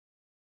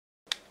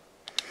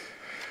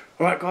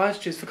Alright guys,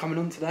 cheers for coming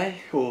on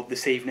today, or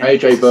this evening. Hey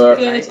Jay Burke.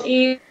 Good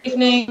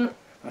evening,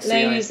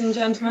 ladies and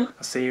gentlemen.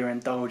 I see you're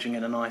indulging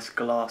in a nice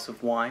glass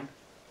of wine.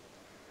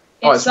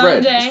 It's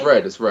Sunday.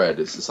 red. It's red.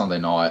 It's a Sunday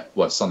night.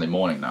 Well, it's Sunday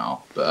morning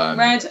now. But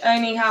red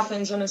only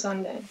happens on a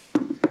Sunday.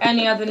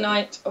 Any other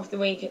night of the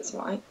week, it's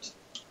white.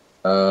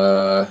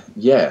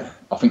 Yeah.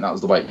 I think that was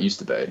the way it used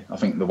to be. I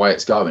think the way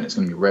it's going, it's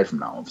going to be red from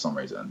now on for some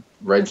reason.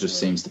 Red just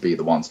seems to be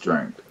the one to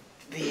drink.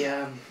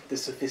 The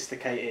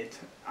sophisticated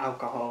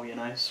alcohol, you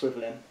know,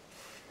 swivelling.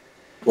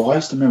 Well, I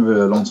used to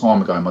remember a long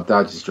time ago, my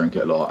dad used to drink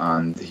it a lot,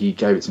 and he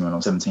gave it to me when I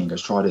was 17. He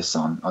goes, try this,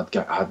 son. I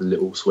had a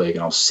little swig,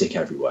 and I was sick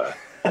everywhere.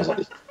 I was like,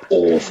 it's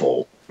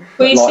awful.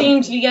 We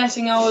seem to be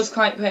getting old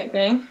quite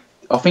quickly.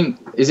 I think,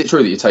 is it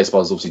true that your taste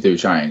buds obviously do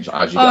change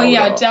as you get older? Oh,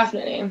 yeah,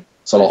 definitely.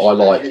 So, like, I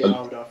like...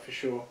 older, for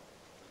sure.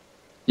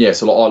 Yeah,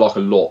 so like, I like a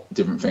lot of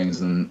different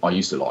things than I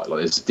used to like. Like,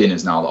 there's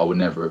dinners now that I would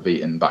never have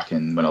eaten back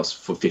in when I was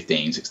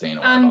 15, 16 or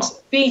whatever. And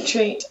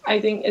beetroot,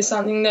 I think, is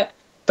something that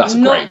That's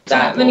not great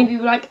that example. many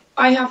people like.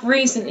 I have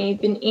recently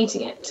been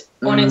eating it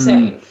on its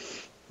own.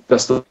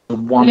 That's the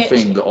one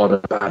Literally. thing that I had a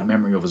bad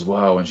memory of as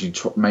well. And she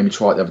made me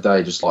try it the other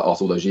day, just like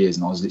after all those years,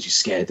 and I was literally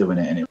scared doing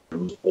it, and it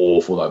was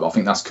awful though. But I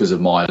think that's because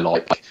of my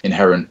like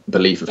inherent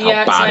belief of how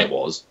Yeah, it's bad like it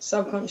was.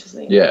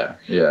 Subconsciously. Yeah,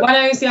 yeah. When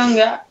I was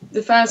younger,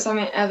 the first time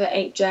I ever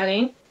ate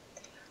jelly,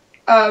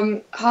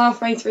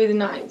 halfway through the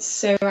night,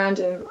 so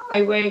random,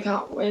 I woke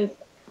up with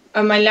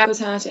my leg was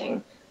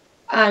hurting,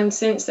 and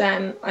since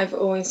then I've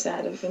always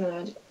said I've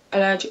been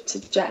allergic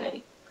to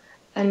jelly,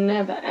 and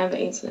never ever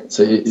eaten it.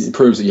 So it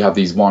proves that you have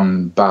these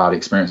one bad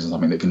experience or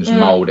something that can just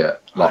mould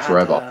it like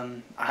forever.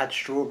 I had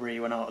strawberry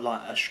when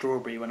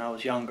I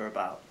was younger,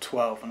 about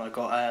 12, and I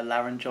got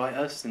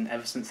laryngitis, and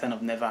ever since then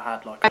I've never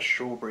had like a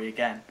strawberry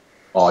again.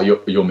 Oh,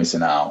 you're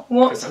missing out.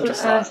 What I'm on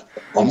just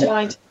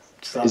earth?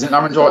 Isn't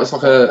laryngitis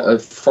like a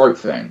throat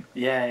thing?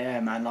 Yeah,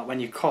 man. Like when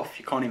you cough,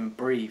 you can't even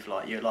breathe.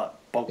 Like you're like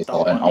bogged It's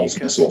up. like an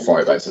ultimate sore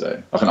throat,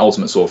 basically. Like an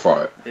ultimate sore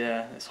throat.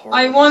 Yeah, it's horrible.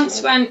 I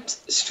once went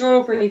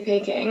strawberry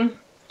picking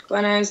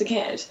when I was a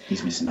kid.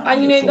 He's missing out.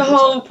 And you know the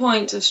whole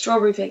point of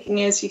strawberry picking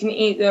is you can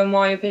eat them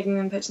while you're picking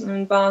them, putting them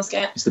in the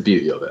basket. It's the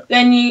beauty of it.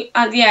 Then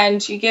at the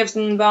end, you give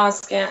them the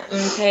basket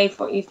and pay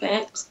for what you've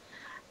picked.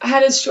 I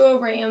had a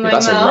strawberry in my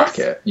That's mouth. a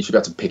racket. You should be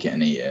able to pick it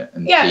and eat it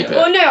and Yeah, keep it.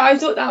 well, no, I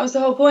thought that was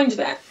the whole point of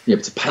it. Yeah,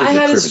 but to pay I for the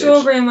had a privilege.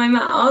 strawberry in my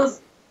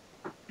mouth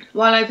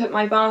while I put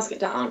my basket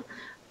down.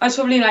 I was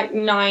probably like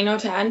 9 or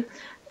 10,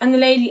 and the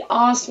lady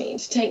asked me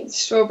to take the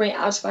strawberry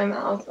out of my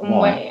mouth and Why?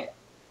 weigh it.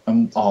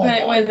 Oh Put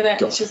it my with it.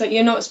 God. She was like,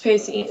 "You're not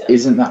supposed to eat it."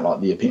 Isn't that like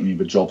the epitome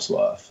of a job's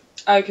worth?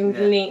 Oh,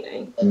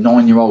 completely. A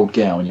 9-year-old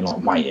girl and you're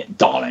like, wait it,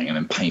 darling, and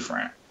then pay for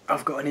it.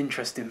 I've got an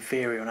interesting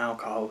theory on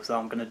alcohol, so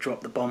I'm going to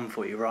drop the bomb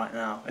for you right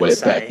now. Well,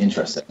 it better be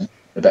interesting.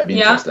 It better be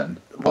interesting.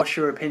 What's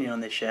your opinion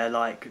on this, yeah?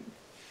 Like,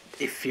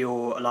 if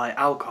you're, like,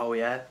 alcohol,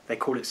 yeah, they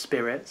call it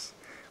spirits.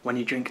 When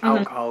you drink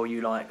alcohol,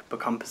 you, like,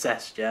 become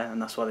possessed, yeah? And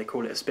that's why they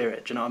call it a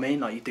spirit. Do you know what I mean?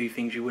 Like, you do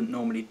things you wouldn't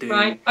normally do.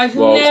 Right. I've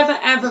never,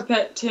 ever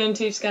put 2 and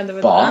 2 together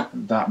with that.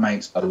 But that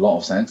makes a lot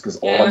of sense, because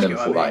Yeah. I never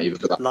thought that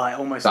either. But Like,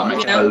 almost that like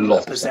makes a a lot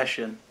of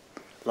possession.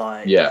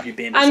 Like, Yeah. you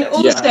being And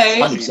possessed.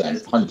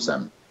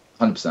 also-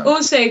 100%.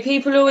 Also,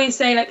 people always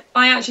say, like,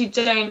 I actually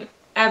don't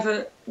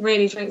ever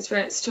really drink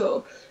spirits at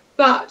all.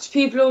 But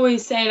people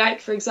always say, like,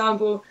 for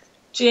example,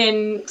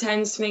 gin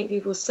tends to make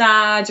people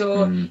sad,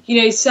 or,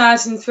 you know,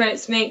 certain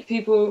spirits make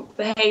people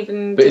behave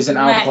in But isn't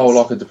different alcohol ways.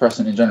 like a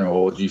depressant in general,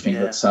 or do you think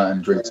that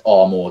certain drinks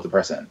are more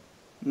depressing?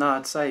 No,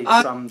 I'd say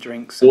some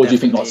drinks. Or do you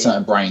think like definitely-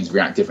 certain brains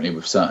react differently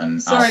with certain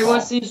Sorry, alcohol?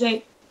 what did you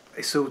say?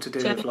 It's all to do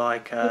with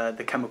like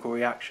the chemical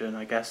reaction,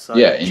 I guess. So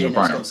Yeah, in your gin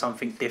has brain. got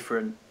something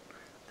different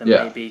than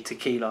Yeah. maybe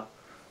tequila.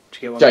 Do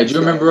you get what Jay, I mean? do you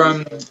remember,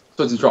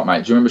 sorry to interrupt,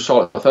 mate, do you remember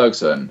Charlotte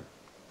Ferguson,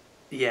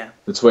 Yeah.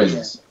 the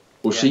twins?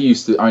 Well, she Yeah.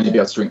 used to only be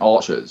able to drink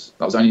Archers.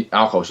 That was the only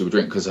alcohol she would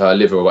drink because her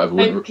liver or whatever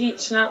Like wouldn't...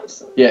 peach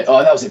schnapps. Yeah,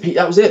 oh, that was it.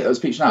 That was it. That was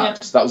peach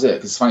schnapps. That was it,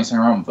 because Fanny sang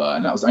around with her,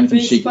 and that was the only thing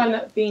Really she... fun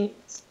at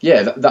beans.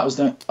 Yeah, that was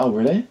the... Oh,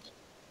 really?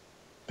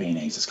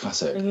 Beanies, it's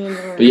classic.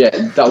 Mm-hmm. But yeah,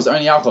 that was the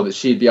only alcohol that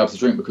she'd be able to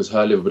drink because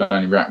her liver would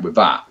only react with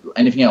that.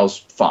 Anything else,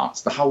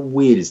 fucked. How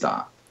weird is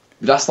that?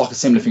 That's like a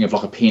similar thing of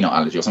like a peanut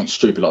allergy or something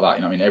stupid like that.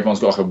 You know what I mean? Everyone's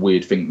got like a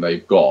weird thing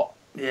they've got.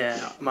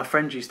 Yeah, my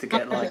friend used to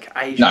get like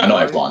Asian. No, not glow.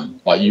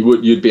 everyone. Like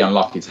you'd be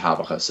unlucky to have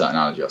like a certain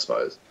allergy, I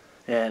suppose.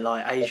 Yeah,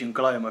 like Asian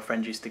glow. My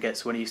friend used to get.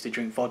 So when he used to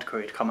drink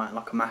vodka, he'd come out in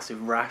like a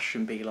massive rash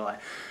and be like,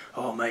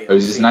 "Oh mate." Oh,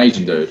 is this an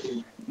Asian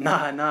dude?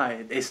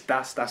 No.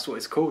 That's what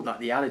it's called. Like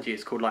the allergy,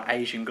 it's called like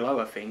Asian glow,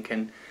 I think.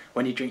 And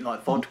when you drink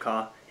like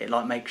vodka, it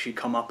like makes you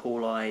come up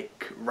all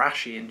like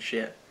rashy and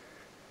shit.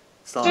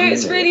 So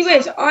it's really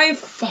weird.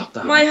 Fuck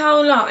that. My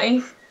whole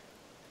life,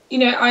 you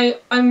know,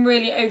 I'm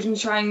really open to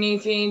trying new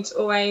foods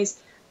always.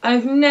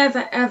 I've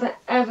never, ever,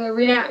 ever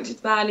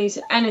reacted badly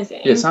to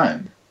anything. Yeah,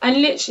 same. And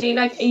literally,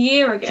 like a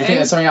year ago. Do you think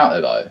there's something out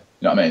there though? You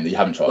know what I mean? That you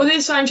haven't tried. Well,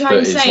 this is what I'm trying to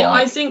That is say.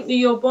 like- I think that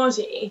your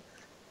body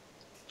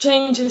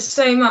changes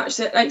so much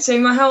that, like, so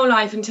my whole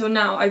life until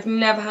now, I've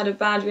never had a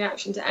bad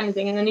reaction to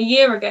anything. And then a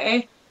year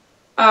ago,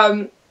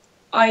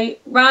 I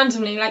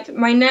randomly, like,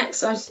 my neck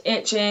started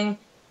itching,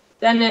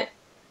 then it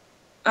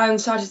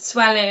started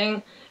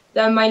swelling.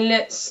 Then my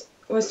lips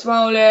were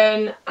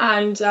swollen,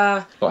 and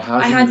Like, how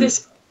I do had you-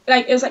 this,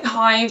 like, it was like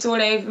hives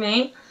all over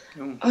me.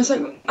 I was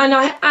like, and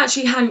I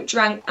actually hadn't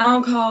drank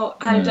alcohol.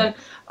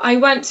 I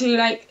went to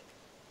like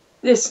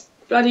this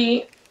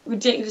bloody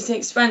ridiculously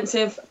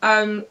expensive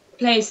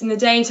place in the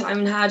daytime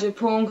and had a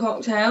prawn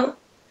cocktail.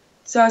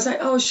 So I was like,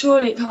 oh,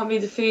 surely it can't be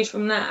the food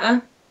from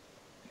there.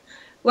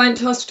 Went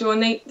to hospital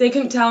and they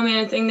couldn't tell me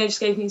anything. They just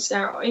gave me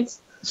steroids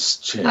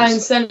Cheers.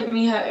 and sent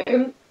me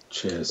home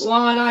Cheers.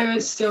 while I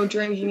was still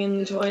drinking in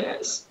the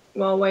toilets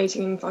while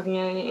waiting in fucking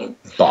A&E.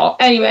 But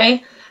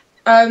Anyway,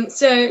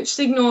 so just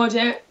ignored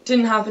it.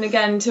 Didn't happen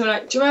again until,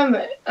 like, do you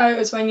remember? It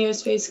was when you were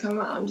supposed to come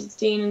around to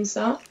Dean and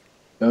stuff.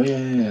 oh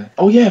yeah.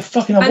 Oh yeah.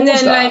 Fucking hell. And What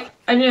was then, that? like,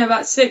 I don't know,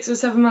 about 6 or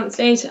 7 months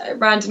later, it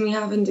randomly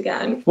happened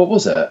again. What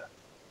was it?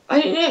 I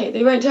don't know.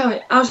 They won't tell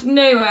me. Out of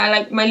nowhere,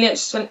 like, my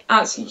lips just went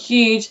absolutely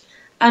huge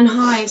and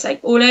hives, like,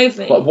 all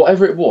over me. Like,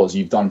 whatever it was,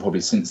 you've done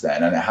probably since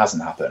then, and it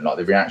hasn't happened. Like,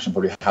 the reaction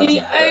probably hasn't The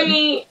happened.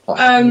 only,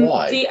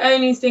 why? the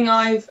only thing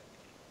I've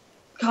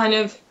kind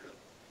of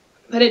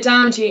put it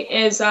down to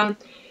is,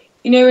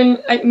 you know,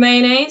 in, like,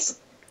 mayonnaise?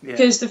 Yeah.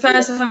 Because the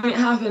first time it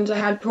happened, I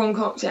had prawn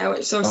cocktail,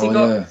 which obviously Oh,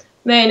 got yeah.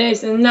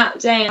 mayonnaise, and that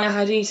day I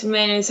had eaten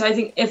mayonnaise. So I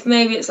think if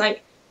maybe it's,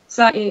 like,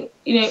 slightly,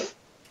 you know,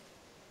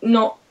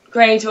 not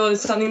great, or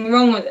there's something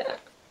wrong with it.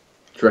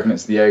 Do you reckon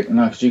it's the egg?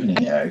 No, because you can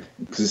eat egg.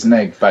 Because it's an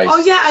egg-based Oh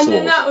yeah, and sauce.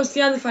 then that was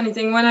the other funny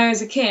thing. When I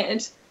was a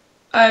kid,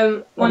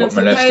 one got of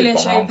the molested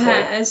Polish by my au uncle.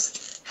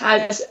 pairs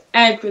had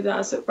egg with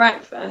us at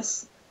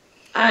breakfast,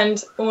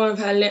 and all of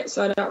her lips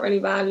swelled up really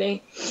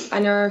badly,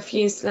 and I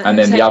refused to let And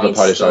her then take the other me to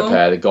Polish au school.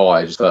 pair, the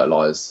guy just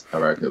fertilised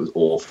her egg. It was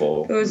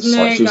awful. There was It's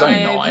no like, she was only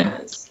guy au 9.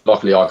 pairs.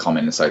 Luckily, I come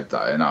in and saved the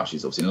day, and now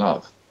she's obviously in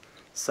love.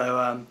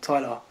 So,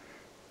 Tyler,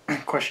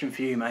 question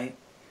for you, mate,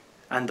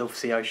 and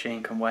obviously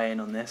Oisin can weigh in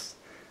on this.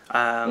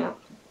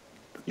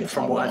 Yes,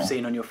 From I what will. I've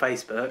seen on your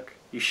Facebook,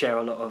 you share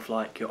a lot of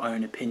like your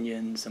own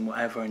opinions and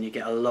whatever, and you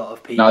get a lot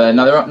of people. No, they're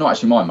not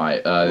actually mine,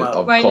 mate.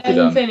 I've Wait, copied let him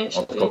them. finish.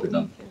 I've copied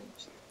them.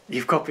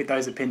 You've copied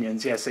those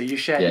opinions, yeah. So you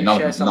share, Yeah, you none of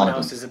share them- someone none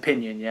of them. else's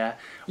opinion, yeah, on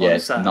Yeah, a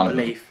certain none of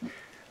them. belief,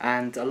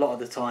 and a lot of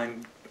the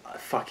time,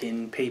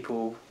 fucking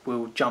people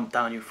will jump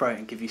down your throat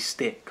and give you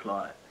stick.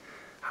 Like,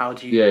 how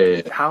do you?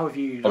 Yeah. How have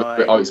you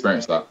I've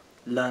experienced that.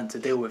 learned to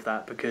deal with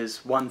that?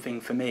 Because one thing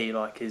for me,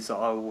 like, is that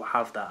I will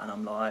have that, and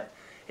I'm like,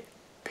 it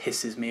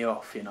pisses me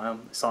off, you know.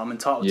 So I'm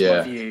entitled to Yeah.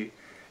 my view.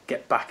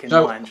 Get back in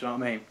No. line. Do you know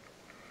what I mean?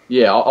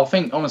 Yeah, I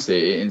think,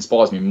 honestly, it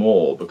inspires me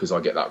more because I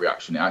get that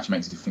reaction. It actually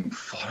makes me think,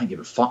 I don't give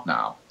a fuck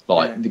now.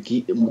 Like,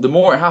 the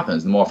more it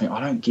happens, the more I think, I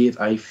don't give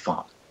a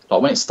fuck.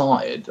 Like, when it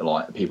started,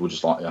 like, people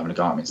just, like, having a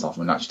go at me and stuff,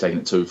 and actually taking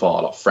it too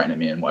far, like, threatening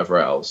me and whatever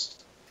else.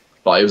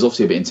 Like, it was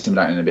obviously a bit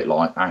intimidating and a bit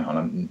like, hang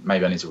on,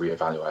 maybe I need to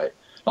reevaluate.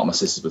 Like, my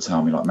sisters would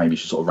tell me, like, maybe you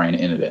should sort of rein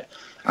it in a bit.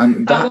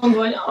 And that, At one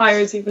point, I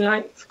was even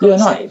like, for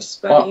God's sake,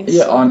 just bloody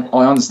stop it.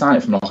 I understand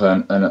it from like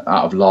an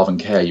out of love and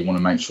care. You want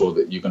to make sure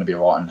that you're going to be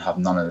alright and have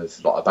none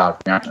of like a bad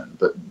reaction.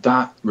 But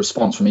that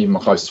response from even my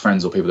closest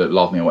friends or people that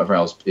love me or whatever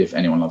else, if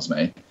anyone loves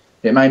me,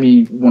 it made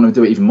me want to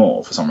do it even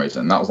more for some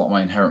reason. That was like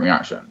my inherent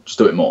reaction. Just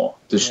do it more.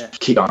 Just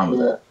keep going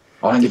with it.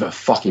 I don't give a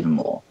fuck even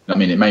more. I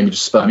mean, it made me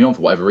just spur me on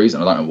for whatever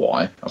reason. I don't know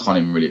why. I can't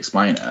even really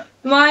explain it.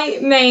 My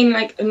main,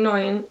 like,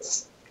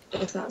 annoyance,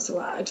 if that's a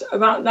word,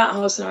 about that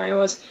whole scenario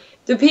was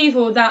the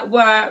people that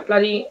were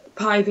bloody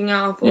piping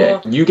up or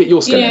Yeah, you get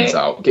your skeletons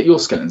out. Get your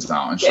skeletons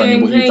out and show me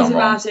going what you've crazy done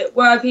wrong. about it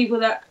were people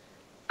that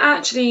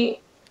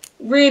actually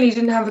really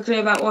didn't have a clue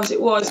about what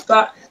it was,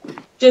 but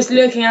just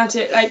looking at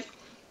it, like,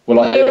 Well,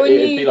 like, it'd when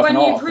be like you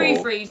an article.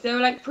 proofread, they were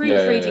like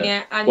proofreading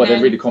it, and Well, then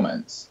they'd read the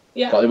comments.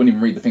 yeah, Like, they wouldn't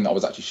even read the thing that I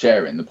was actually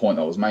sharing, the point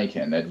that I was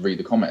making. They'd read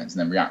the comments and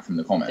then react from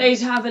the comments. they'd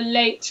have a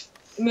late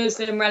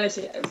Muslim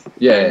relative.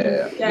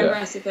 Yeah. Get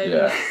aggressive over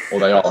Yeah. it. Or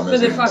they are For the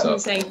Muslim. fucking So.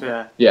 sake.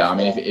 Yeah. Yeah, I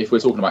mean, if we're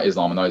talking about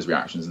Islam and those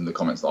reactions and the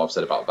comments that I've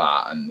said about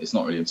that, and it's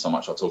not really so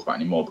much I talk about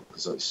anymore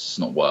because it's just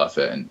not worth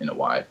it in a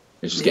way.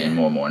 It's just getting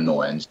more and more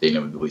annoying, just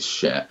dealing with all this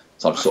shit.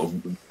 So I've sort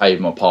of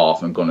paved my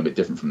path and gone a bit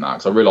different from that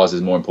because I realise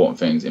there's more important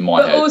things in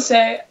my But head. also,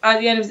 at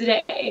the end of the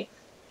day,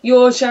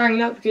 you're sharing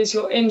that because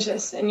you're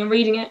interested and you're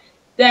reading it.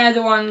 They're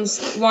the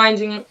ones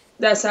winding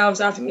themselves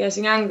up and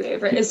getting angry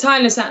over it. It's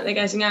Tyler sat there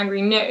getting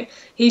angry. No,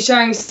 he's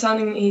sharing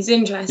something that he's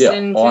interested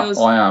in. Feels,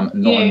 I am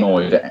not you know,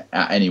 annoyed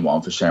at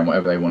anyone for sharing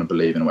whatever they want to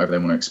believe in, whatever they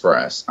want to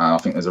express. And I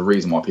think there's a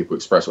reason why people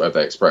express whatever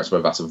they express,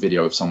 whether that's a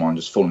video of someone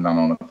just falling down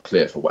on a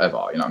cliff or whatever.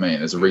 You know what I mean?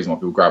 There's a reason why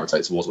people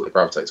gravitate towards what they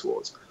gravitate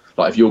towards.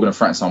 Like, if you're going to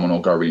threaten someone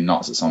or go really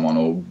nuts at someone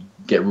or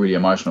get really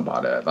emotional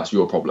about it, that's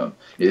your problem.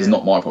 It is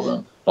not my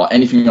problem. Like,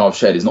 anything I've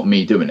shared is not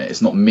me doing it.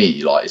 It's not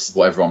me. Like, it's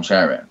whatever I'm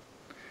sharing.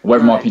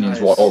 Whether my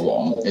opinion's right or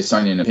wrong, it's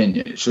only an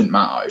opinion. It shouldn't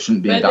matter. It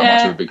shouldn't be but that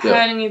much of a big deal.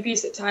 they're hurling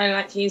abuse at Tyler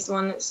like he's the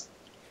one that's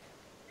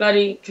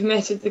bloody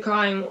committed the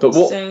crime. But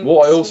So-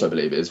 what I also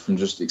believe is, from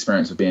just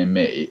experience of being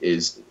me,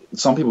 is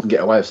some people can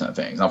get away with certain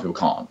things, and other people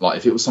can't. Like,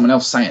 if it was someone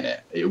else saying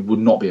it, it would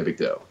not be a big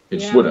deal. It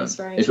just wouldn't.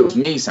 If it was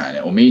me saying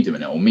it, or me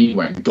doing it, or me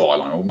wearing the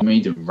guideline, or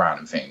me doing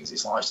random things,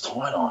 it's like, it's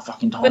Tyler,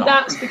 fucking Tyler. But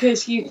that's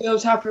because you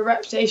built up a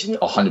reputation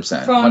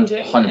 100%. from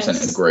doing 100%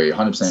 this. agree.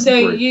 100%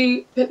 So agree.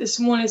 you put the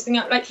smallest thing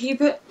up. Like, he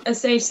put a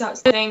status out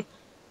saying,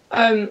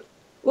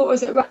 what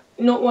was it about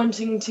not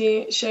wanting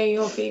to show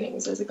your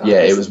feelings as a guy?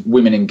 Yeah, it was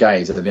women and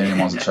gays are the only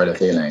ones that show their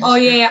feelings. Oh,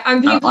 yeah.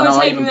 And people And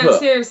were taking that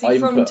seriously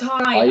from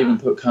Tyler. I even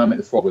put Kermit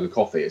the Frog with a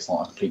coffee. It's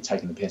like a complete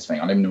taking the piss thing.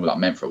 I didn't even know what that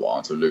meant for a while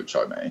until Luke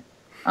showed me.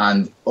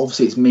 And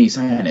obviously it's me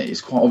saying it. It's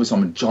quite obvious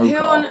I'm a joker. Who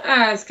on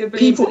earth could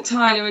believe that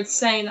Tyler would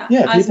say that?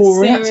 Yeah, as people were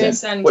a reacting.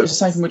 serious sentence? Well, it was the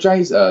same thing with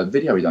Jay's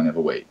video he done the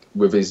other week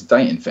with his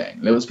dating thing.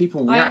 There was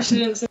people reacting. I actually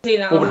didn't see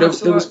that. Well,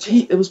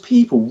 there was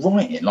people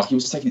writing like he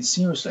was taking it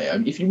seriously. I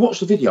mean, if you watch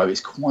the video,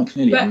 it's quite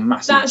clearly a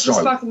massive joke. That's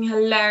just fucking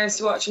hilarious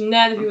to watch, and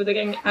they're the people that are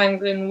getting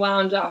angry and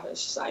wound up.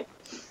 It's just like...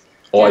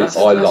 I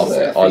love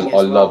it. I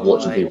love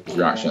watching people's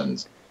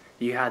reactions.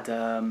 You had...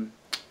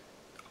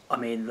 I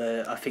mean,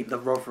 I think the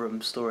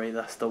Rotherham story,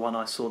 that's the one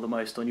I saw the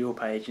most on your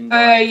page. And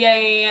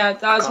yeah.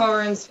 That was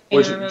Rotherham's.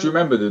 Well, do you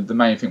remember the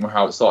main thing with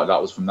how it started?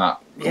 That was from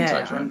that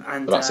conversation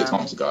about 6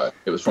 months ago.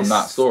 It was from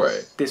that story.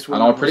 And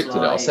I predicted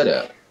it. I said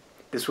it.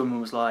 This woman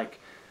was like,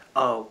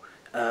 oh,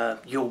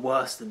 you're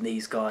worse than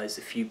these guys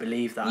if you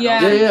believe that.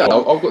 Yeah,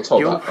 I've got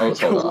told that.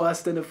 You're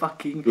worse than a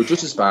fucking... You're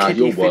just as bad,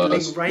 you're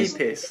worse.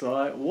 rapist.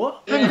 Like,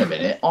 what? Hang on a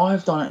minute,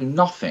 I've done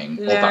nothing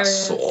of that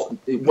sort.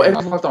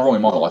 Whatever I've done wrong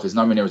in my life is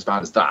nowhere near as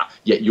bad as that,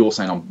 yet you're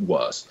saying I'm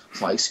worse.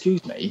 It's like,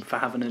 excuse me.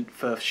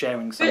 For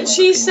sharing something. But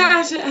she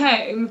sat at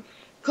home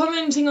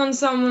commenting on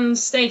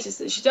someone's status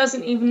that she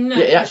doesn't even know.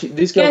 Yeah, actually,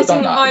 this girl had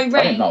done that. I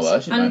didn't know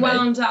her. She didn't and know me.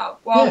 wound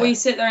up while we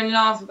sit there and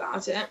laugh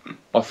about it.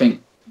 I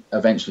think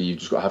eventually you've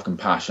just got to have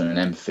compassion and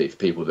empathy for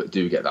people that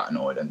do get that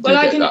annoyed and do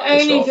I get can that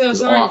only pissed feel off.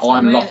 sorry for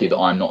I'm them, lucky really. that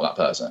I'm not that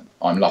person.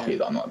 I'm lucky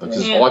that I'm not,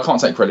 because I can't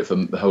take credit for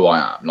who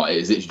I am. Like,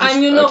 it's just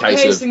and you're not a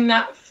case posting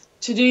that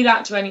to do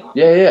that to anyone.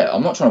 Yeah.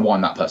 I'm not trying to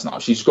wind that person up.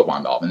 She's just got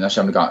wound up, and she's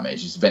having a go at me.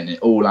 She's venting it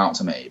all out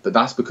to me. But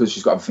that's because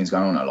she's got other things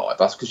going on in her life.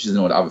 That's because she's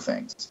annoyed at other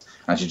things,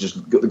 and she's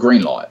just got the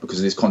green light because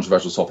of this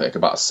controversial topic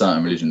about a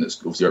certain religion that's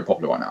obviously very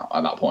popular right now.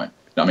 At that point,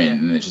 you know what I mean?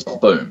 And it's just like,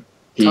 boom.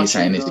 He's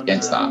saying this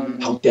against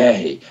that. How dare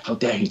he? How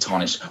dare he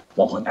tarnish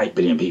 1.8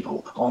 billion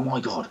people? Oh my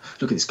God,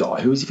 look at this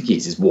guy. Who does he think he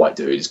is? This white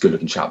dude, this good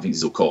looking chap, thinks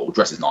he's all cool,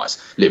 dresses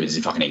nice, lives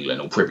in fucking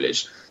England, all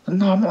privileged.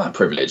 No, I'm not that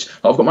privileged.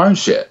 I've got my own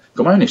shit,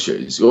 got my own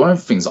issues, got my own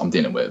things that I'm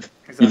dealing with.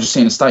 Exactly. You're just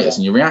seeing a status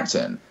and you're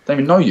reacting. Don't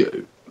even know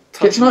you.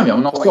 Get to know me. I'm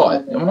a nice guy.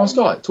 I'm a nice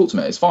guy. Talk to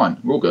me. It's fine.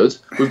 We're all good.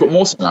 We've got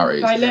more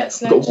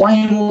similarities. We've got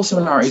way more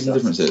similarities than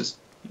differences.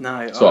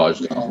 No,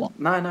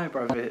 no,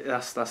 bro.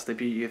 That's the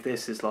beauty of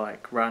this. Is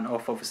like rant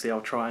off. Obviously,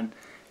 I'll try and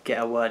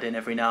get a word in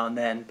every now and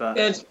then, but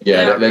there's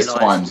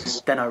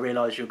times. Then I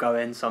realise you're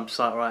going, so I'm just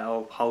like, right,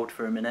 I'll hold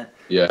for a minute.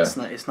 Yeah, it's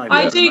no.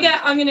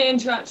 I'm going to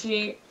interrupt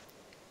you,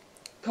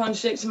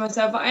 contradicting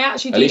myself, but I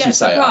actually do get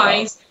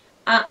surprised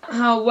at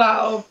how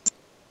well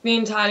me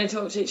and Tyler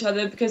talk to each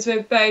other because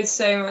we're both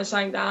so much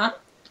like that.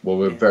 Well,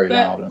 we're very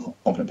loud and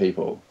confident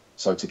people.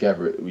 So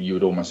together, you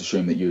would almost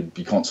assume that you'd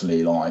be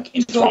constantly like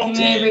interrupting.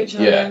 Talking over each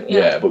other.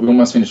 Yeah, but we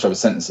almost finish each other's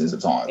sentences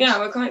at times. Yeah,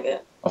 we're quite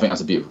good. I think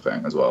that's a beautiful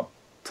thing as well.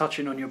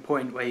 Touching on your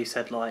point where you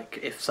said like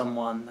if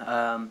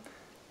someone,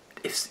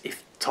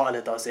 if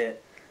Tyler does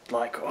it,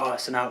 like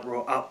it's an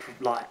outright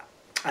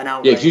an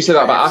outrage. Yeah, because you said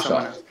that about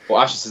Asher. Or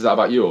Asher says that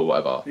about you or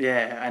whatever.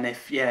 Yeah,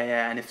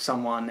 and if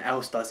someone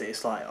else does it,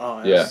 it's like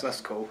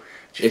that's cool.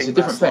 Do you it's think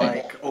a different thing.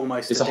 Like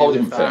almost it's a whole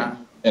different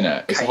thing, isn't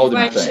it? It's a whole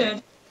different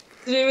thing.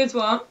 To do with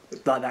what?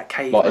 Like that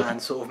caveman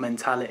sort of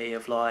mentality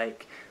of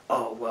like,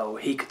 oh well,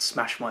 he could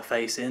smash my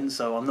face in,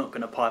 so I'm not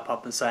going to pipe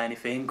up and say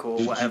anything or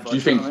whatever. Do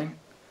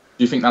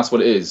you think that's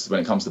what it is when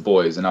it comes to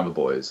boys and other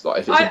boys? Like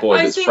if it's a boy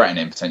that's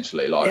threatening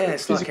potentially, like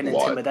it's like an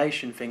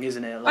intimidation thing,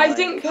 isn't it? Like, I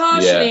think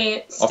partially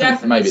it's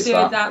definitely to do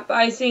with that, but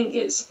I think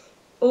it's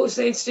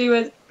also to do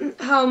with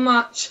how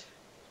much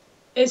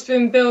it's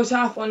been built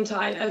up on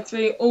Tyler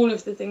through all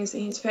of the things that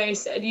he's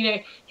posted. You know,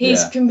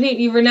 he's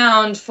completely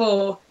renowned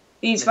for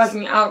these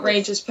fucking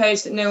outrageous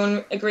posts that no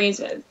one agrees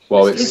with.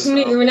 Well, he's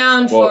completely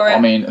renowned for it. I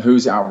mean,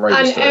 who's it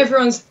outrageous and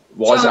everyone's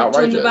why is it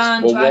outrageous?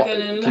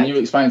 Can you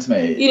explain to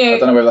me? You know, I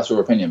don't know whether that's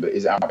your opinion, but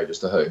is it outrageous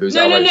to who? Who's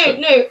outrageous?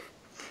 No.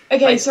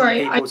 Okay,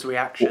 sorry. People's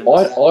reactions. Well,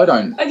 I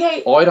don't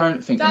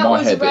think in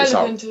my head that it's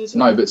outrageous.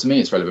 No, but to me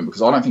it's relevant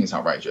because I don't think it's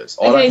outrageous.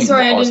 I don't think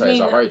what I say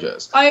is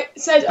outrageous. I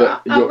said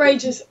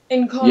outrageous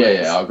in comments.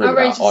 Yeah, I agree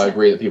with that. I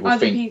agree that people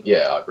think.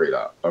 Yeah, I agree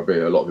that. I agree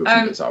a lot of people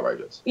think it's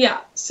outrageous. Yeah,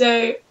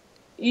 so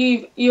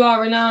you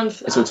are renowned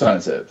for that. It's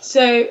alternative.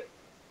 So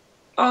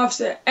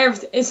after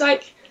everything, it's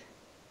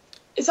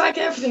like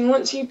everything.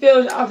 Once you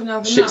build it up and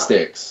up and shit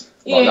sticks.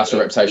 Like, that's your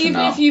reputation even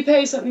now. If you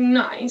post something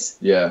nice,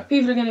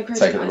 people are going to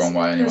criticize. Take it the wrong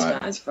way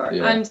anyway. For it.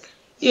 And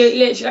you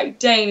literally like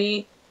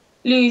daily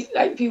lose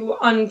people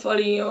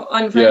unfollow you or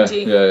unfriend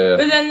you.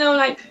 But then they'll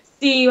like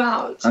see you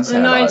out on a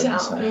night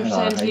out and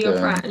pretend to be your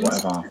friend.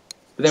 Whatever.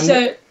 But then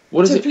so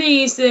what to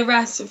please the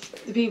rest of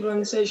the people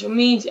on social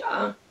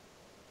media,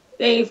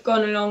 they've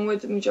gone along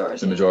with the majority.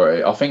 The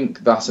majority. I think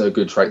that's a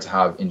good trait to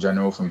have in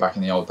general from back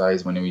in the old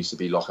days when we used to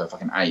be like a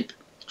fucking ape.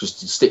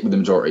 Just stick with the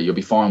majority. You'll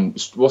be fine.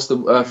 What's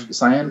the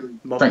saying?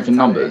 Strength in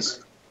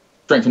numbers.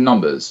 Strength in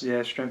numbers.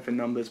 Yeah, strength in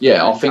numbers.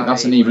 Yeah, I think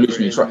that's an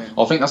evolutionary trait.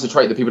 I think that's a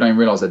trait that people don't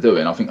realise they're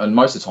doing. I think and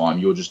most of the time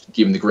you're just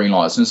giving the green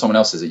light. As soon as someone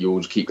else says it, you'll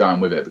just keep going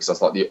with it because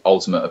that's like the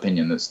ultimate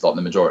opinion that's like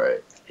the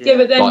majority. Yeah,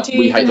 but then like, do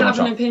you have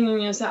an opinion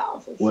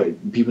yourself? Well,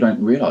 people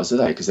don't realise, do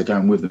they? Because they're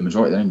going with the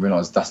majority. They don't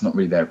realise that's not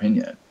really their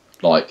opinion.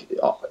 Like,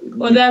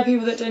 well, there are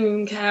people that don't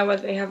even care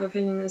whether they have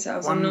opinion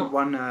themselves or not.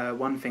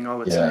 One thing I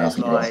would say is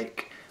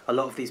like a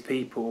lot of these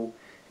people,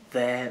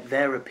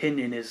 their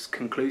opinion is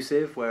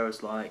conclusive,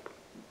 whereas like,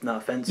 no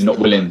offense, they're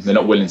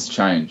not willing to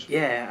change.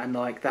 Yeah, and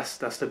like that's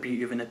the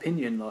beauty of an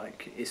opinion.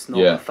 Like it's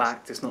not a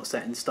fact, it's not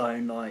set in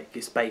stone. Like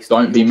it's based.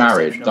 Don't be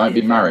married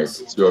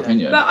to your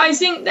opinion. But I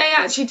think they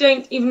actually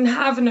don't even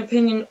have an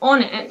opinion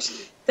on it.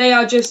 They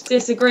are just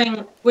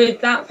disagreeing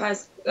with that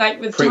person, like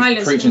with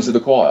Tyler's preaching to the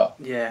choir.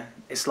 Yeah.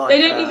 It's like,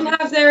 they don't even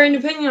have their own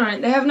opinion on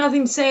it. They have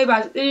nothing to say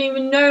about it. They don't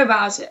even know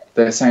about it.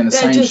 They're saying the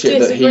same shit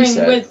that he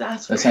said.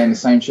 They're saying the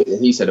same shit that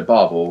he said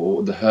above,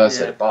 or the her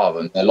said above,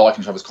 and they're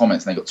liking each other's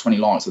comments, and they got 20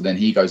 likes, and then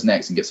he goes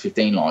next and gets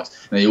 15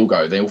 likes, and they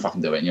all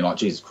fucking do it, and you're like,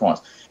 Jesus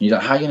Christ. And you're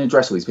like, how are you going to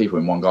address all these people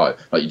in one go?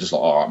 Like, you're just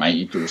like, all right, mate,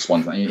 you can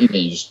respond to that, and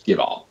you just give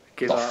up.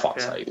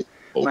 Fuck's sake.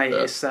 Mate,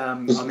 it's, I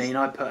mean,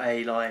 I put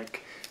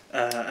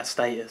a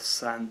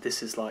status, and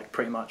this is like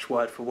pretty much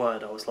word for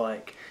word. I was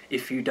like,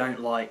 if you don't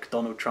like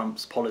Donald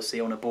Trump's policy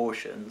on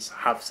abortions,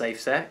 have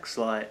safe sex.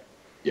 Like,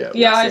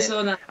 yeah, I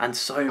saw that. And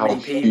so many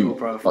people,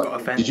 bro, got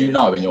offended. Did you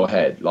know in your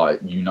head,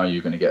 like,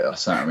 you're going to get a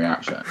certain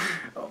reaction?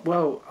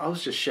 Well, I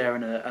was just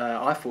sharing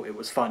I thought it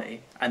was funny,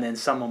 and then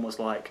someone was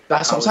like,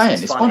 "That's what I'm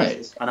saying. It's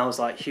funny." And I was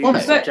like,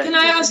 But can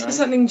I ask you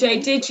something,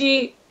 Jay? Did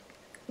you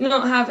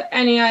not have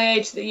any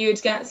IH that you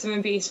would get some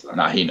abuse from?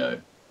 Nah, he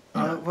knew.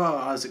 Well,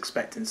 I was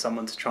expecting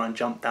someone to try and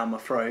jump down my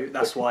throat.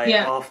 That's why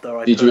after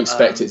I did you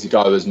expect it to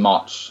go as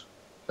much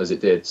as it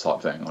did,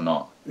 type thing, or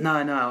not? No.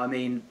 I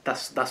mean,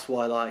 that's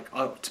why. Like,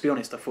 to be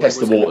honest, I thought it was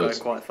going to go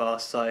quite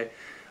fast. So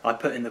I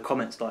put in the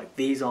comments like,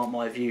 "These aren't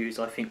my views.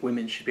 I think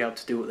women should be able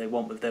to do what they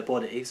want with their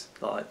bodies."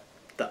 Like,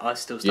 that I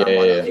still stand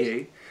by that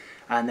view.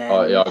 And then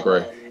I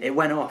agree. It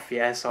went off.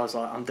 So I was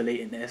like, I'm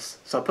deleting this.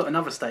 So I put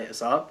another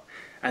status up,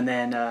 and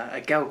then a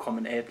girl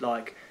commented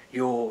like,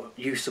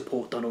 you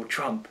support Donald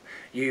Trump,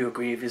 you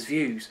agree with his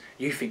views,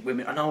 you think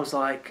women, and I was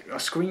like, I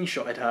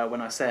screenshotted her when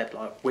I said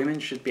like, women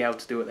should be able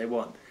to do what they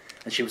want,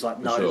 and she was like,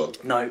 no,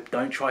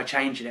 don't try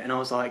changing it, and I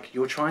was like,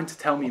 you're trying to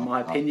tell me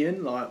my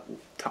opinion, like,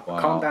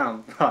 calm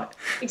down, like,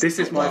 this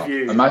is my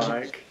view.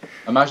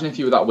 Imagine if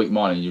you were that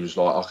weak-minded and you were just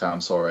like, okay,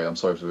 I'm sorry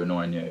for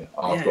annoying you,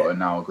 I've got to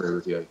now agree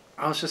with you.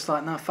 I was just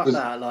like, no, fuck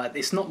that. Like,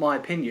 it's not my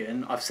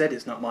opinion. I've said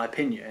it's not my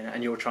opinion,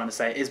 and you're trying to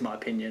say it is my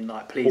opinion.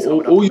 Like, please.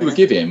 All you were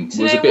giving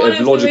was a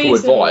bit of logical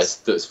advice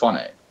that's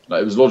funny.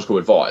 Like, it was logical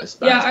advice.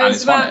 Yeah, I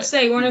was about to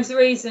say one of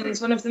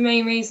the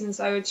main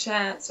reasons I would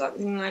share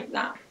something like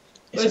that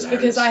was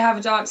because I have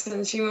a dark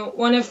sense of humour.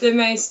 One of the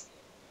most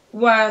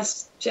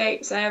worst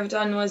jokes I ever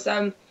done was I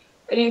don't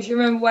know if you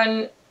remember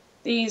when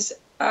these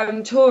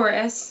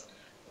tourists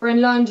were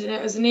in London.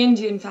 It was an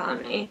Indian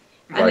family,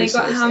 and they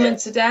got hammered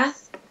to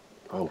death.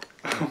 Oh.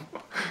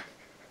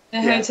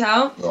 In a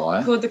hotel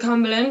called the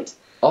Cumberland.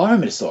 Oh, I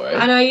remember the story.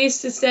 And I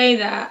used to stay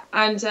there,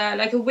 and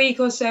like a week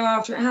or so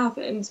after it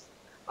happened,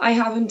 I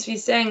happened to be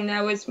staying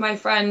there with my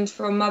friend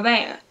from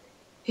Marbella,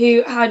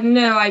 who had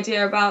no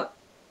idea about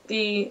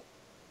the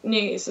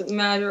news of the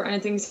murder or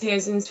anything, because he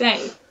was in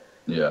Spain.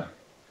 Yeah.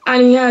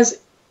 And he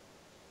has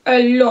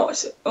a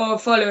lot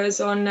of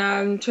followers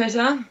on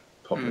Twitter.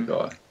 Popular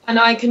guy. And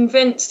I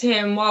convinced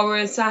him while we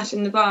were sat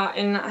in the bar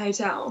in that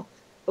hotel,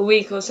 a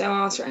week or so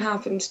after it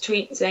happened, to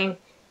tweet saying,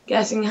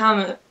 getting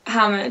hammered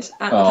at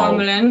the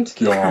Cumberland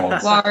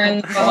while we're in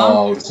the bar.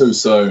 Oh, too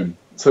soon.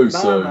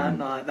 Man,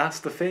 like, that's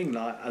the thing,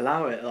 like,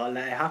 allow it, like,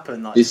 let it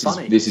happen, like, it's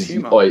funny. This is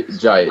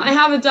Jay. I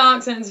have a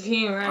dark sense of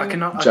humour. I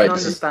can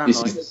understand,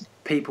 like,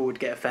 people would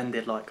get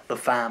offended, like, the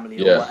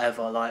family or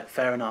whatever, like,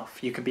 fair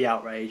enough, you can be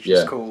outraged,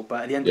 it's cool,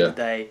 but at the end of the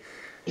day,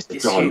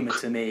 it's humour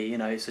to me, you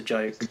know, it's a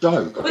joke. It's a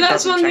joke. Well,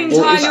 that's one thing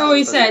Tyler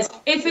always says,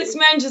 if it's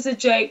meant as a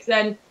joke,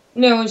 then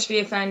no one should be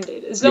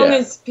offended. As long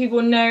as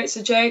people know it's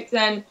a joke,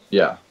 then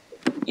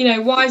you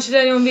know, why should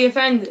anyone be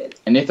offended?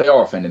 And if they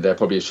are offended, they're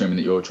probably assuming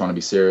that you're trying to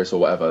be serious or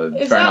whatever.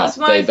 If fair that's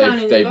enough. My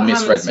family they've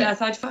misread me.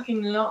 I'd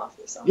fucking laugh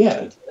if someone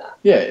did that.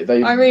 Yeah,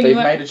 they've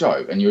made a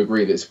joke, and you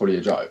agree that it's probably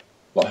a joke.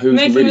 Like, who's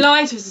making really,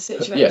 light of the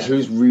situation? Yeah,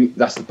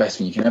 that's the best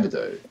thing you can ever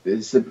do.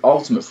 It's the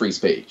ultimate free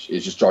speech.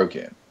 It's just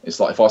joking. It's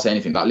like, if I say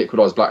anything, that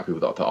liquidised black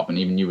people that I put up, and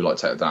even you would like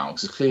take it down,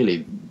 because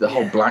clearly the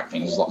whole black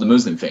thing is like the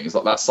Muslim thing. It's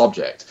like that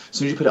subject. As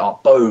soon as you put it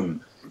up,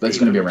 boom. There's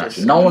going to be a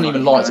reaction. No one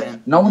even likes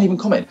it. No one even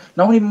comment.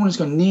 No one even wants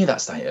to go near that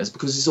status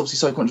because it's obviously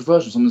so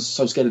controversial. Someone's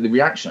so scared of the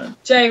reaction.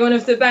 Jay, one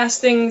of the best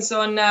things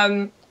on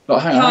hang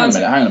on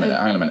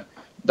a minute.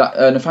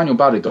 That Nathaniel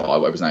Badder guy,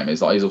 whatever his name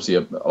is, like, he's obviously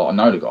I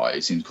know the guy.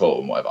 He seems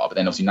cool and whatever. But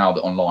then obviously now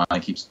that online he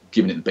keeps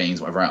giving it the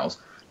beans, whatever else.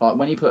 Like,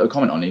 when he put a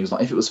comment on, he was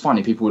like, if it was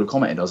funny, people would have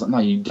commented. I was like, no,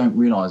 you don't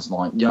realise,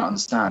 like, you don't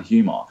understand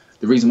humour.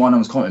 The reason why no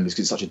one's commenting is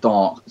because it's such a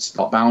dark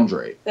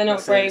boundary. They're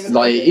not brave.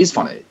 Like, it is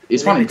funny.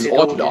 It's funny because I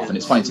laugh and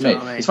it's funny to me. You know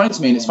what I mean? It's funny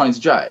to me and it's funny to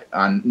Jay.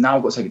 And now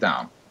I've got to take it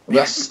down. But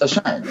that's a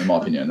shame, in my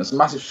opinion. That's a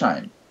massive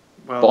shame.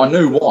 Well, but I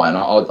knew why, and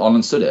I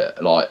understood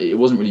it. Like, it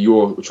wasn't really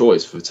your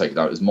choice for take it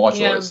down. It was my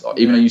choice. Like,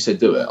 even though you said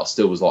do it, I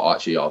still was like,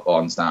 actually, I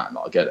understand.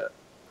 Like, I get it.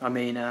 I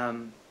mean,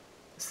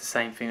 it's the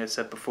same thing I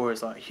said before.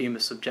 It's like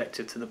humour's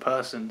subjective to the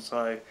person.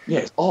 So yeah,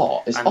 it's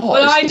art. It's art.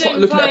 Well, I it's don't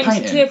like looking at a find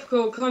painting.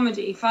 typical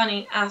comedy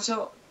funny at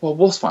all. Well,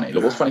 what's funny?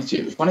 Look, what's funny to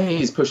you?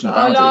 Funny is pushing the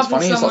I boundaries. laugh if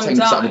Funny is like someone taking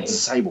this out of a dies.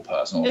 disabled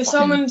person. Or If fucking,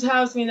 someone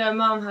tells me their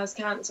mum has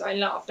cancer, I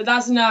laugh. But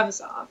that's a nervous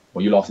laugh.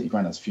 well, you laughed at your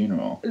granddad's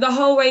funeral. The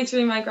whole way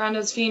through my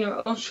granddad's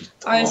funeral, She's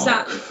I dark.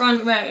 sat in the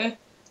front row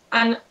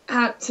and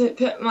had to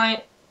put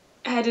my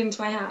head into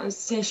my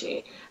hands,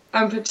 tissue,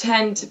 and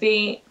pretend to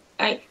be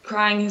like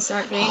crying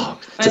hysterically. I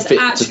was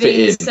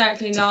actually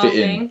hysterically to fit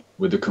in laughing.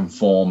 with the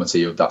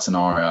conformity of that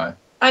scenario.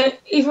 And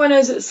even when I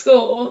was at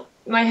school,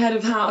 my head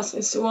of house,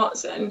 Mr.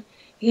 Watson,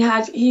 he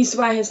used to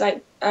wear his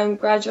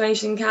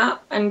graduation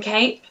cap and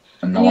cape,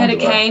 And and he had a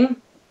underwear.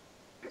 cane,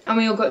 and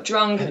we all got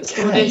drunk He at had the a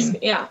school cane? disco.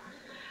 Yeah,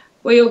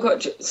 we all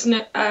got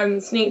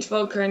sneaked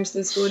vodka into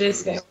the school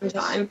disco one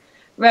time.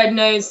 Red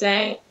Nose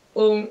Day.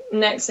 All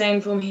next day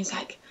in form, he's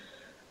like,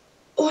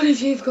 all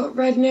of you've got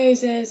red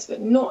noses, but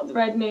not the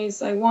red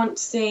nose I want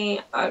to see.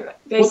 What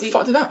the Basically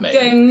fuck did that mean?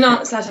 going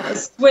nuts at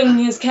us,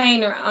 swinging his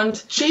cane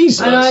around.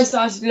 Jesus. And I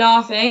started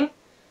laughing.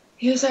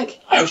 He was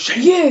like, Oh, shit.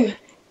 you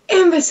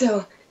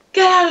imbecile,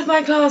 get out of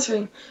my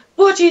classroom.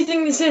 What do you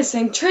think this is,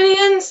 St.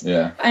 Trillions?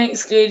 Yeah. And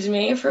excluded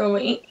me for a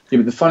week. Yeah,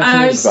 but the funny And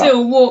thing I is about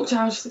still walked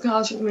out of the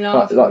classroom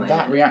laughing. like my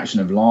that head.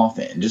 reaction of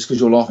laughing, just because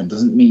you're laughing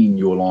doesn't mean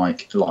you're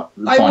like I find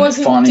it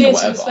wasn't funny or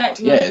whatever. disrespecting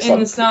Yeah, him it's in the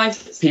like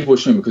slightest. people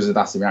assume because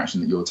that's the reaction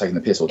that you're taking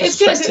the piss or It's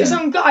just disrespecting.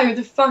 some guy with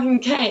a fucking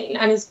cane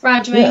and his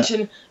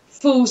graduation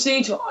full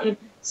suit on,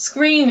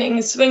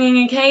 screaming, swinging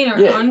a cane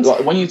Yeah, around.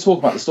 like when you talk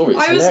about the story,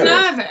 it's I was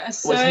hilarious. nervous.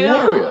 So Well, it's I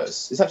laughed.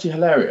 hilarious. It's actually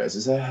hilarious.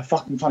 It's a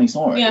fucking funny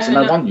story. Yeah, so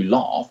no I know. wonder you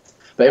laugh.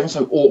 But everyone's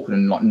so awkward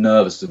and like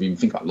nervous to even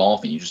think about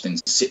laughing. You just then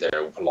sit there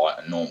all polite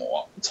and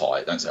normal,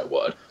 uptight, don't say a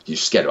word. You're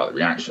scared about the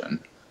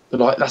reaction. But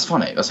like, that's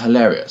funny. That's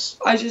hilarious.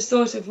 I just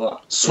thought of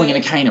what. Swinging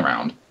a cane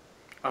around.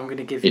 I'm going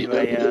to give you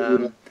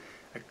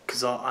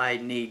because I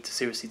need to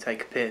seriously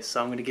take a piss.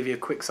 So I'm going to give you a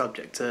quick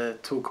subject to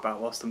talk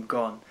about whilst I'm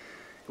gone,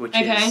 which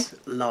is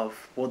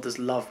love. What does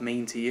love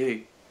mean to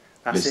you?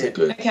 That's This is it.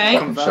 good. Okay.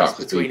 Converse Shucks,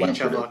 we between went each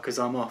through other it. because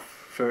I'm off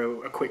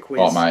for a quick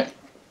whiz. Oh, mate.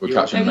 We're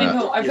You're- catching Okay, that.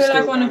 cool. I You're feel like I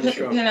still want to going put the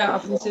strong. pillow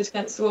up and sit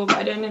against the wall, but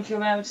I don't know if you'll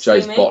be able to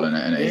Jay's see me. bottling it,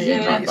 innit? Yeah, He's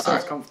yeah, going it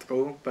sounds back.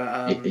 comfortable.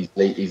 But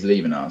He's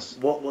leaving us.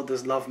 what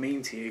does love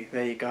mean to you?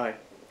 There you go.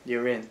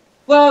 You're in.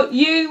 Well,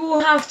 you will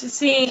have to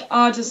see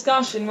our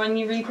discussion when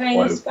you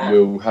replay this back.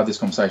 We'll have this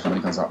conversation when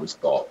he comes out with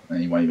Scott,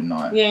 and he won't even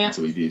know Yeah.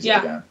 until he views Yeah.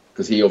 it again.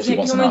 Because he obviously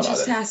wants to Can know we about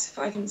just it. test if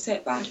I can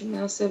sit back and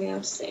they'll still be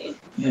able to see?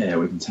 Yeah,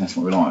 we can test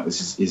what we like. This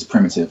is his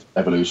primitive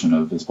evolution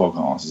of his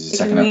podcast. This is his We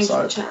second can move the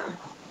episode. chair.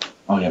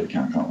 Oh yeah, we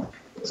can, can't we?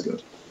 That's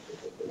good.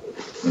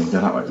 We can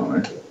go that way,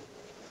 can't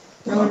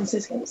we? I want to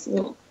sit against the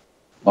wall.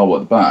 Oh, what,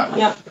 the back?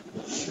 Yep.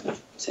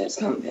 So it's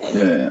comfy. Yeah,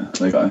 there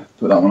you go.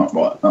 Put that one up,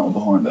 right. That one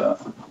behind it.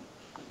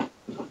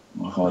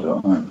 I'll hide it at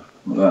home.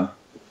 Right there.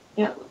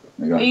 Yeah.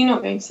 There you Are go. you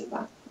not going to sit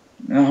back?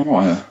 Yeah, I'm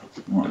right here.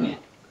 I'm right here.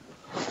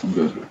 I'm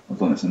good. I've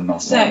done this in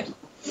enough So, times.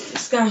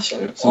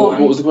 discussion So on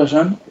what was the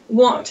question?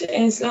 what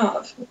is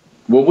love?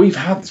 Well, we've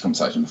had this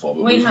conversation before,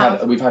 but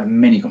we've had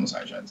many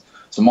conversations.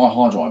 So my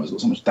hard drive has got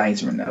so much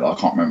data in there that I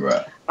can't remember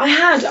it.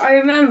 I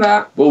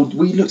remember Well,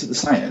 we looked at the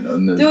saying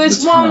and there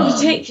was the one term,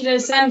 particular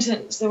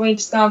sentence that we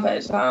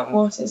discovered about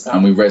what is love.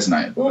 and we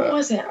resonated with What it.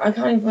 was it? I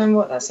can't even remember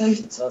what that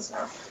sentence was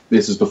now.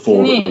 This was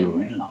before Can that you? we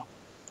were in love.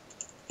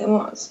 It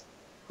was.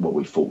 What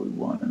we thought we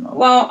weren't in love.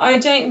 Well, I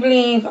don't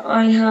believe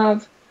I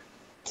have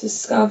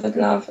discovered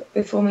love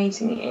before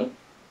meeting you.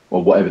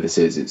 Well, whatever this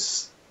is,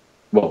 it's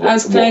well,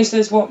 As close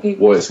as what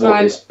people Well, it's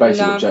describe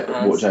basically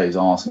love what as. Jay's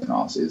asking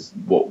us is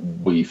what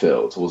we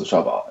feel towards each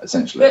other,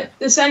 essentially. But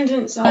the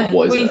sentence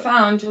What is we it?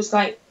 found was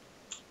like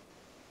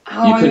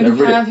how You I couldn't would have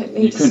really-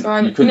 perfectly you couldn't-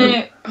 describe you it. couldn't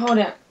No, hold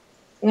it.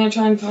 I'm going to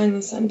try and find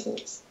this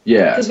sentence.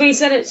 Yeah, Because we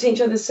said it to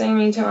each other so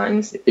many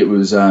times. it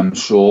was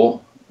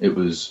short, it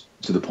was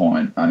to the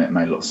point, and it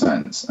made a lot of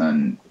sense,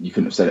 and you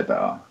couldn't have said it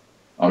better.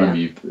 I remember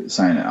you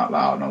saying it out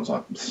loud, and I was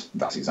like,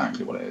 that's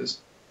exactly what it is.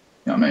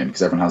 You know what I mean?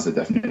 Because everyone has their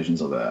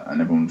definitions of it,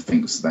 and everyone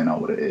thinks they know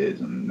what it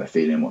is, and they're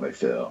feeling what they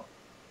feel.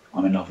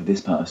 I'm in love with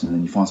this person, and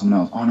then you find someone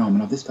else. Oh no, I'm in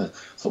love with this person.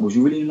 So was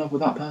you really in love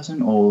with that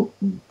person, or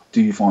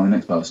do you find the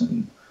next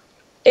person?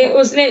 It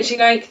was literally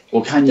like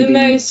Or can you the be...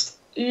 most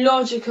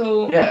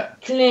logical, Yeah,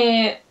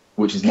 clear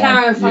which is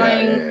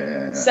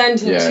clarifying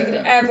sentence you could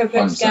ever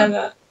put 100%.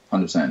 together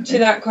 100%. to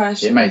that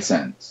question. It made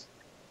sense.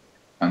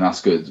 And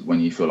that's good when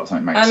you feel like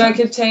something makes and sense.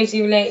 I could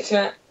totally relate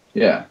to it.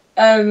 Yeah,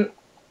 Um,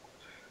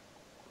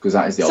 because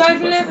that is the so ultimate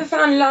I've question. never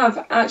found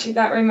love actually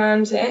that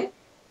romantic.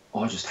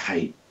 I just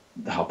hate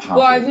how powerful...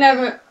 Well, I've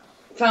never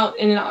felt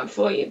in love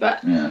for you,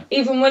 but Yeah.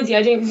 even with you,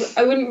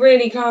 I wouldn't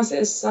really class it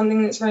as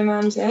something that's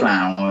romantic.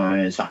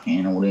 Flowers,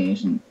 fucking all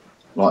this, and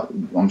like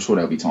I'm sure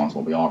there'll be times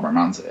where we are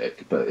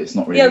romantic, but it's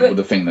not really Yeah, but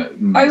the thing that I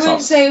makes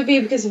wouldn't us. say it would be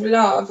because of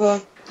love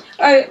or.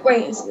 Oh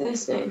wait, is it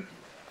this name?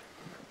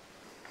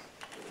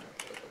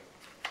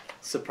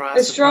 Surprise,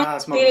 A strong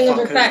surprise, feeling of motherfuckers,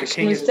 the affection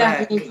king is is back.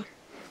 definitely.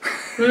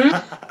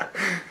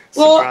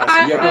 Well,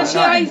 Surprise,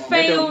 I surprise.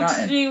 failed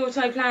to do what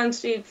I planned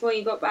to do before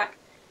you got back,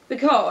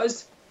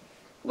 because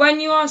when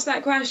you asked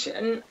that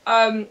question,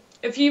 a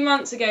few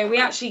months ago, we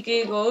actually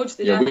Googled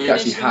the Yeah, we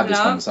actually definition had of this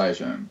love,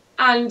 conversation.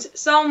 and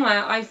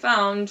somewhere I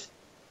found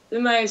the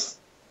most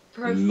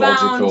profound,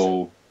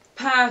 Logical,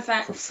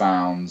 perfect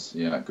profound,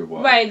 yeah, good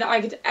word. way that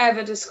I could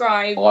ever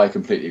describe, I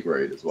completely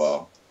agreed as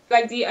well.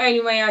 like the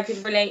only way I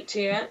could relate to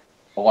it.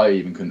 I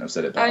even couldn't have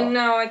said it better. And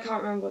now I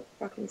can't remember what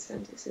the fucking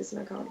sentence is,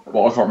 and I can't find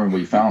Well, I it. can't remember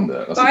where you found it.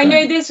 That's But the I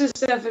know thing. this was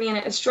definitely in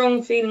it, a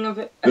strong feeling of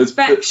There's-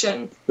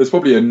 affection. There's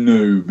probably a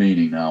new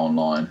meaning now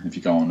online if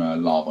you go on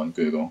love on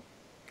Google.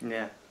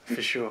 Yeah,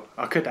 for sure.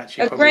 I could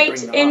actually A probably great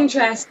bring that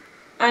interest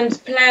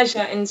and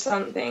pleasure in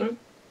something.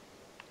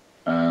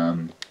 up.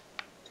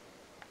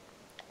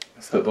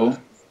 Football.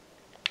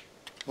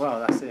 Well,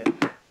 that's it.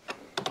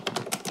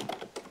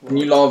 Can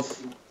you love?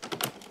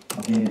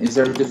 I mean, is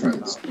there a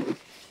difference?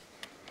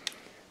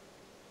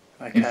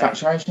 Okay.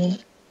 Infatuation?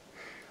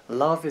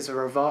 Love is a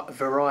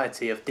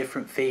variety of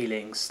different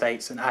feelings,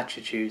 states and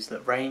attitudes that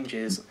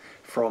ranges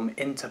from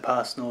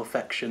interpersonal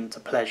affection to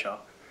pleasure.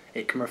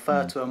 It can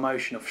refer to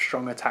emotion of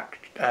strong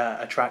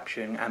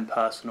attraction and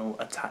personal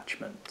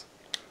attachment.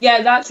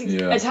 Yeah, that's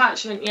Yeah.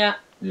 attachment, yeah.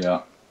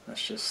 Yeah.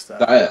 Let's just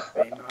That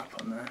it? beam up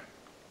on there.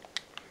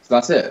 So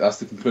that's it. That's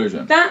the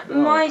conclusion. That Well,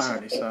 might...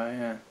 apparently so,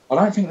 yeah. I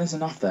don't think there's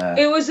enough there.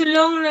 It was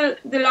along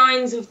the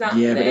lines of that.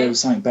 Yeah, but there was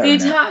something better The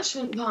in it.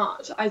 attachment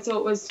part, I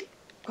thought, was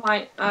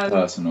quite...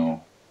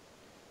 Personal.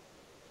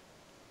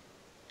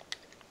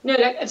 No,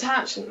 like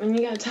attachment. When you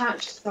get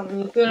attached to something,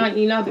 you feel like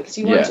you love it because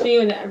you want Yeah. to be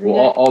with it every day.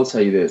 Well, I'll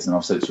tell you this, and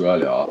I've said it to you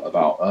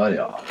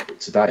earlier,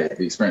 today,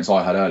 the experience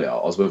I had earlier,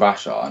 I was with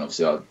Asher, and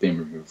obviously I'd been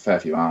with him for a fair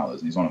few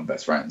hours, and he's one of my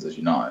best friends, as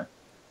you know.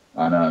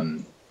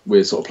 And we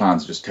had sort of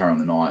planned to just carry on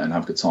the night and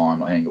have a good time,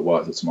 like, he ain't got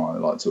work till tomorrow,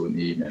 like, till in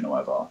the evening or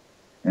whatever.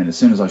 And as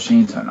soon as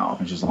Oisin turned up,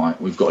 and she's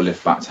like, we've got to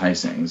lift back to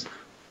Hastings,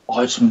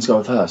 I just wanted to go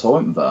with her, so I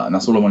went with her, and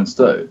that's all I wanted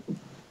to do.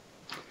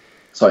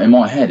 So in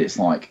my head, it's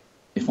like,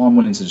 if I'm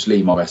willing to just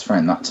leave my best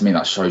friend, that to me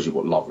that shows you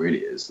what love really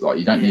is. Like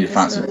you don't need a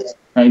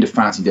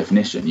fancy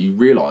definition. You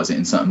realise it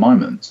in certain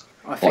moments.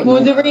 I think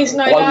Well, the reason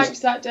I I was-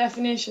 liked that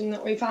definition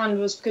that we found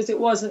was because it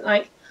wasn't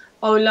like,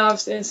 oh,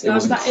 love's this, It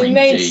love's wasn't that. It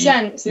made cringy.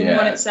 sense in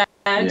what Yeah. it said.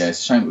 Yeah, it's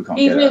a shame we can't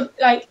Even get if,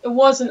 like, it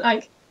wasn't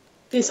like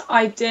this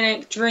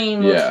idyllic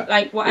dream Yeah. of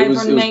like what It was-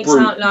 everyone it was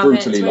makes out love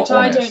is, brutally, which like,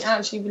 I honest. don't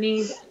actually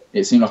believe in. it.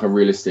 It seemed like a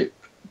realistic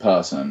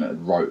person that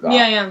wrote that.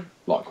 Yeah.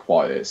 Like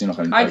quite. It seemed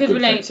like I a could good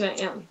relate thing. to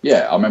it, yeah.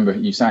 Yeah, I remember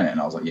you saying it,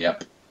 and I was like,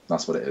 yep,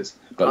 that's what it is.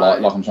 But like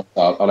I'm trying to say,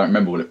 I don't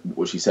remember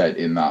what she said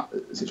in that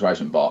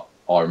situation, but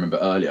I remember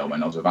earlier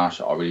when I was with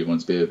Asher, I really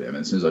wanted to be with him, and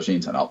as soon as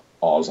Oisin turned up,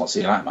 I was like,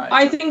 see you later, mate.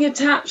 I think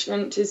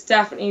attachment is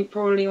definitely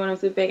probably one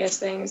of the biggest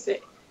things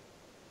that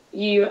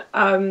you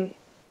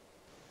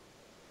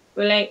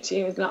relate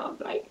to with love,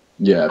 like.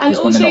 Yeah, And because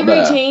when also they're not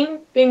there, routine,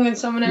 being with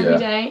someone every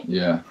day.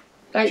 yeah.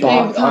 Like But they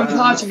I become don't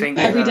part of think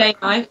everyday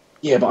life.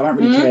 Yeah, but I don't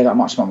really care that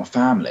much about my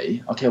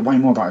family. I care way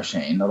more about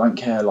Oisin. I don't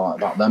care like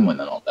about them when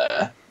they're not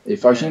there.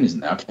 If Oisin isn't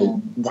there, I care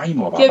way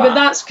more about Yeah, that. but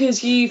that's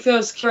because you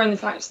feel secure in the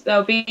fact that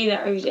they'll be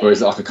there every day. Or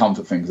is it like a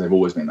comfort thing because they've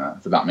always been there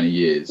for that many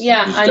years?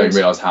 Yeah, You just don't and-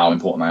 realise how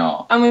important they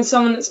are. And with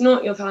someone that's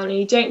not your family,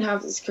 you don't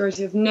have the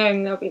security of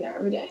knowing they'll be there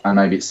every day. And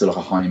maybe it's still like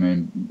a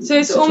honeymoon. So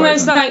it's situation.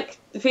 almost like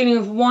the feeling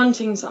of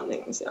wanting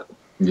something still.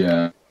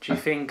 Yeah. Do you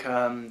think,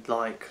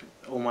 like,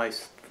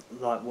 almost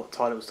like what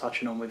Tyler was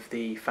touching on with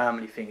the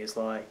family thing is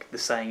like the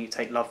saying you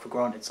take love for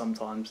granted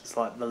sometimes. It's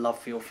like the love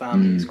for your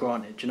family is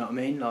granted. Do you know what I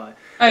mean? Like,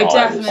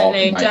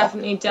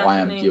 Definitely. I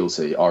am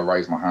guilty. I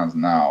raise my hands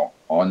now.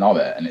 I know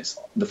it, and it's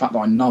the fact that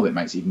I know it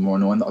makes it even more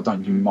annoying that I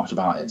don't do much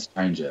about it to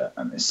change it,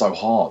 and it's so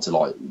hard to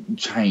like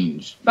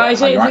change. But I how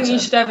don't you're think you acting.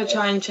 should ever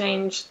try and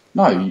change.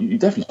 No, you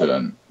definitely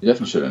shouldn't. You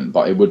definitely shouldn't.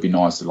 But it would be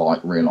nice to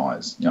like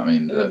realise. You know what I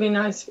mean? It would be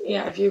nice,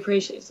 yeah, if you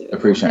appreciated it.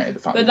 Appreciated the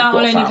fact But that that you've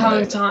will got only a come family.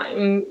 with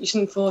time. You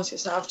shouldn't force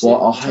yourself to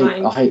Well, try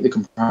and... I hate the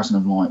comparison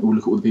of like, oh,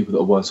 look at all the people that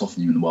are worse off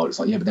than you in the world. It's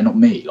like, yeah, but they're not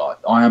me. Like,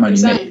 I am only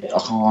Exactly. me. I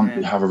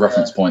can't have a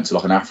reference point to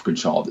like an African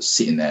child that's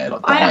sitting there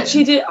like dying. I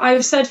actually did.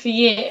 I've said for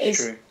years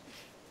true.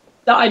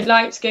 that I'd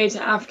like to go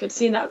to Africa to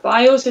see that, but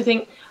I also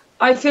think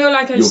I feel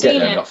like I've You'll get seen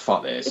there and it. be like,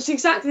 fuck this. It's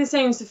exactly the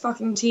same as the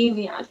fucking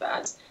TV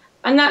adverts,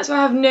 and that's why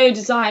I have no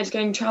desire to go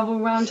and travel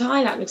around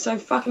Thailand because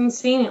I've fucking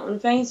seen it on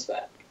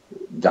Facebook.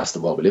 That's the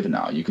world we live in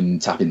now. You can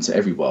tap into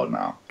every world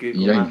now.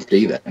 Google you don't Maps. need to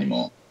be there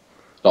anymore.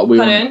 Like we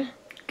Pardon?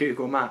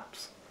 Google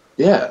Maps.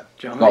 yeah.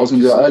 Do you know Like I was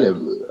going to do that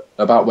earlier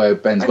about where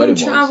Ben's I wedding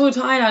can was. travel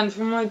Thailand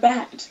from my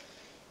bed.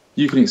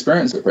 You can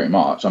experience it pretty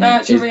much. I mean,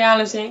 Virtual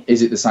reality.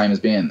 is it the same as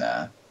being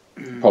there?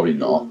 Probably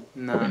not.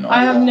 No. Probably not.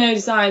 I have no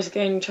desire to go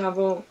and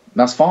travel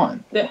That's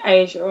fine. the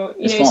Asia or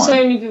It's so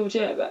fine. many people do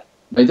it, but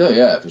They do,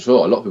 yeah, for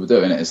sure. A lot of people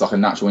do, and it's like a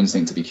natural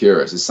instinct to be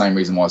curious. It's the same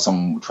reason why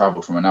someone will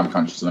travel from another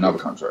country to another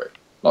country.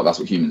 Like, that's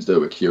what humans do.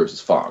 We're curious as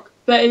fuck.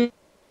 But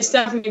it's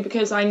definitely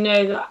because I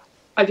know that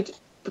I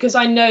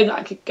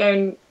could go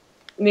and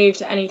move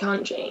to any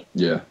country.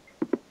 Yeah.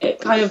 It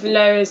kind of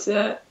lowers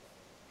the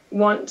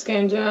want to go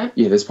and do it.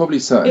 Yeah, there's probably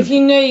certain... If you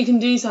know you can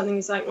do something,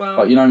 it's like, well...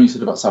 Like, you know when you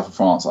said about South of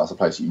France, like, that's a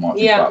place that you might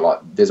think Yeah. about.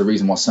 Like, there's a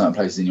reason why certain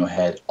places in your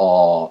head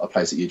are a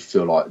place that you'd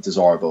feel, like,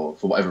 desirable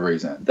for whatever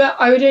reason. But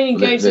I would only Well,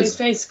 go to those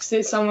places because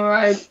it's somewhere where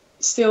I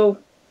still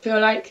feel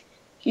like,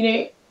 you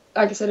know,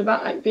 like I said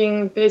about, like,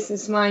 being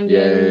business-minded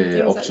and things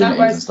like that.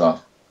 Opportunities and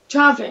stuff.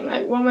 Travelling,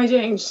 like, what am I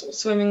doing? Just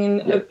swimming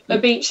in a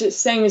beach that's the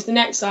same as the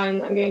next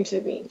time I'm going to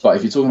a beach. But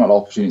if you're talking about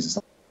like, opportunities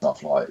and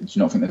stuff, like, do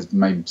you not think there's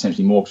maybe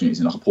potentially more opportunities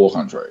in like a poor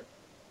country?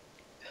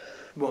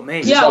 What,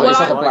 me? Yeah, it's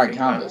like a I blank think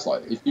canvas.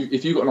 Like,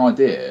 if you got an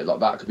idea, like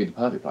that could be the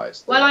perfect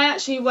place. Well, I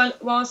actually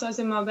went, whilst I was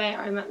in Marbella,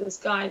 I met this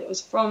guy that was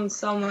from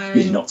somewhere You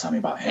did in not tell me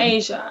about him.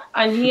 Asia,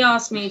 and he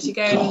asked me to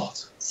go and God.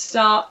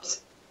 start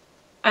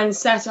and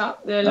set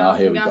up the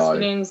here we gas go.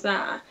 balloons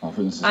there, I think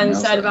this is and something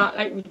said else about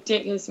like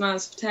ridiculous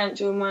amounts of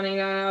potential money.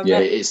 yeah,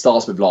 it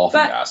starts with laughing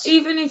but gas.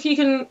 even if you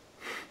can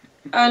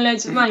earn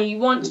loads of money, you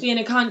want to be in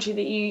a country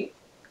that you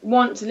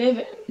want to live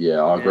in. Yeah,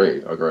 I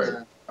agree.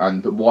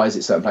 But why is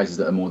it certain places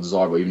that are more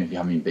desirable even if you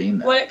haven't even been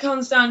there? Well, it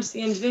comes down to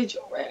the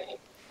individual, really.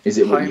 Is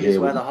it what Home you hear, is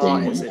where what the you've heart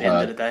seen, what is you've at the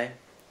end of the heard? day.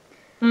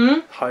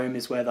 Hmm? Home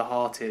is where the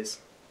heart is.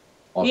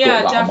 I've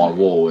Yeah, got that on my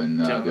definitely. wall in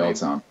Do you know what the I old mean?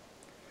 town.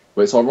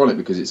 But it's ironic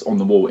because it's on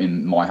the wall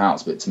in my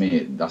house, but to me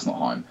that's not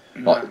home.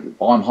 Like,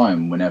 I'm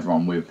home whenever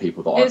I'm with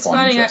people that It's I find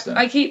funny. interesting.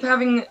 I keep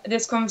having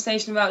this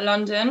conversation about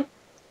London.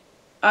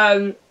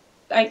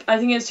 Like I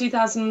think it was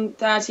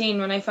 2013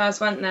 when I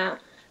first went there.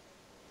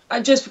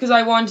 Just because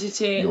I wanted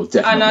to, You're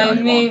definitely and the I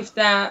only moved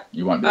there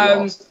You won't be the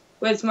last.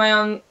 with my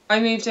aunt. I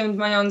moved in with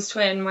my aunt's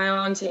twin, my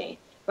auntie.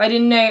 But I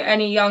didn't know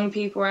any young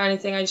people or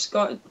anything. I just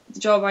got the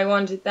job I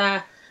wanted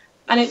there,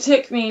 and it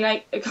took me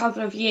like a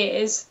couple of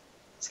years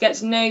to get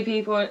to know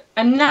people.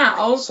 And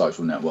now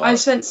Social network. I've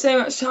spent so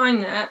much time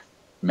there.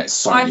 Met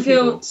so I many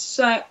feel people.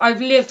 so.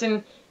 I've lived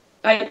in,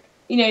 like,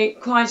 you know,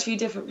 quite a few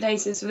different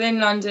places within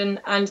London,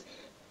 and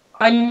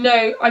I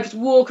know I could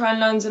walk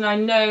around London. I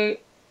know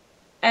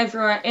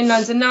everywhere in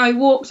London. Now I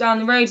walk down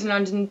the road in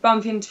London and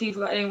bump into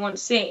people that I don't want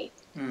to see,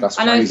 That's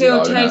and crazy, I feel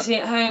though, innit? totally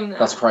at home there.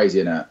 That's crazy,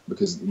 isn't it?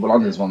 Because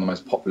London's one of the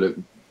most popular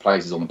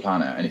places on the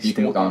planet, and if you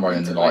can walk down the road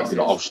and like, be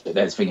like, oh shit,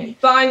 there's Thingy.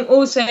 But I'm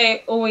also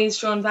always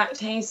drawn back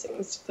to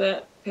Hastings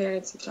for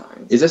periods of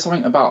time. Is there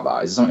something about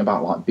that? Is there something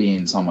about like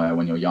being somewhere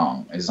when you're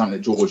young? Is there something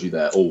that draws you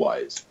there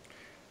always?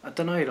 I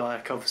don't know,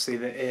 like,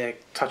 obviously,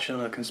 touching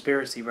on a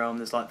conspiracy realm,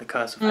 there's, like, the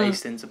Curse of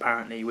Hastings,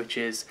 apparently, which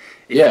is,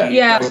 if Yeah, you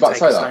Yeah. I was don't about to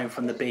take a say that. stone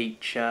from the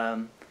beach,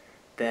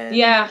 then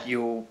Yeah.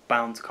 you're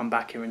bound to come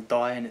back here and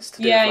die, and it's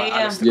to do Yeah, with, like, yeah.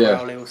 Alistair Yeah.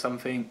 Crowley or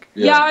something.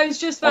 Yeah, I was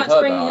just about I've to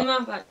heard bring that. him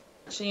up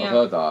actually. I've Yeah,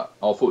 heard that.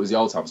 I thought it was the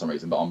old town for some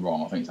reason, but I'm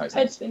wrong. I think it's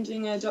Hastings. Ed's been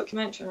doing a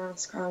documentary on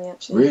Alistair Crowley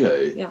actually.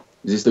 Really? Yeah.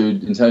 Is this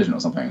dude intelligent or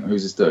something?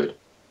 Who's this dude?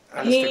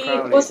 Alistair He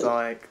Crowley's, wasn't-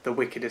 like, the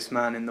wickedest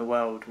man in the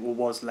world, or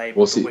was labelled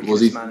Was the he- was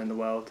wickedest he- man in the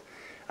world.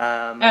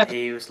 Oh.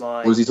 He was,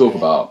 like... What does he talk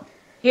about?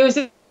 He was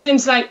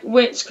into like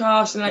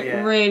witchcraft and like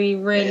Yeah. really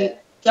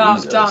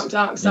dark Jesus.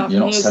 stuff. You're and not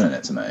he was- selling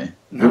it to me.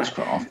 No.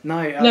 Witchcraft.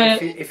 No, No.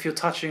 if you're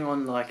touching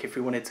on, like, if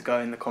we wanted to go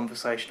in the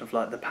conversation of,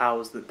 like, the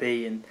powers that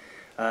be and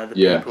the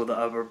Yeah. people that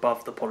are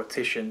above the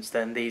politicians,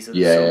 then these are the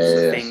Yeah, sorts yeah,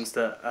 of yeah. things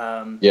that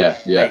Yeah,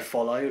 they yeah.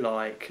 follow,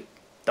 like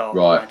dark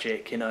Right.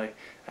 magic, you know,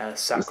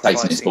 Satanist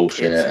sacrificing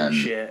bullshit kids and and-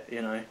 shit,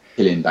 you know.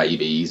 Killing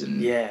babies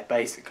and Yeah,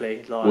 basically.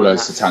 Like, all those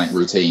that's- satanic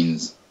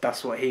routines.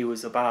 That's what he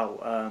was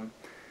about.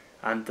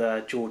 And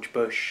George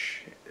Bush,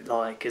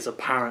 like, is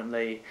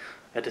apparently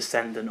a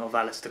descendant of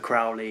Alistair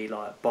Crowley.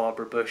 Like,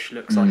 Barbara Bush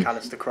looks like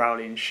Alistair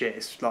Crowley and shit.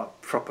 It's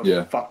like proper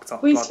Yeah. fucked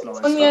up We bloodline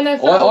on the stuff.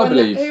 NFL I one,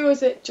 believe- who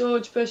was it?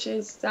 George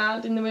Bush's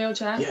dad in the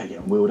wheelchair. Yeah,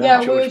 getting wheeled Yeah,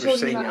 out. we were George Bush talking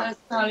Senior. about Alistair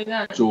Crowley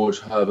then. George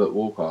Herbert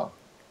Walker.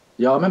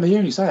 Yeah, I remember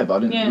hearing you say it, but I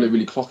didn't Yeah.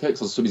 really clock it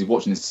because I was so busy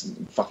watching this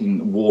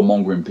fucking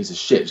warmongering piece of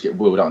shit just get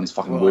wheeled out in his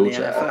fucking What, in the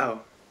wheelchair. NFL?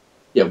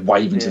 Yeah,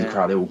 waving to the Yeah.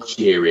 crowd, they're all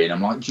cheering.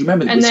 I'm like, do you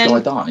remember And this then guy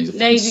done? He's a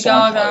fucking Lady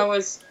psycho. Gaga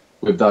was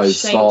With those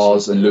Shake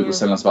stars, Shack, and Luke was yeah.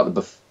 telling us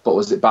about what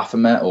was it,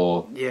 Baphomet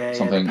or Yeah,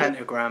 something? the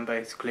pentagram,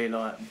 basically,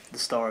 like the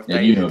Star of Yeah,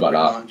 David. you know about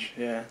pretty that. much.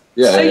 Yeah.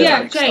 Yeah, Oh yeah,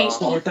 yeah, Star. Jay.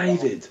 Star of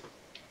David.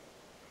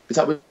 Is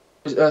that with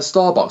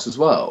Starbucks as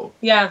well?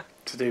 Yeah.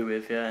 To do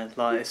with, yeah,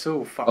 like it's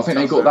all fucked I think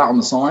they up, got man. that on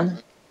the sign.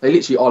 They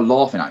literally are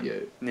laughing at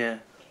you. Yeah.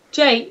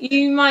 Jay,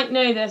 you might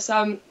know this.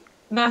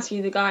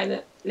 Matthew, the guy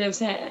that lives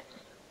here.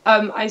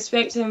 I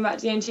spoke to him about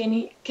DMT, and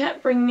he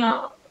kept bringing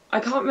up. I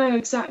can't remember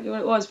exactly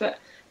what it was, but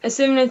a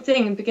similar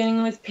thing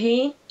beginning with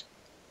P.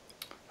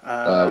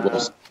 Well,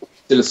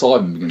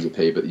 psilocybin begins with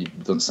P, but it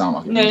doesn't sound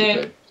like it No, begins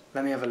no. with P.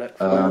 Let me have a look.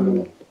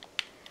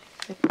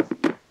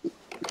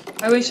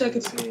 I wish I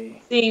could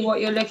see. see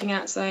what you're looking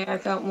at, so I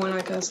felt more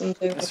like us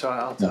into it. That's right.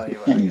 I'll tell you.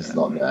 Yeah, he's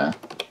not there.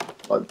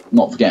 Like,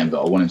 not forgetting,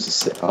 but I want him to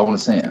sit. I want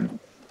to see him.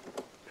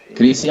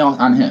 Can you see us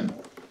and him?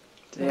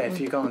 Yeah, if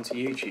you go onto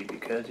YouTube, you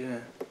could. Yeah.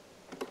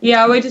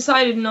 Yeah, we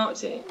decided not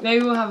to.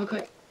 Maybe we'll have a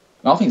quick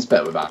I think it's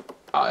better without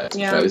it.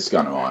 Yeah. This is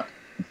going alright.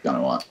 It's going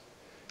alright.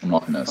 I'm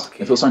liking this.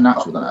 It feels so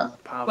natural, doesn't it?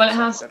 Well, it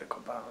has.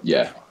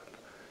 Yeah.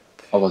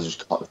 Otherwise,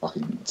 just cut the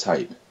fucking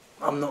tape.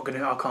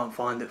 I can't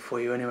find it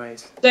for you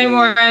anyways. Don't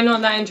worry, I'm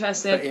not that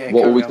interested. Yeah,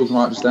 What were we talking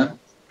about just then?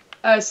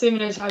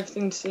 Similar type of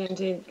thing to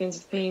DMT begins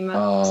with P. He's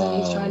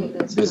tried it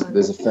this time.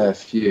 There's a fair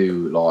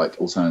few like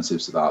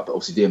alternatives to that, but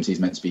obviously DMT is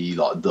meant to be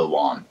like the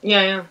one.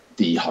 Yeah.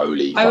 The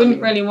holy. I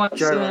wouldn't really want to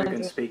Joe do Rogan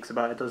anything. speaks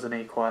about it, doesn't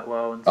he, quite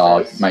well? And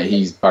Oh, says, mate,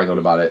 he's banged on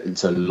about it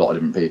to a lot of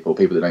different people.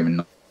 People that don't even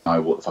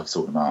know what the fuck he's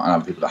talking about, and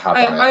other people that have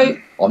done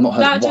it. I've not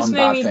heard That just one made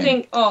bad me thing.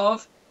 think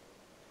of.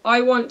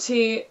 I want to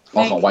I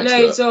make can't wait to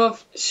loads do it.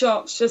 of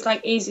shops just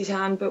like Easy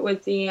Tan, but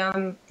with the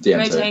DMT.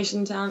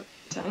 rotation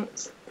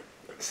tanks.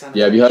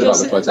 Yeah, have you heard about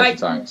the Just, flotation like,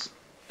 tanks?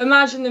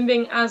 Imagine them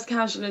being as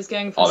casual as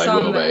going for Oh, they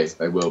will be. sunbeds.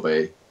 They will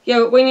be. Yeah,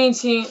 but we need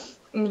to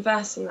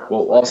invest in that.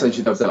 Well, I'll say to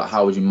you, like,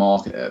 how would you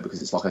market it?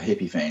 Because it's like a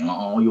hippie thing. Like,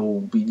 oh,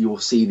 you'll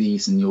see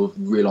these and you'll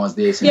realise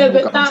this. And Yeah, you'll but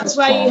go into that's this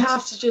where you class.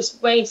 have to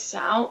just wait it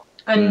out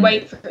and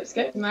wait for it to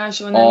get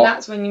commercial, and then Oh.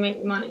 that's when you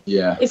make the money.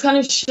 Yeah, It's kind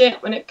of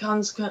shit when it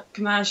comes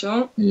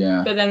commercial,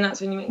 yeah. but then that's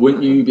when you make the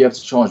Wouldn't money. you be able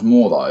to charge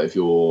more though if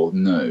you're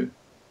new?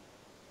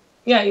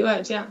 Yeah, you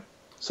would, yeah.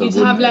 So You'd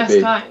wouldn't have it less be-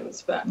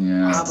 clients, but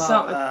Yeah. How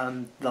So-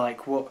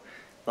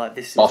 about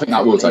this? Is I think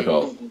that will probably- take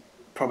off.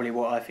 Probably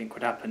what I think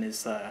would happen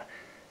is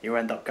you'll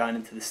end up going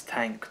into this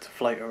tank to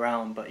float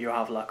around, but you'll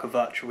have like a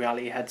virtual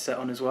reality headset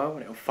on as well,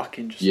 and it'll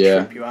fucking just Yeah.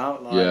 trip you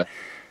out. Like, Yeah.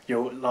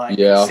 You'll like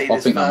Yeah, see I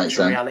this think that makes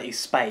virtual sense. reality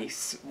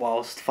space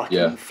whilst fucking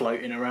Yeah.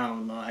 floating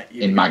around like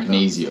In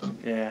magnesium.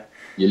 Yeah. You're But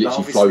literally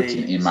obviously-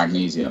 floating in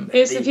magnesium.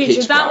 it's the the future.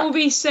 pitch That black. will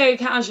be so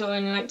casual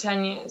in like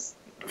 10 years.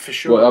 For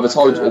sure. Well, I've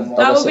told you- um, Like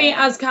That I will said- be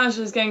as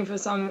casual as going for a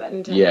sunbed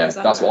in 10 Yeah, years.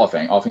 that's what I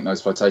think. I think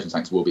those flotation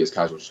tanks will be as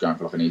casual, just going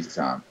for like an easy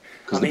tan.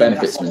 Because I the mean,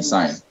 benefits are that's-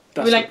 insane.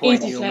 That's We the like point.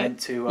 easy You're float. meant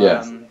to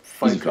Yeah. Easy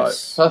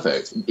focus. float.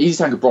 Perfect. Easy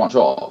tan could branch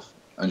off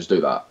and just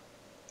do that.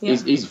 Yeah.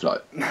 Easy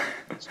float.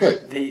 Sweet.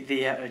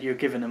 You're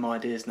giving them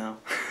ideas now.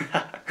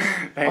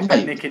 Oh,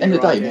 mate, end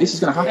of the day, this is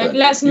going to happen.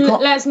 Let's You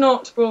can't- let's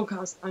not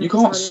broadcast. You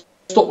can't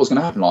stop what's going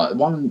to happen. Like,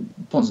 one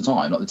point in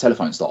time, like the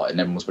telephone started and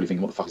everyone was probably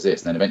thinking, what the fuck is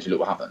this? And then eventually look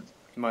what happened.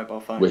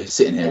 Mobile phone. We're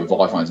sitting here with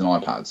iPhones and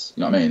iPads.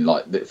 You know what I mean?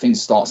 Like,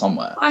 things start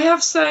somewhere. I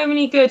have so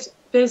many good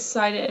business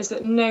ideas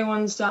that no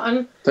one's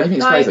done. Don't you think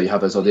it's Like, crazy that you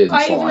have those ideas and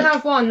I it's even like,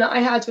 have one that I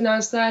had when I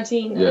was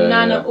 13. Yeah, And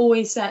Nana yeah.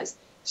 always says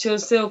she'll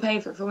still pay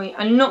for it for me.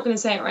 I'm not going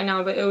to say it right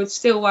now, but it would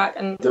still work,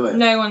 and Do it.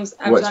 no one's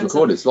ever well, it's done it.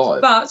 recorded, it's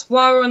live. But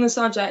while we're on the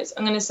subject,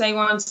 I'm going to say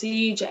one to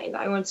you, Jay, that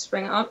I wanted to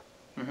bring up.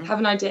 Mhm. Have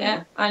an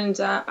idea, and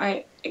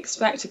I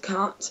expect a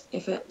cut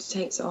if it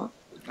takes off.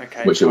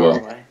 Okay. Which it fire will.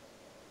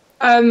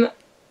 away.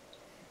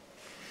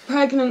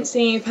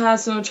 Pregnancy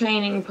personal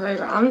training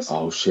programs.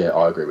 Oh shit,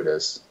 I agree with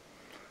this.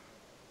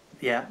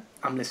 Yeah,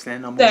 I'm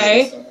listening. I'm So,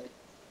 listening.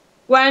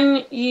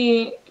 when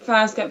you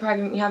first get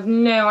pregnant, you have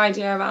no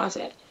idea about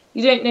it.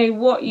 You don't know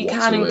what you What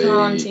can to and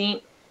can't eat,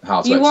 eat.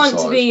 How to You exercise.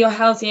 want to be your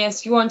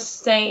healthiest. You want to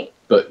stay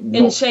but in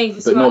not, shape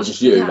as but much not as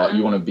just you you, can. like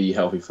you want to be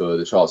healthy for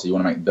the child, so you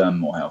want to make them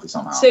more healthy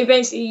somehow. So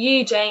basically,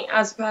 you, Jay,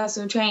 as a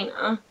personal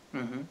trainer,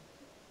 Mhm.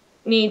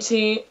 need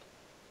to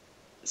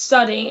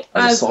study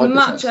As a as side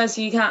much business. as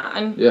you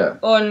can Yeah.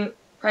 on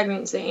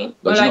pregnancy,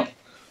 Like, or you're like, not-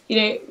 you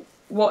know,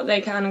 what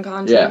they can and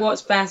can't Yeah. do,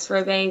 what's best for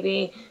a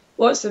baby,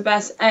 what's the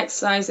best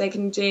exercise they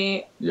can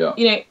do, Yeah.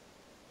 you know,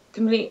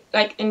 complete,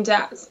 like, in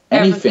depth,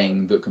 Anything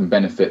everything. that can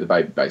benefit the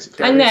baby,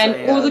 basically. And There is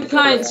then all the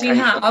clients you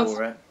qualification have-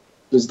 for it.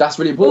 Because that's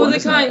really All important. the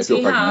isn't it, clients if you're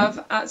you pregnant?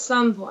 have at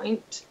some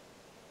point.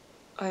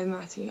 Oh,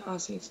 Matthew,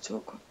 asked you to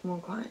talk more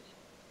quietly.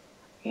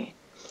 Okay.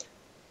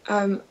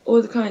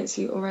 All the clients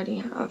you already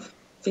have,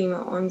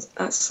 female ones,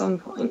 at some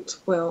point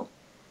will,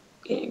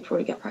 you know,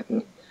 probably get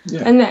pregnant.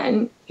 Yeah. And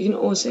then you can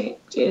also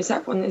do a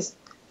separate one that's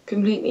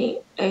completely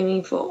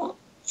only for.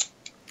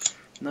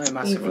 No,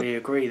 massively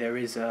agree. There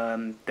is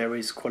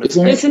It's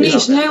It's a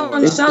niche, no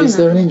one's done Is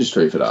there that. an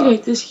industry for that? You know,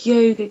 there's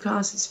yoga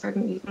classes for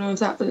pregnant people and all of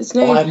that, but there's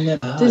Oh, no, I've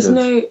never heard there's of.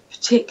 no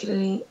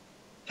particularly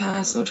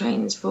personal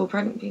trainers for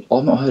pregnant people.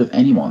 I've not heard of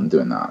anyone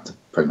doing that to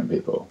pregnant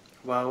people.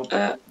 Well,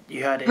 Uh,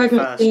 you heard it first.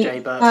 pregnancy, Jay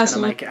Burt's gonna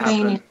personal make it happen.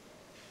 training.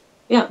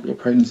 Yeah, Your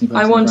pregnancy.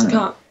 I want to training.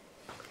 cut.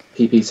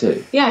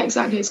 PPT. Yeah,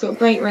 exactly. It's got a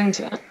great ring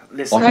to it.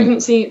 Listen, I think-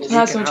 Pregnancy you can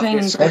personal have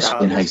training this program.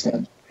 Especially in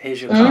Hastings.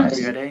 here's your Mm. cut.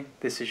 You ready?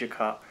 This is your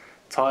cut.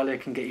 Tyler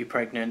can get you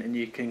pregnant, and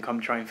you can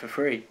come train for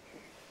free.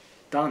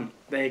 Done.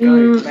 There you go.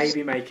 Mm.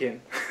 Baby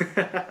making.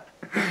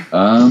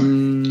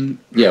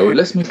 Yeah. Well,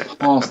 let's move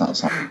past that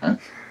something.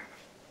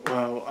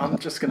 Well, I'm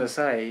just gonna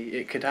say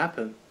it could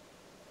happen.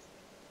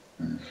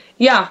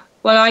 Yeah,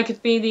 well, I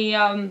could be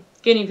the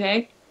guinea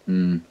pig,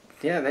 Mm.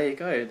 Yeah, there you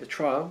go. The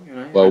trial, you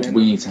know. Well, and then-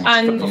 we need to have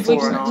and we we need to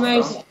before can have and sex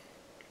after. promote it.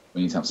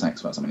 We need to have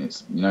sex first. I mean,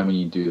 it's, you know when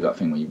you do that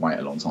thing where you wait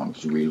a long time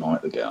because you really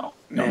like the girl.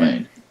 You know what I Yeah.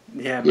 mean?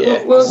 Yeah,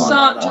 Yeah. We'll I've done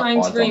start that.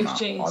 trying to I've done that.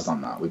 reproduce. I've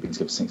done that. We've been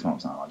together for 6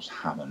 months now. I just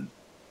haven't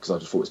because I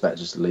just thought it's better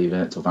just to leave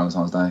it till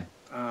Valentine's Day.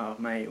 Oh,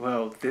 mate.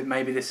 Well,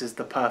 maybe this is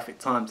the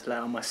perfect time to let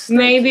on my snaky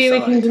Maybe we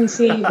side. can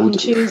conceive on Would-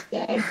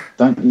 Tuesday.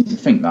 Don't you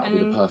think that would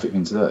be And- the perfect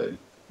thing to do?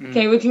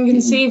 Okay, we can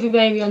conceive a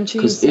baby on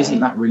Because Tuesday. isn't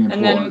that really And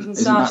then we important? can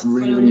Isn't start that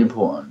really, really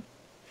important?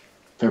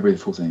 February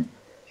the 14th.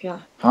 Yeah.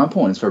 How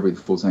important is February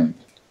the 14th?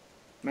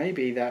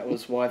 Maybe that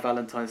was why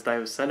Valentine's Day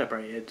was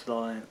celebrated.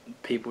 Like,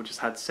 people just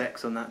had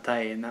sex on that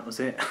day and that was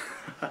it.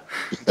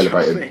 Just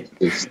celebrated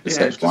the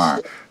sexual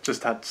act.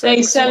 Just had sex.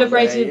 They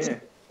celebrated one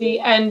day, the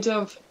end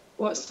of,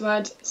 what's the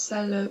word?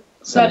 Celibacy.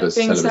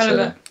 Being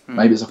celibate.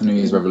 Maybe it's like a New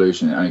Year's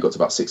revolution. It only got to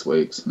about 6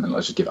 weeks, and then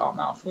let's just give it up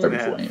now. For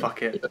February Yeah, 14th.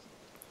 fuck it.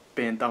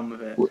 Being done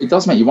with it. Well, it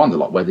does make you wonder,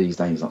 like, where these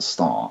days like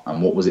start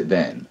and what was it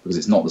then, because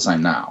it's not the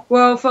same now.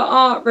 Well, for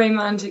our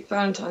romantic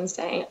Valentine's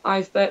Day,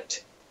 I've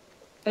booked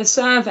a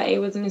survey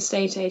with an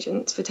estate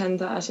agent for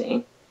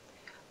 10:30,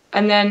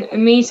 and then a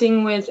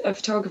meeting with a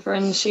photographer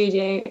in the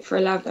studio for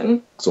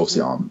 11. Because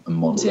obviously I'm a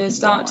model. To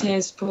start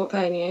his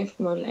portfolio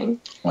for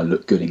modelling. I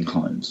look good in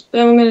clothes.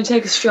 Then we're going to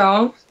take a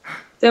stroll.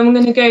 Then we're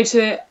going to go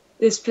to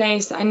this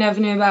place that I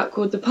never knew about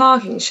called the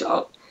Parking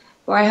Shop,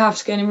 where I have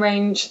to go and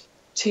arrange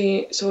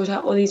to sort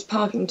out all these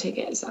parking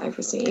tickets that I've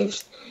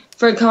received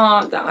for a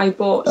car that I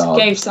bought,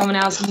 gave someone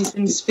else, and he's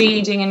been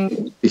speeding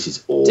and this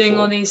is awful. doing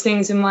all these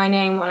things in my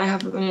name when I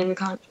haven't been in the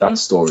country. That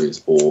story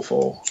is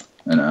awful,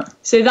 isn't it?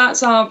 So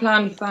that's our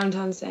plan for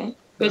Valentine's Day,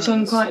 which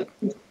I'm quite...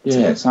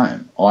 Yeah,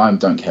 same. I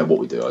don't care what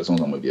we do, as long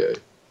as I'm with you.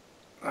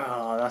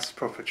 Oh, that's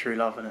proper true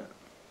love, isn't it?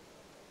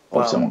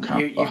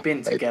 Obviously, you've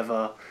been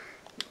together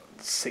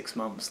 6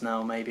 months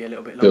now, maybe a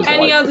little bit longer. Feels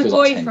Any like- other feels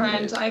like 10 boyfriend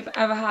years. I've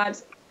ever had,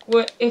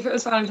 if it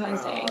was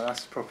Valentine's Day,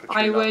 That's proper true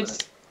I love, would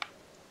isn't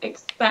it?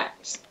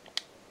 expect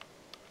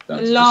a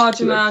Don't large just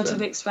do amount of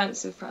everything.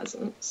 expensive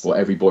presents. Well,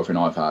 every boyfriend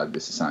I've had,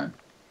 it's the same.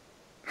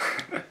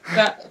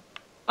 But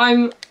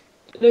I'm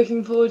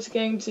looking forward to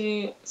going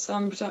to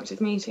some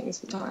productive meetings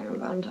for Tyler on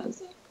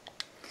Valentine's Day.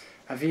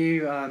 Have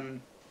you,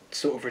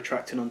 sort of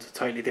retracting onto a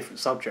totally different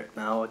subject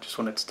now, I just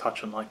wanted to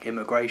touch on like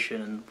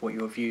immigration and what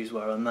your views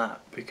were on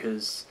that,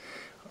 because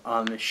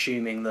I'm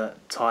assuming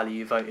that, Tyler,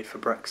 you voted for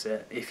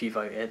Brexit, if you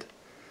voted.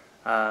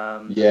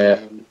 Yeah, I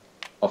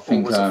Or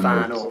think. was a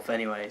fan of,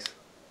 anyways.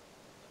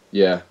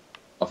 Yeah,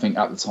 I think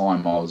at the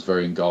time I was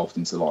very engulfed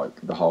into like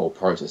the whole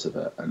process of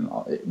it, and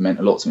it meant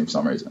a lot to me for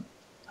some reason.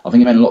 I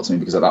think it meant a lot to me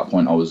because at that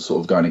point I was sort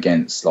of going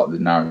against like the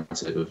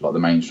narrative of like the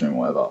mainstream or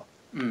whatever,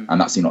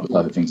 and that seemed like the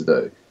perfect thing to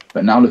do.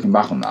 But now looking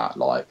back on that,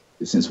 like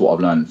since what I've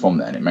learned from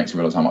then, it makes me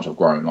realise how much I've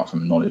grown, like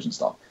from knowledge and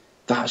stuff.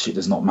 That shit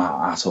does not matter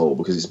at all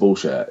because it's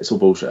bullshit. It's all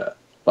bullshit.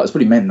 Like it's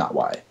really meant that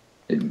way.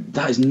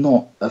 That is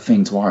not a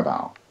thing to worry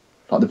about.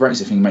 Like the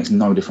Brexit thing makes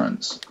no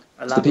difference.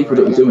 It's the people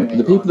that are doing it.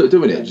 The people that are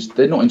doing it, just,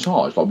 they're not in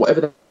charge. Like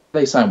whatever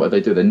they say, whatever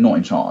they do, they're not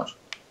in charge.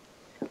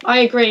 I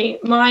agree.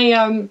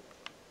 My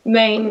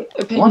main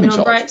opinion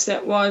on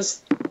Brexit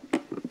was,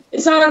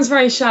 it sounds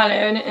very shallow,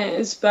 and it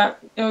is, but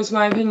it was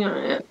my opinion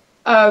on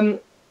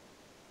it.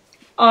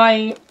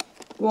 I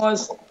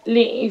was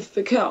leave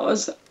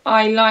because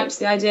I liked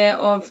the idea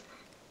of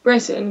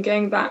Britain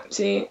going back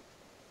to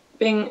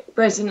being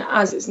Britain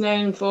as it's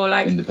known for,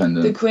 like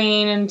Independent. the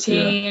Queen and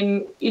tea,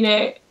 and you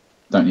know,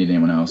 Don't need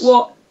anyone else.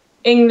 what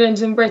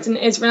England and Britain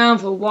is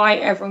renowned for, why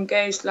everyone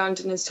goes to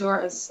London as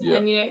tourists,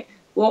 and you know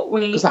what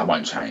we. Because that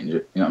won't change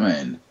it. You know what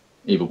I mean?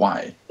 Either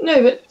way.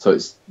 No, but So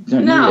it's you don't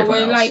need now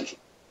everyone we're else. like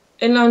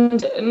in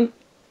London.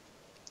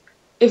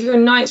 If you're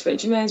in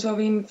Knightsbridge, you may as well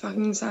be in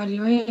fucking Saudi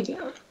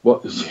Arabia.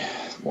 What? Yeah,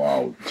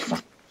 wow.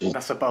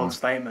 That's a bold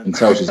statement. And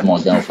tell she's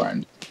my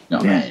girlfriend. You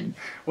know what I mean?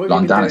 What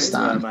have you been doing to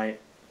her, Afghanistan. mate?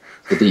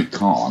 Sadiq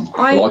Khan.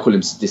 Well, I call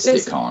him Sadistic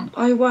listen, Khan.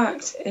 I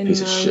worked in.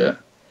 Piece of shit.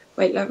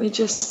 Wait, let me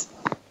just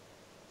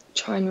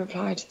try and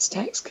reply to his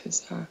text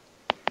because.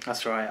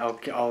 That's right.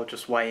 I'll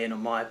just weigh in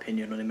on my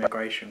opinion on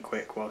immigration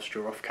quick whilst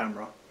you're off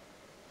camera.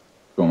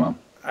 Go on,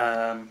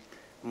 man.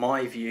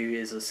 My view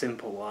is a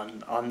simple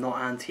one. I'm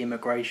not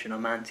anti-immigration,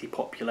 I'm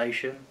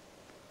anti-population.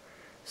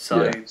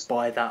 So Yeah.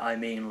 by that I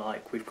mean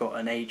like we've got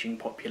an ageing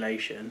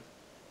population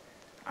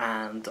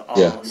and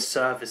our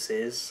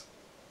services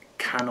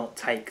cannot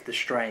take the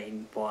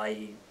strain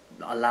by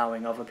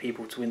allowing other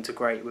people to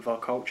integrate with our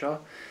culture.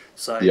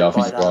 So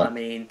by that I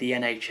mean the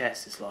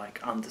NHS is like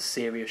under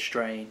serious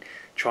strain,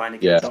 trying to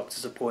get a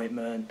doctor's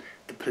appointment,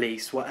 the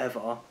police,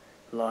 whatever.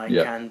 Like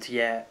and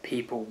yet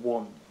people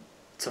want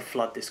to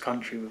flood this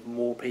country with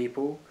more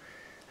people,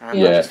 and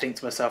I just think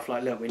to myself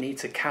like, look, we need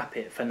to cap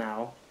it for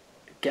now,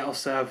 get our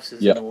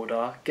services in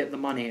order, get the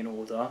money in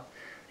order.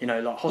 You know,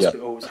 like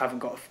hospitals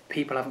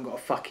people haven't got a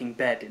fucking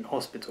bed in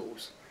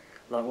hospitals.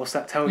 Like, what's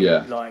that tell you?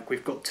 Like,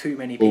 we've got too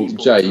many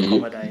people to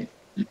accommodate.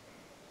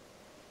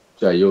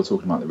 Jay, you're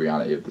talking about the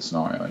reality of the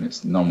scenario, and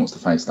it's no one wants to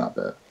face that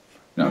bit.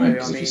 You know what I mean?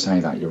 Because if you say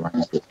that, you're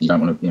racist, you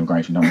don't want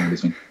immigration, you don't want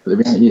this thing. But the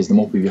reality is, the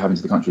more people you have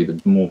into the country,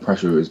 the more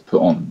pressure is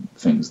put on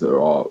things that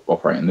are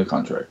operating in the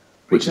country,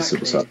 which is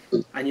civil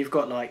services. And you've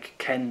got like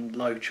Ken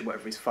Loach or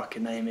whatever his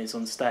fucking name is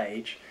on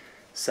stage,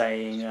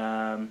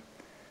 saying,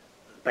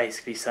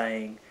 basically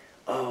saying,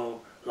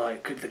 oh,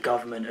 like the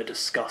government are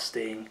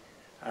disgusting.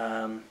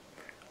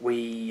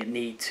 We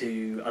need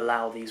to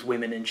allow these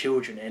women and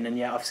children in, and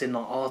yet I've seen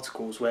like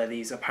articles where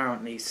these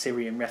apparently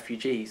Syrian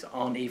refugees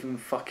aren't even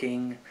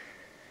fucking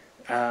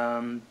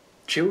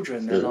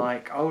children. They're True.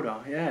 like older.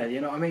 Yeah,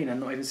 you know what I mean, and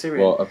not even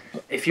serious. Well,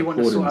 If you want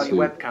to sort out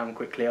your according webcam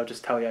quickly, I'll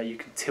just tell you you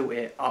can tilt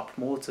it up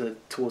more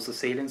towards the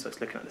ceiling, so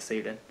it's looking at the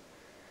ceiling.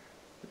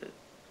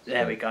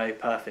 There we go,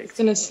 perfect. It's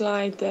gonna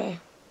slide there.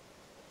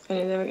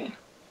 Oh, there we go.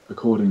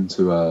 According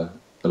to a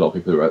lot of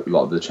people who are at a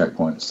lot of the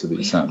checkpoints to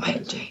the certain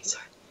places. Jay,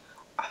 sorry.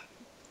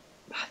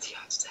 Matthew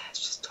upstairs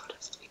just told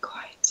us to be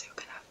quiet, so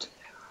we're gonna have to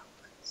lower our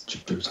voice. Due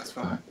to the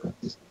fact that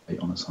it's late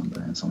on a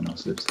Sunday and someone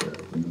else lives here,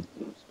 we need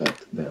to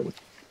respect their wishes.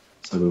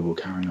 So we will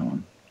carry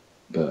on,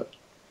 but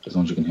as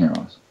long as you can hear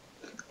us.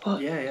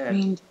 Well, Yeah. I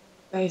mean,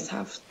 both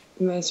have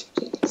the most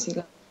ridiculously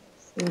loud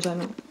in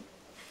general.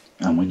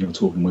 And when you're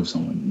talking with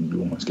someone, you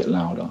almost get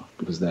louder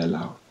because they're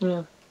loud.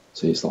 Yeah.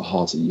 So it's like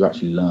hard to, you're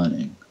actually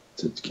learning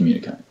to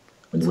communicate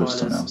when you're with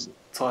someone else.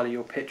 Tyler,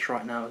 your pitch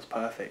right now is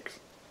perfect.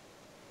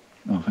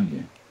 Oh, thank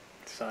you.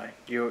 So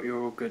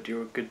you're all good.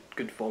 You're a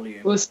good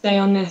volume. We'll stay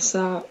on this.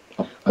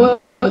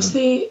 What's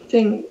the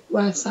thing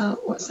where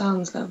what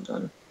sounds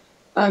leveled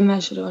on?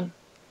 Measured on?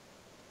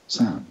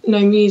 Sound? No,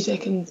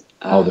 music and.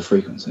 The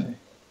frequency.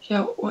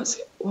 Yeah, what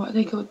are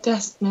they called? No,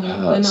 Hertz. they're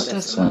not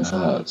decibels.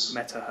 Hertz.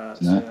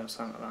 Megahertz, No. yeah,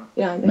 something like that.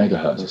 Yeah,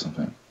 Megahertz or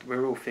something.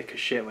 We're all thick as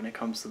shit when it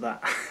comes to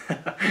that.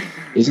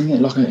 Isn't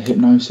it like a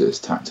hypnosis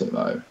tactic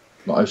though?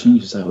 Like I've seen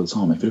you say all the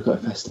time, if you look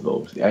at a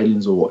festival, the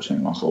aliens are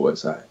watching, like I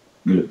always say,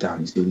 you look down,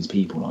 you see all these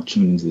people like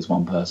tuning into this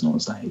one person on the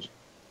stage.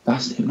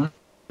 That's hypnosis.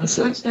 it's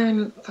like they're in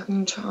a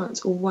fucking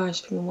trance or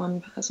worshipping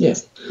one person. Yeah.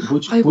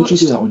 Would you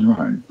do that on your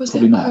own? Was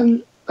Probably it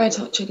not. Red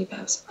Hot Chili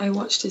Peppers? I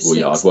watched a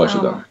I've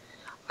watched them.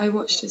 I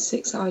watched a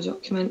 6-hour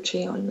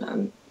documentary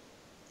on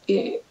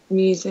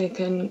music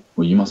and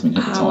Well, you must have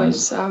been how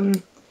hypnotised.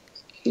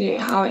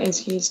 it's how it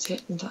is used to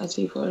hypnotise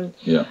people. And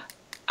Yeah.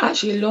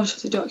 actually, a lot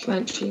of the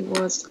documentary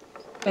was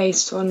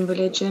based on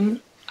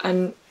religion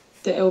and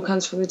that it all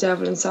comes from the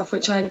devil and stuff,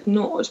 which I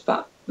ignored,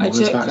 but I Well, it's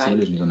took back to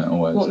religion, doesn't it,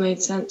 always? what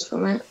made sense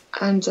from it.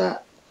 And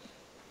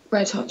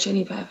Red Hot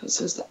Chili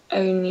Peppers was the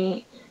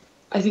only,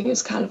 I think it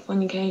was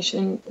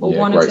Californication, or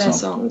one of their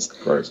songs,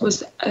 was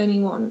the only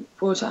one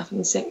brought up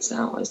in 6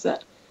 hours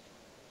that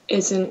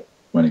isn't.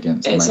 Went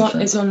against the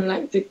mainstream. It's on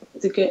like the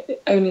good,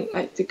 only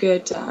like the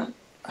good.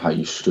 How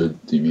you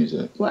should do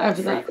music.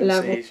 Whatever that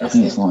level. Frequencies, I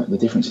think it's like the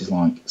difference is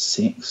like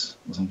 6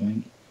 or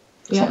something.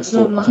 Yeah, like it's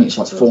not I think it's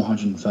much like at all.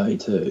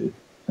 432,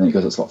 and it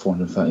goes up to like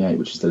 438,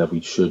 which is the level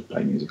you should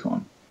play music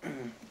on.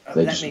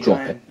 They Let just me drop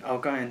go it. in, I'll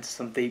go into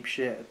some deep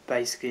shit.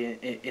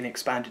 Basically, in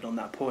expanding on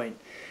that point,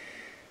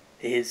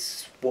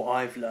 is what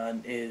I've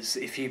learned is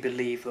if you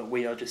believe that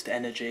we are just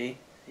energy,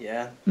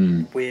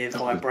 we're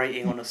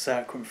vibrating on a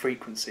certain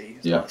frequency,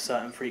 like a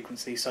certain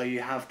frequency. So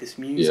you have this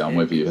music. Yeah, I'm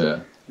with you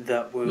here.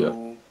 That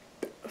will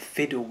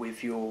fiddle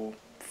with your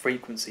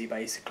frequency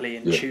basically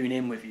and tune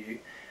in with you.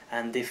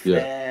 And if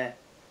they're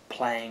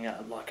playing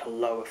at like a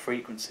lower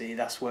frequency,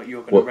 that's what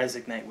you're going to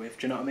resonate with.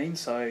 Do you know what I mean?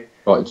 So.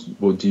 Right.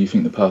 Well, do you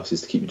think the purpose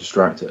is to keep you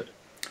distracted?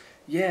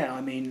 Yeah, I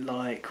mean,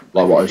 like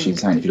what I was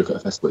saying, if you look at a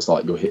festival, it's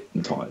like you're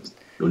hypnotised.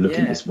 You're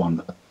looking at this one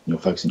person, you're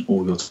focusing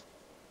all your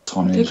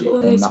time and energy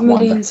on that one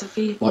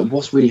day. Like,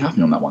 what's really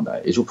happening on that one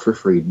day? Is your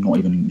periphery not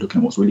even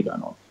looking at what's really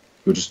going on?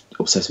 You're just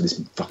obsessed with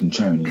this fucking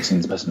tune, and you're seeing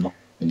this person live,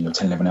 and you're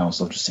telling everyone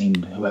else, I've just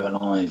seen whoever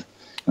live,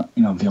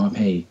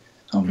 VIP,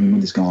 I've been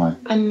with this guy.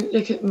 And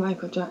look at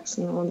Michael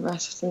Jackson and all the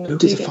rest of them. Who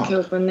They gives a get fuck?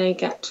 killed when they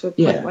get to a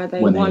point where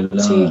they when want they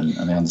learn to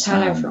and they tell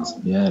understand.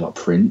 everyone. Yeah, like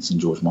Prince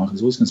and George Michael.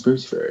 There's always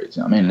conspiracy theories.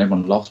 You know what I mean? And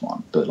everyone loves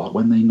one. But like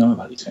when they know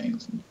about these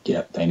things,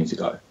 they need to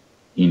go.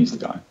 He needs to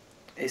go.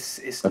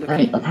 It's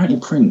apparently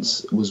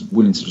Prince was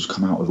willing to just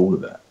come out with all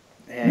of it.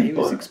 Yeah, he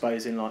was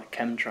exposing like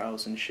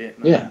chemtrails and shit.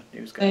 Man. Yeah,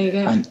 he was there you go.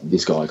 And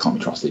this guy can't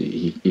be trusted.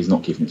 He's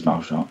not keeping his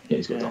mouth shut. Yeah,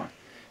 he's got to die.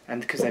 And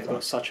because they've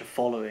got such a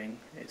following,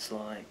 it's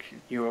like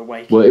you're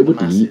awakening. Well, it would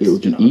the masses,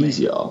 be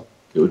easier. I mean?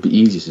 It would be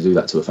easier to do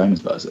that to a famous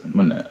person,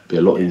 wouldn't it? It'd be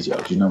a lot easier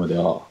because you know where they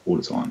are all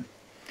the time.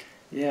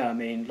 Yeah, I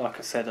mean, like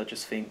I said, I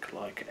just think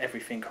like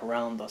everything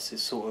around us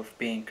is sort of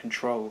being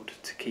controlled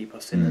to keep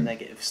us in a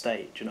negative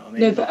state. Do you know what I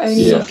mean? No, but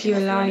only if you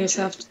allow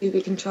yourself to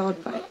be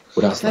controlled by it.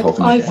 Well, that's the whole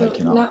thing.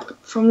 Waking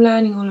up. From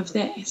learning all of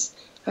this,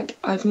 like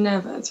I've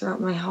never,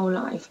 throughout my whole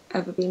life,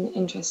 ever been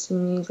interested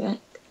in music.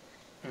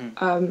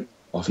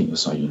 I think you're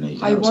so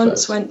unique. I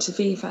once went to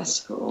V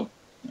Festival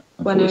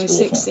when I was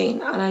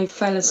 16, and I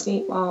fell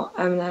asleep while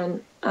Eminem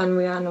and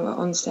Rihanna were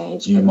on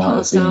stage. You might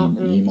have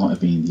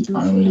been the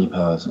only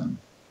person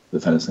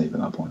that fell asleep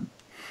at that point.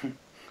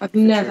 I've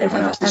never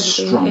ever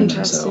been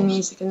interested in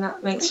music, and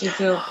that makes me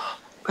feel.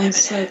 I'm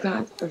so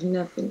glad I've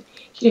never been.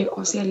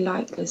 Obviously I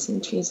like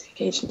listening to music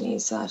occasionally.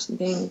 Certain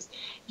things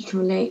you can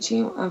relate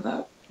to,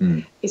 whatever.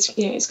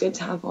 It's good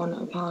to have on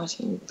at a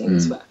party and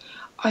things, but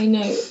I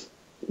know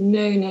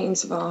no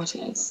names of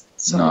artists,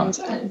 songs,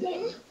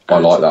 anything. I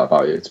like that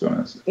about you, to be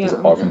honest.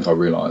 Yeah, I think I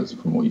realise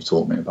from what you've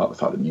taught me about the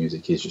fact that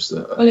music is just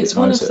a it's hypnosis.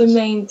 one of the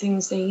main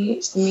things they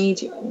use, the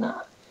media and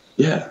that.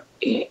 Yeah.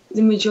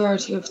 The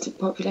majority of the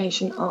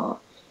population are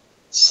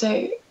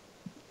so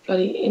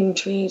bloody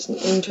intrigued and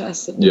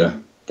interested. Yeah.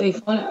 They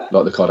follow it.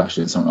 Like the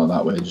Kardashians, something like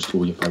that, where just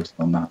all you're focused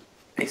on that.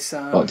 It's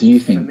do you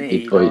think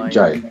for me,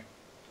 Jay?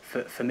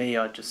 for me,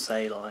 I'd just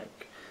say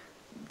like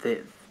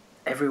that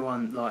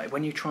everyone, like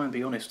when you try and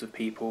be honest with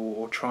people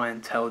or try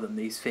and tell them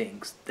these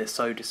things, they're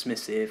so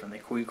dismissive and they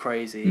call you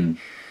crazy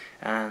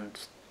and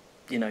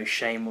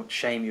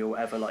shame you or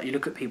whatever. Like you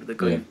look at people that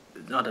go,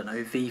 I don't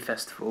know, V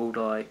Festival,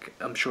 like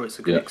I'm sure it's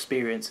a good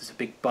experience, it's a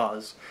big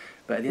buzz,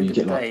 but at the end of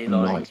the day,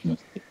 like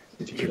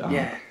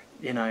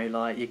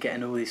like you're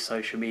getting all these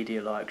social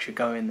media likes, you're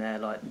going there,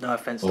 like no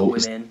offence to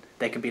women,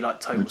 they can be like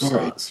total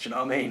sluts, do you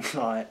know what I mean?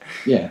 Like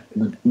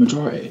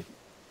majority.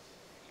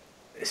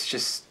 It's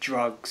just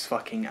drugs,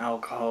 fucking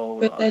alcohol,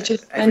 but they're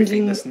just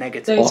everything that's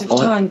negative. Loads of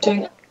time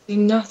doing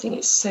absolutely nothing.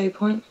 It's so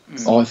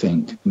pointless. I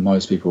think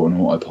most people are on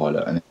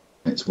autopilot, and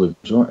it's with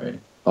majority.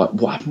 Like,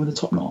 what happened with the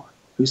top knot?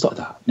 Who started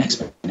that?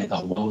 Next minute, the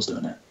whole world's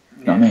doing it.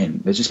 You know what I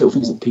mean? There's just little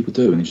things that people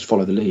do, and they just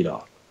follow the leader.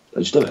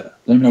 They just do it.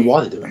 They don't even know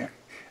why they're doing it.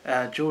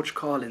 George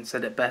Carlin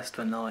said it best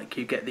when like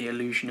you get the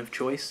illusion of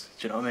choice.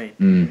 Do you know what I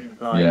mean?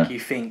 You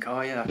think,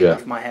 oh yeah, I can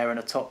have my hair in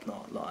a top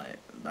knot, like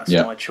that's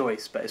my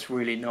choice, but it's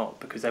really not,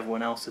 because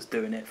everyone else is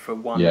doing it for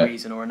one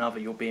reason or another.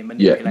 You're being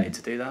manipulated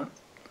to do that.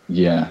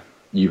 Yeah,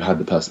 you had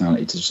the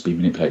personality to just be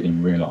manipulated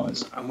and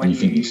realise, and you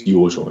think it's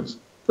your choice.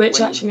 Which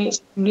actually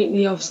makes completely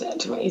the opposite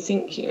to what you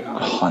think you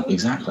are.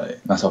 Exactly.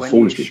 That's how when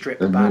foolish you strip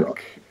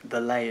back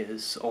the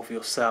layers of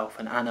yourself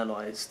and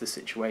analyse the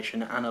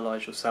situation,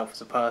 analyse yourself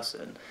as a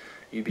person,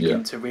 you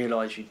begin to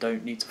realise you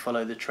don't need to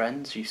follow the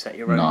trends. You set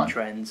your own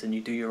trends and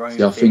you do your own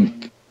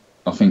thing.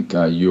 I think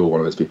you're one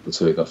of those people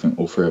too. I think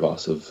all three of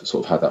us have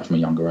sort of had that from a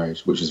younger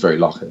age, which is very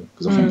lucky,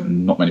 because I think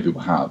not many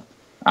people have.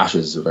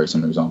 Ashes is a very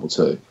similar example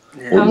too.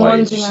 Yeah. And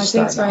one thing I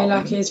think is very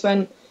lucky is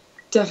when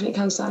definitely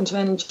comes down to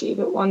energy,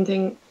 but one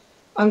thing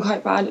I'm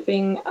quite bad at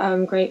being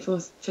grateful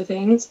for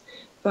things,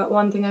 but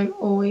one thing I'm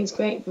always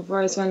grateful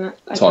for is when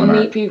I can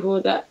meet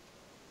people that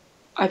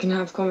I can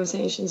have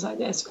conversations like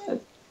this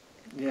with.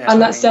 Yeah,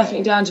 and that's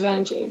definitely down to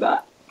energy,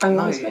 but I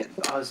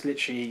was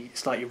literally,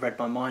 it's like you read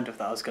my mind of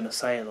that. I was going to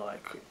say,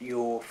 like,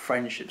 your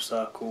friendship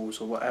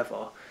circles or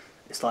whatever,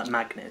 it's like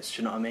magnets,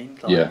 do you know what I mean?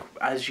 Like,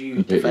 as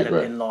you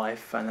develop in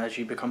life and as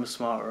you become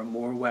smarter and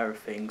more aware of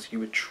things,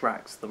 you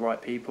attract the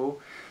right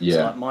people.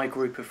 So, like, my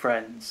group of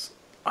friends,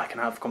 I can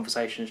have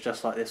conversations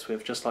just like this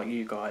with, just like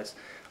you guys.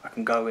 I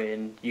can go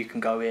in, you can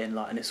go in,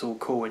 like, and it's all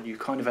cool, and you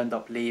kind of end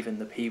up leaving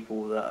the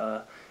people that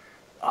are,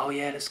 oh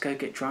yeah, let's go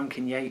get drunk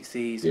in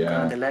Yatesy's and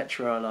Grand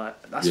Electra,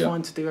 like that's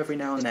fine to do every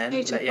now and then.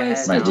 Let your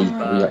hair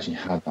down. We actually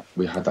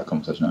had that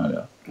conversation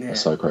earlier. Yeah.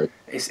 That's so great.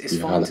 It's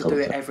fine to do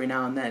it every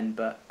now and then,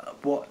 but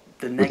what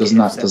the negative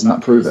doesn't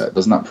that prove it?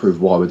 Doesn't that prove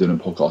why we're doing a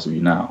podcast with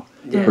you now?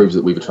 It proves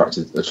that we've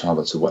attracted each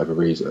other to whatever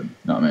reason.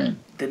 You know what I mean?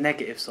 The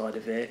negative side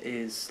of it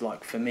is,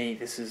 like, for me,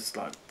 this is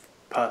like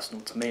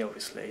personal to me,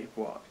 obviously.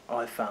 What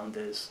I found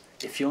is,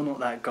 if you're not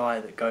that guy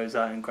that goes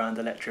out in Grand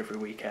Electra every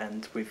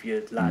weekend with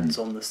your lads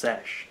on the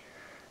sesh,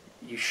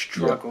 you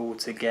struggle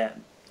to get,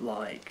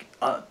 like,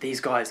 these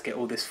guys get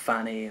all this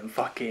fanny and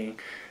fucking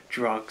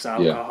drugs,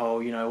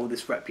 alcohol, all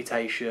this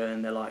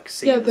reputation. They're like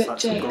seen as like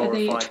some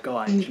glorified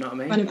guy. Do you know what I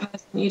mean? Kind of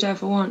person you'd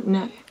ever want,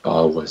 no. I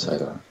always say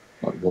that.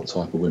 Like, what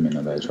type of women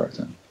are they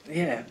attracting?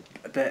 Yeah,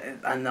 but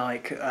and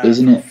like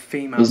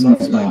females I've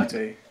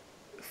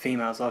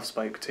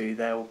spoke to,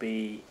 they'll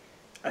be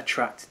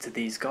attracted to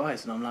these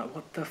guys, and I'm like,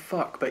 what the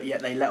fuck? But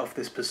yet they let off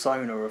this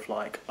persona of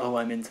like, oh,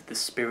 I'm into this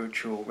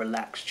spiritual,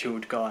 relaxed,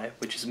 chilled guy,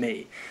 which is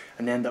me,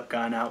 and they end up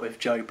going out with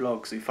Joe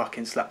Bloggs, who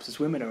fucking slaps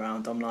his women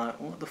around. I'm like,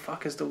 what the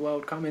fuck has the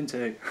world come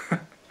into? Do you know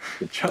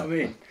what I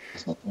mean?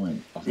 That's not the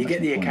point. You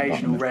get the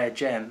occasional rare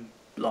gem,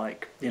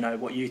 like,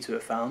 what you two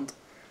have found.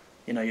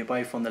 You're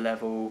both on the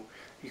level,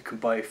 you can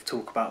both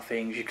talk about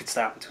things, you could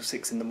stay up until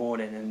 6 a.m,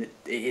 and it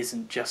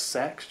isn't just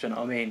sex, do you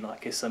know what I mean?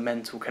 Like, it's a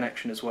mental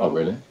connection as well. Oh,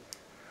 really?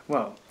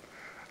 Well,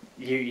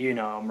 you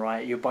know I'm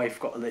right. You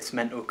both got this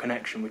mental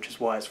connection, which is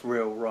why it's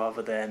real,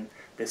 rather than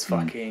this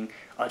fucking,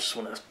 I just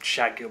want to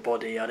shag your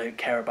body, I don't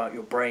care about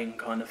your brain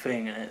kind of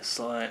thing. And it's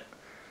like,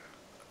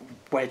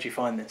 where'd you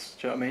find this?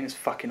 Do you know what I mean? It's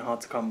fucking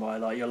hard to come by.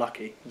 Like, you're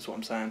lucky, is what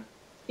I'm saying.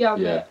 Yeah,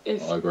 but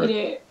if I agree.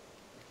 You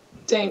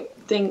don't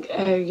think,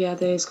 oh yeah,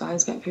 those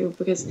guys get people,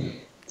 because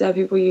they're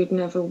people you'd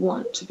never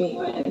want to be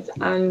with,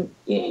 and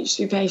just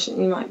be patient,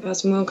 and the right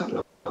person will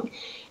come along.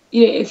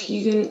 If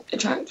you can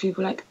attract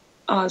people like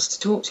us to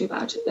talk to you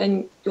about it,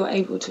 then you're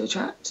able to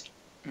attract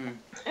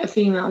a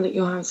female that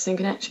you'll have the same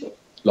connection with.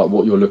 Like,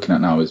 what you're looking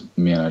at now is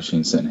me and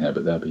Oisin sitting here,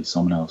 but there'll be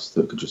someone else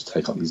that could just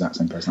take up the exact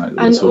same personality.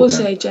 And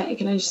also, Jay,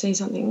 can I just say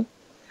something?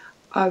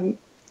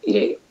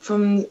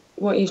 From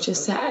what you've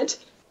just said,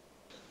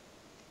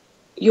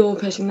 you're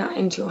putting that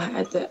into your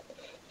head that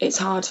it's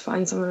hard to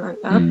find someone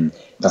like that.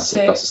 That's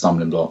a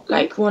stumbling block.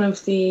 Like, one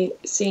of the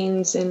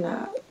scenes in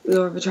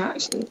Law of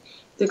Attraction,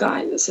 the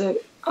guy that's an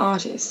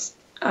artist,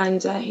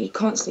 and he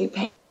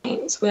constantly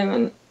paints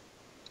women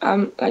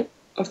like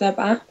off their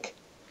back.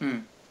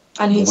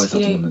 And he's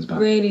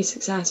really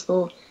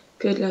successful,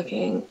 good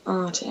looking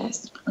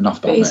artist.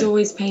 But he's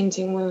always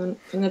painting women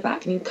from the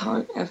back, and he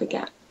can't ever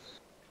get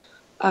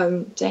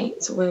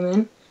dates or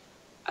women.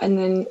 And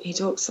then he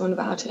talks to someone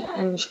about it,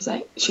 and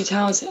she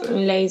tells him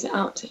and lays it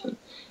out to him.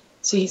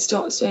 So he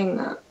stops doing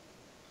that.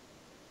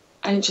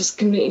 and it just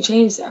completely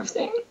changes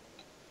everything.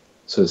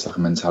 So it's like a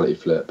mentality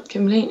flip.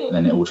 Completely. And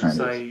then it all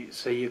changes.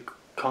 So you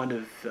kind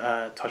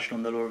of touching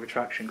on the law of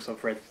attraction, because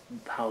I've read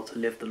How to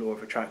Live the Law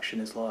of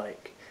Attraction is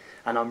like,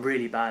 and I'm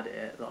really bad at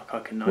it, like I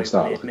can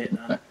openly admit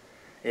that,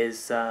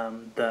 is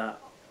that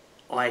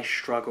I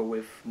struggle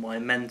with my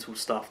mental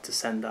stuff to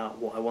send out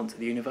what I want to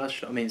the universe.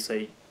 You know what I mean?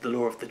 So the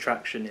law of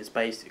attraction is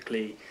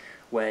basically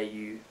where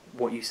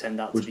what you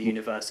send out to the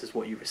universe is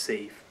what you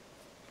receive.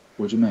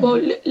 What do you mean? Well,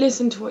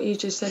 listen to what you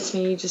just said to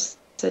me. You just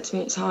said to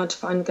me it's hard to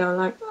find a girl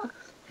like that.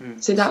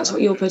 So that's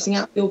what you're putting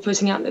out. You're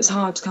putting out that it's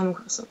hard to come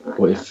across something like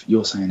that. Well, if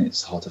you're saying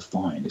it's hard to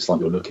find, it's like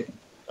you're looking.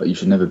 Like you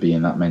should never be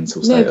in that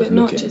mental state of looking.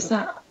 No, but not just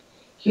that.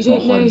 You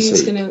don't know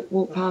who's going to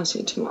walk past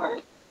you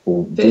tomorrow.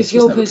 Well, but if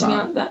you're putting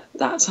out that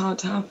that's hard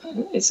to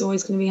happen, it's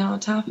always going to be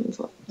hard to happen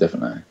for you.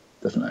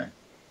 Definitely.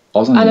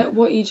 And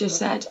what you just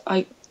said,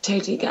 I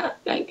totally get.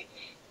 Like,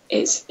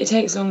 it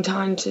takes a long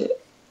time to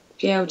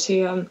be able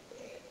to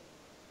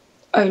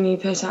only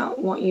put out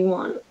what you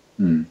want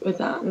with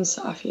that and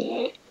stuff, you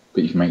know.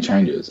 But you can make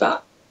changes.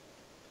 But,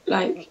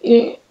 like,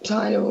 you know,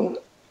 Tyler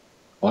will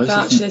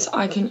vouch this,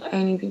 I can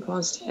only be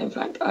positive.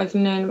 Like, I've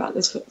known about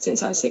this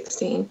since I was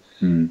 16,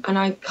 and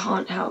I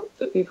can't help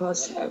but be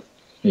positive.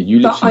 Yeah, you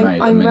literally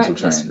made a mental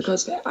change.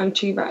 Because of it. I'm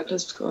too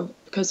reckless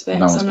because of it.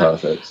 No one's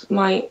perfect.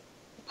 My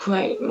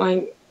quote,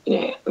 you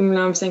know, when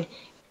I'm saying,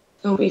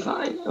 it'll be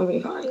fine, it'll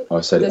be fine.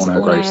 I said it on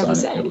her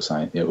gravestone, it will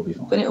say, it'll be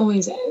fine. But it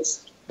always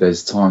is.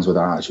 There's times where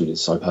that attitude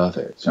is so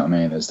perfect, do you know what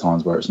I mean? There's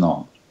times where it's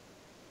not.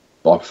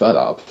 But I prefer that.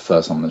 I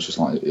prefer someone that's just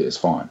like, it's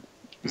fine.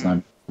 There's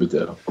no big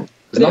deal.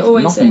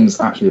 Nothing's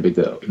actually a big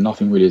deal.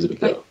 Nothing really is a big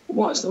deal. Like,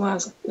 what's the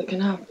worst that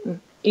can happen?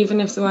 Even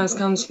if the worst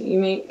comes to you,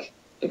 make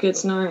a good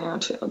scenario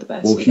out of it, or the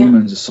best. Well,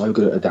 humans are so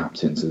good at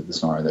adapting to the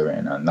scenario they're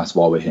in, and that's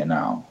why we're here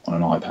now on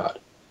an iPad.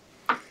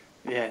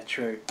 Yeah,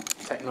 true.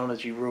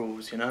 Technology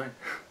rules, you know?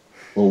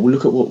 Well,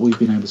 look at what we've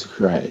been able to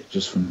create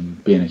just from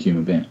being a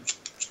human being.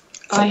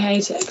 I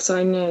hate it because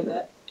I know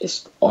that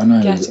it's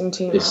getting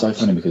too much. It's so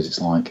funny because it's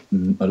like,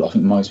 I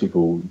think most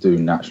people do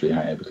naturally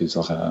hate it because it's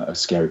like a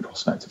scary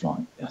prospect of like,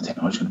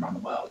 technology's going to run the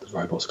world, the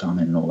robots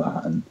coming and all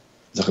that, and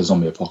it's like a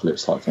zombie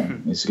apocalypse type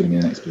thing. This is going to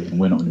be the next big thing,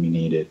 we're not going to be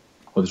needed.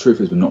 Well, the truth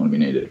is we're not going to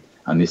be needed,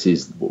 and this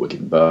is what we're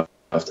giving birth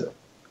to.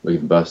 We're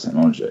giving birth to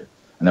technology, and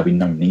there'll be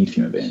no need for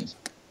human beings.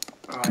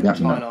 Alright,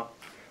 Tyler,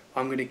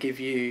 I'm going to give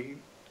you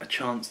a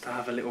chance to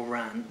have a little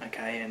rant,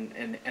 okay,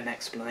 and an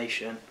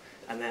explanation,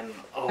 and then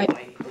I'll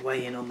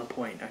weigh in on the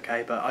point,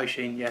 okay? But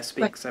Oisin,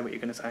 say what you're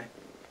going to say.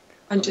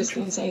 I'm just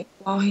going to say,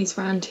 while he's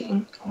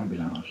ranting, I won't be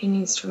loud. He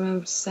needs to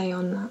remember to say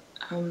on that.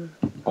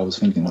 I was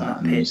thinking that,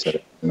 and then you said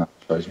it, and that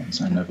shows me on the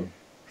same level.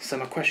 So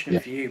my question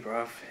for you,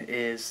 bruv,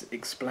 is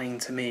explain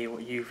to me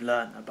what you've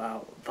learnt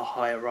about the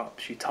higher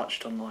ups. You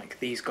touched on like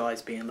these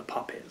guys being the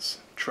puppets,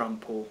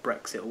 Trump or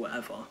Brexit or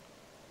whatever.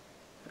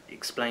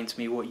 Explain to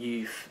me what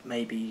you've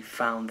maybe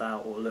found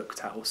out or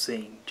looked at or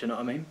seen. Do you know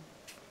what I mean?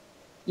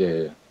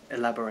 Yeah.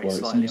 Elaborate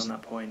slightly on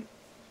that point.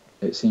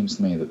 It seems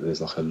to me that there's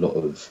like a lot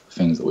of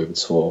things that we were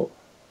taught,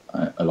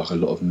 like a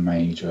lot of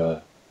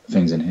major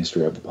things in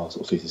history over the past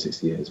 50,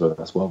 60 years, whether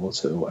that's World War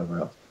II or whatever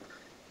else.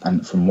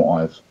 And from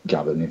what I've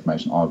gathered and the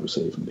information I've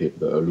received from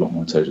people that are a lot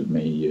more intelligent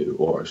than me, you,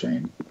 or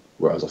Oisin,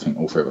 whereas I think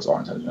all three of us are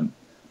intelligent,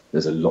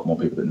 there's a lot more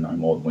people that know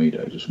more than we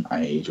do, just from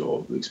age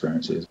or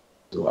experiences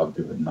or other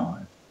people that know.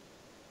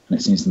 And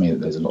it seems to me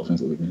that there's a lot of things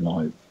that we've been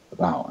lied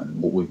about,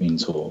 and what we've been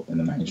taught in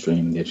the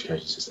mainstream, the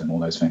education system, all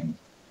those things,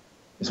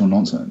 it's all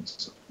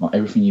nonsense. Like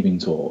everything you've been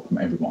taught from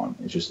everyone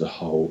is just a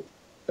whole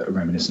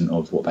reminiscent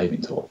of what they've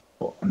been taught,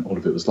 and all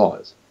of it was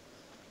lies.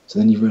 So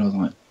then you realise,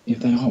 like, if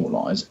they are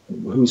lies,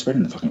 who's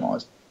spreading the fucking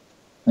lies?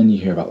 Then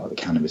you hear about like the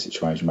cannabis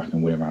situation back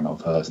in William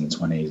Randolph Hearst in the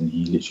 20s, and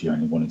he literally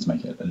only wanted to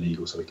make it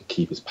illegal so he could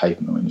keep his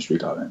paper mill industry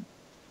going.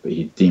 But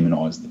he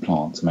demonised the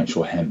plant to make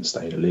sure hemp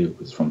stayed illegal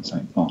because it's from the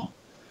same plant.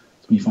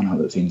 So when you find out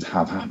that things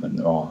have happened,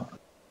 there are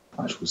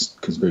actual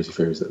conspiracy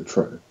theories that are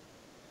true,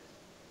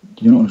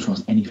 you're not going to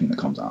trust anything that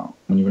comes out.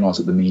 When you realise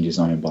that the media is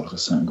owned by like a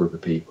certain group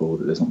of people,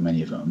 that there's not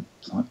many of them,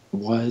 it's like,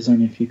 why is there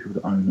only a few people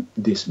that own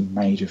this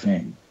major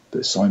thing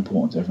that's so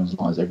important to everyone's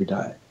lives every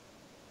day?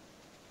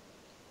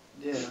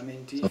 Yeah, I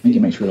mean, I think it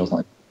makes you realise,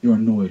 like, you're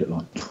annoyed at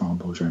like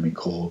Trump or Jeremy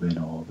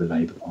Corbyn or the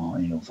Labour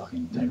Party or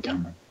fucking David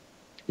Cameron.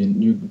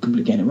 You're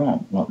completely getting it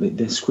wrong. Like,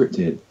 they're scripted.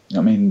 You know what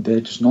I mean?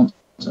 They're just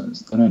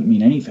nonsense. They don't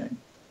mean anything.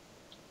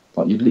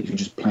 Like, you're literally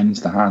just playing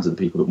into the hands of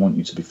the people that want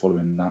you to be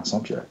following that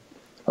subject.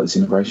 Like this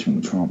immigration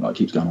with Trump, like,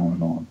 keeps going on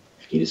and on.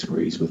 He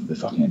disagrees with the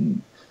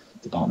fucking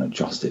Department of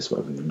Justice,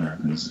 whatever the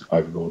Americans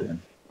overruled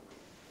in.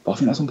 But I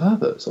think that's on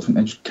purpose. I think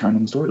they're just carrying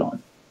on the storyline.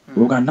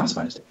 We're all going nuts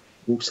about it.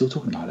 We're all still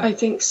talking about it. I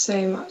think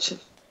so much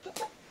of...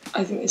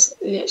 I think it's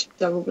literally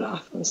double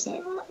bluff on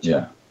so much.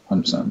 Yeah,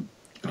 100%.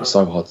 But it's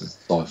so hard to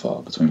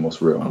decipher between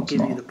what's real and what's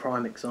not. I'll give you the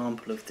prime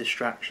example of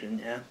distraction,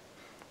 yeah?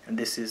 And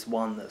this is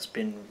one that's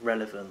been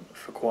relevant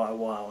for quite a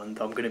while, and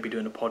I'm going to be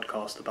doing a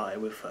podcast about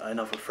it with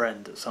another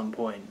friend at some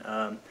point,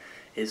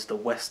 is the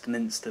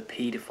Westminster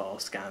paedophile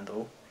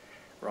scandal.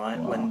 right?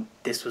 Wow. When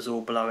this was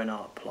all blowing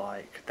up,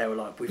 like they were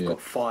like, we've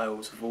got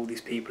files of all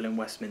these people in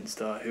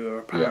Westminster who are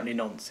apparently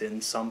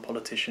nonsense. Some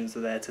politicians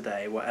are there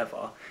today,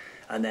 whatever,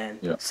 and then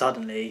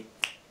suddenly,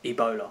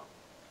 Ebola.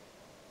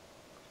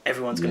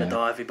 Everyone's going to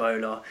die of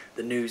Ebola.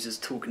 The news is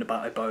talking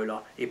about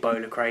Ebola.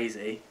 Ebola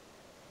crazy.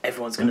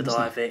 Everyone's going to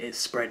die of it. It's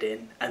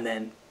spreading, and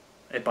then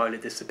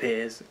Ebola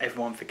disappears.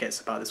 Everyone forgets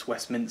about this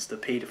Westminster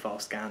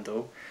paedophile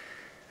scandal.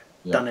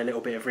 Done a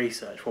little bit of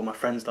research. Well, my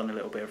friend's done a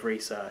little bit of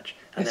research,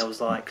 and there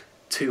was like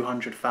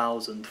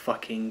 200,000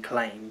 fucking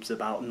claims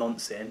about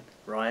nonsense,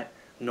 right?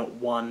 Not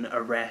one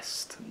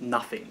arrest,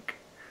 nothing.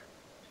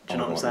 Do you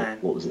know what I'm saying?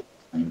 What was it?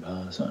 Same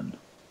person?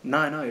 No,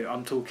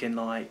 I'm talking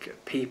like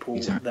people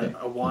that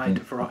a wide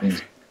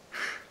variety.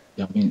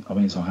 I've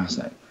been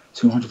sarcastic.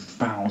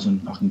 200,000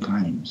 fucking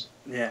claims.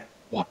 Yeah.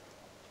 What?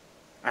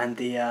 And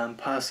the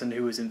person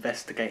who was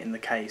investigating the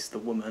case, the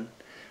woman,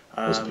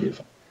 Was it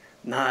beautiful?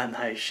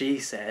 No, she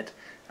said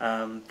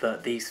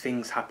that these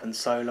things happened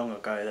so long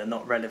ago, they're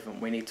not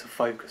relevant. We need to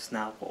focus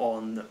now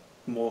on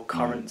more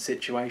current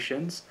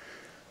situations.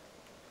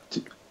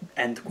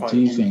 End quote. Do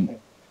you think...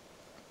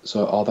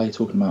 So are they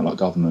talking about like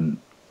government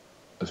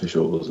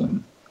officials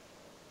and...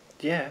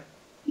 Yeah.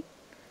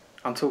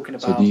 I'm talking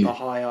about the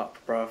high up,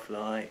 bruv,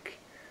 like...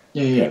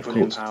 Yeah, of people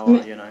in course.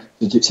 power, you know.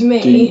 To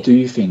me... Do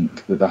you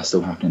think that that's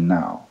still happening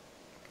now?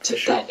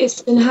 That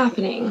it's been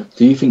happening.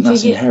 Do you think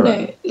that's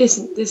inherent? No,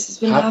 listen, this has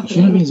been happening. Do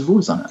you know what means have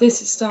always done it? This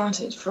has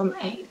started from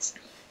AIDS.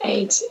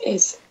 AIDS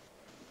is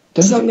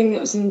something that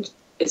was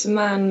it's a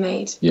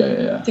man-made.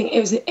 Yeah. thing.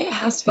 It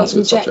has to be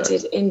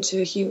injected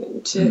into a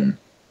human to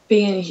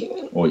be in a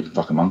human. Or you can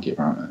fuck a monkey,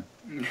 apparently.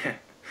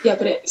 Yeah,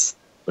 but it's...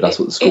 But that's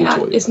what the school taught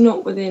you. It's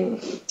not within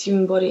the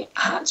human body. It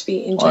had to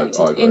be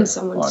injected in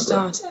someone to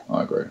start it.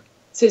 I agree.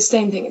 So it's the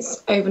same thing.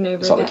 It's over and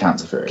over it's again. Like the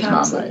cancer theory. It's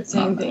man-made.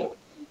 Same thing.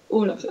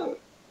 All of them.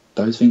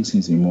 Those things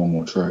seem to be more and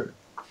more true.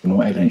 The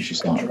more evidence you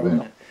start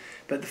with.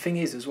 But the thing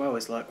is, as well,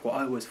 is like what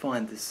I always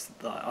find is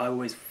like I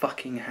always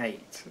fucking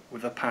hate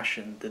with a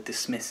passion the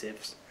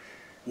dismissives.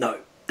 No,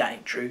 that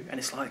ain't true. And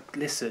it's like,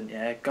 listen,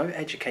 go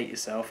educate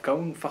yourself. Go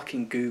on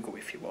fucking Google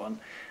if you want,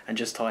 and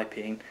just type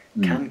in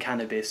 "can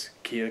cannabis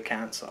cure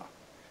cancer?"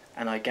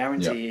 And I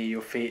guarantee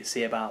you'll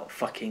see about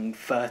fucking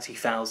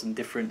 30,000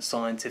 different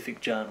scientific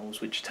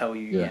journals which tell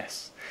you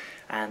yes.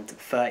 And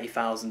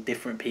 30,000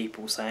 different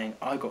people saying,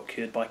 I got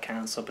cured by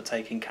cancer by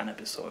taking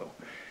cannabis oil.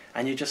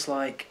 And you're just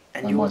like...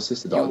 And my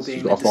sister does.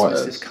 You're being a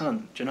dismissive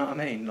cunt. Do you know what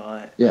I mean?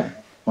 Like... Yeah.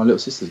 My little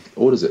sister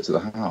orders it to the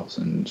house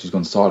and she's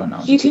gone silent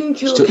now. You can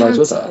cure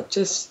cancer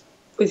just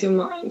with your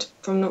mind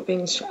from not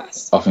being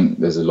stressed. I think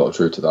there's a lot of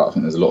truth to that. I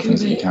think there's a lot of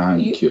things that you can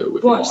cure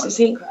with your mind. Watch The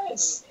Secret.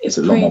 It's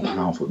a lot more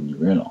powerful than you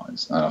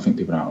realise. And I think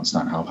people don't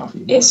understand how powerful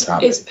your mind can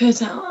be. It's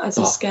put out as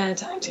a scare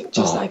tactic,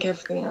 just like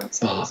everything else.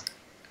 But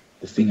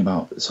the thing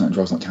about certain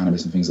drugs like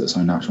cannabis and things that are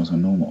so natural and so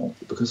normal,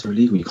 because they're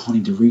illegal, you can't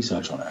even do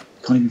research on it.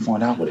 You can't even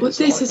find out what it is.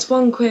 Well, this is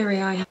one query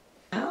I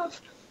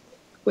have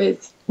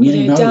with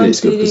down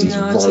to the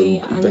Illuminati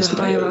and the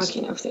hierarchy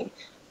and everything.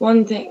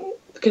 One thing,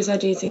 because I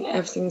do think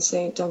everything's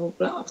so double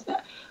bluffed,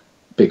 that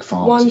big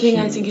pharma. One thing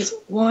I think is,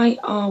 why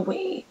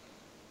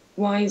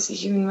is the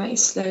human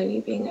race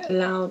slowly being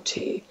allowed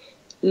to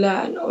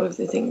learn all of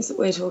the things that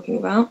we're talking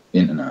about?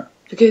 Internet.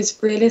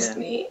 Because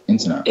realistically,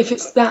 Internet. If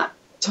it's that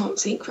top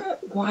secret,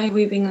 why are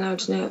we being allowed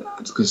to know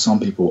about it? Because some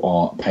people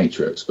are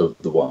patriots of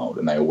the world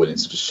and they are willing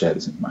to just share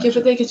this information. Yeah,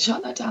 but they could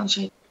shut that down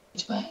straight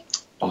away.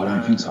 I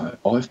don't think so.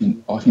 I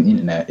think the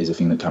internet is a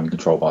thing that can be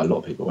controlled by a lot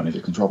of people, and if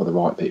it's controlled by the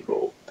right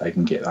people, they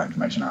can get that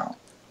information out.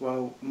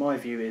 Well, my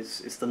view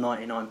is it's the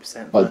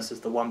 99% versus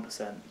the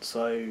 1%.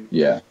 So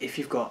if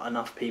you've got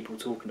enough people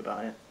talking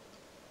about it,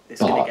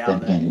 it's going to get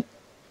out there.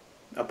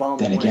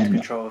 Obama wanted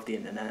control of the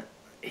internet.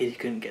 He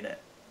couldn't get it.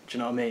 Do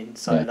you know what I mean?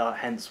 So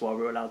hence why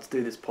we're allowed to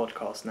do this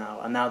podcast now.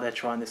 And now they're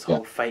trying this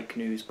whole fake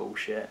news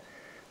bullshit.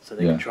 So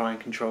they can try and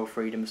control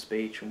freedom of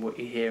speech and what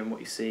you hear and what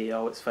you see.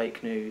 Oh, it's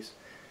fake news.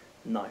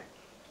 No.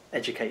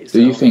 Educate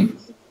yourself.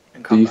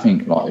 Do you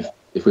think like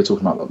if we're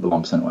talking about like the 1%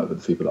 or whatever,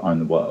 the people that own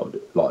the world,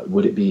 like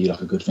would it be like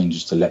a good thing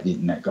just to let the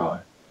internet go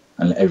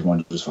and let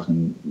everyone just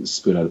fucking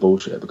spill out of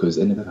bullshit? Because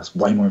then that's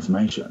way more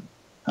information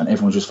and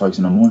everyone's just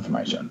focusing on more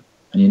information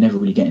and you're never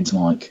really getting to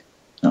like, you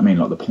know what I mean,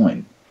 like the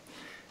point.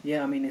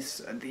 Yeah, I mean, it's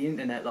the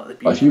internet, like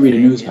the like if you read a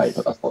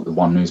newspaper, that's like the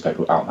one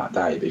newspaper out that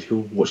day. But if you're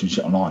watching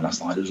shit online,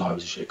 that's like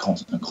loads of shit,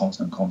 constant.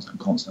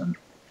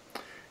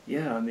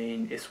 Yeah, I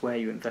mean, it's where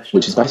you invest.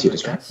 Which is basically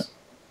distraction.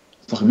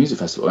 It's like a music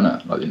festival,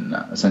 isn't it? Like the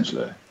internet,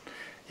 essentially.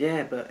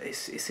 Yeah, but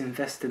it's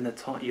investing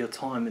your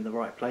time in the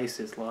right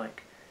places.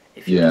 Like,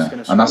 if you're just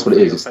going to and that's what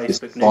it is. It's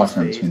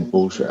deciphering between the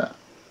bullshit.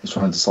 It's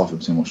trying to decipher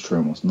between what's true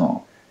and what's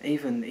not.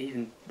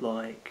 Even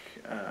like.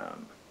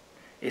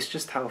 It's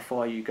just how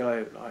far you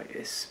go. Like,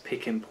 it's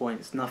picking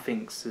points.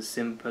 Nothing's as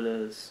simple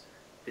as...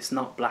 It's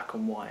not black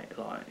and white.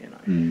 Like, you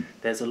know,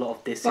 there's a lot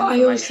of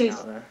disinformation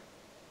out there.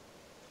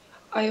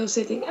 I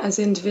also think as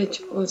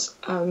individuals,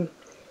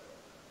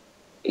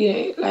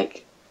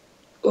 like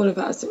all of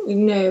us, we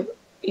know,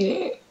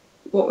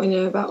 what we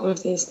know about all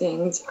of these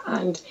things,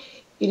 and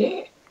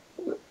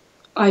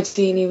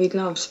ideally we'd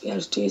love to be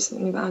able to do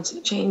something about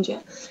it, change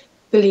it,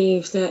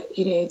 believe that,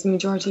 you know, the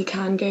majority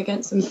can go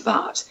against them.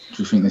 But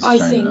Do you think this is I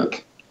changing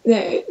think,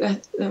 no,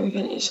 let me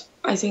finish.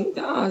 I think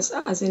that us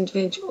as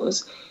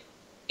individuals,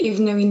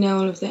 even though we know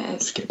all of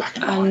this, Just get back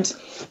in and,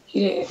 line.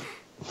 you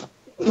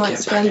know, might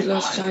spend a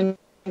lot of time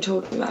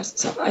talking about it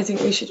stuff, I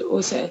think we should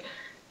also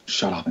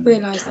Shut up and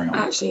realise carry that on.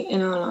 actually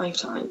in our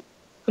lifetime,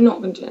 we're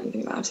not going to do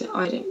anything about it,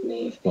 I don't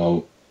believe.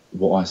 Well,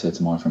 what I said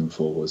to my friend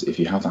before was, if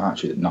you have that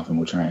attitude that nothing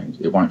will change,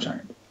 it won't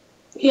change.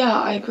 Yeah,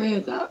 I agree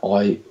with that.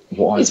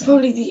 It's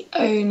Probably the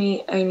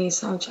only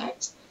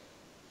subject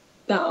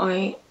that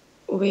I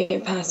will be a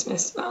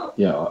pessimist about.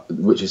 Yeah,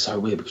 which is so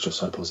weird because you're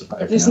so positive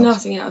about everything There's else.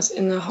 nothing else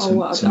in the whole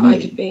world to that me,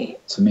 I could be.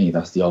 To me,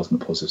 that's the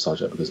ultimate positive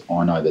subject, because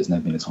I know there's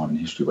never been a time in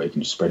history where you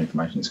can just spread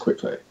information this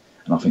quickly.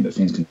 And I think that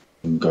things can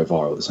go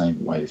viral the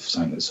same way if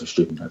something that's so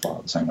stupid can go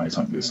viral, the same way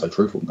something that's so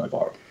truthful can go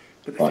viral.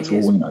 But for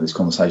all we know, this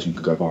conversation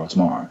could go viral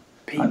tomorrow.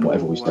 And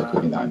whatever we say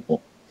could be that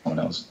important.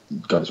 Someone else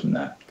goes from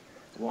there.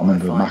 What I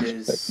find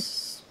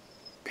is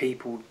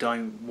people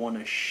don't want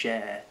to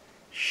share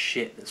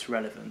shit that's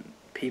relevant.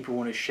 People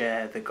want to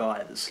share the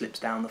guy that slips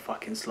down the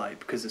fucking slope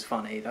because it's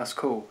funny. That's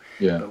cool.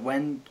 Yeah. But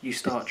when you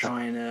start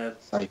trying to...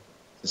 It's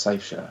a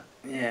safe share.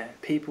 Yeah,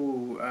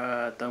 people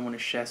don't want to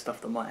share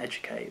stuff that might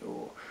educate,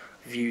 or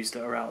views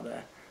that are out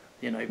there.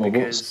 You know, well,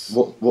 because...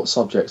 What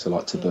subjects are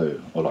like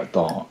taboo or like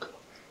dark?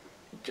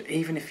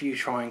 Even if you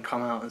try and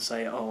come out and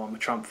say, oh, I'm a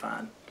Trump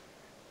fan,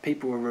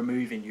 people are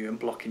removing you and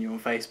blocking you on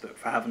Facebook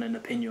for having an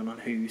opinion on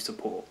who you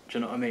support. Do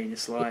you know what I mean?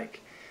 It's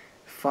like,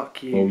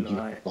 fuck you.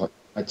 Well, you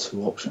had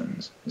two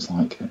options. It's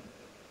like, you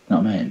know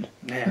what I mean?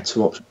 Yeah. You had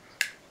two options.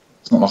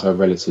 It's not like a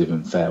relative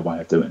and fair way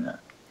of doing it.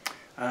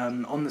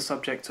 On the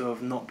subject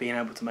of not being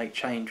able to make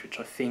change, which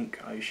I think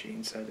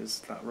Osian said,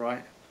 is that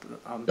right?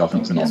 I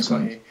think it's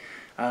nonsense.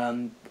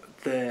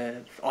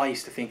 I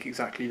used to think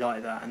exactly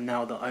like that, and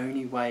now the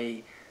only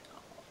way,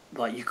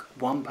 like,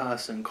 one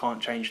person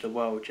can't change the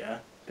world, yeah?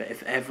 But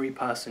if every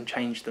person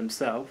changed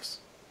themselves,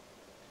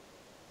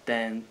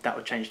 then that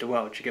would change the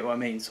world. Do you get what I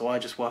mean? So I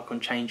just work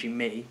on changing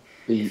me.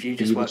 If you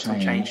just work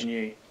on changing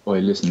you.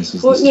 Wait, listen, this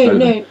is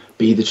relevant.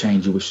 Be the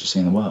change you wish to see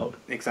in the world.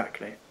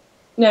 Exactly.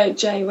 No,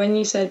 Jay, when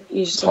you said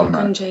you just work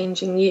on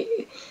changing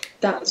you,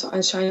 that's what I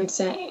was trying to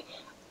say.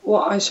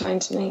 What I was trying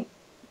to make,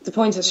 the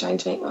point I was trying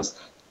to make was,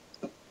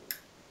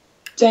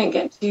 don't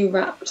get too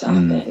wrapped up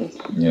in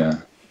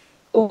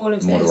all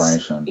of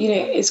moderation. This. You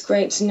know, it's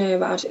great to know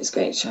about it, it's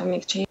great to try and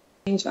make a change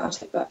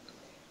about it, but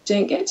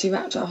don't get too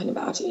wrapped up in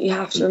about it. You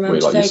have to remember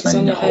to focus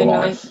on your own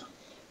life.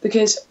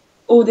 Because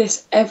all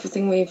this,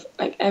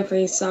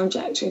 every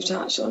subject we've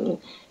touched on,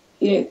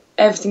 you know,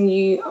 everything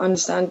you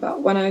understand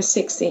about. When I was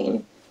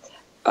 16,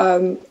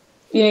 you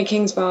know,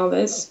 King's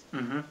Barbers,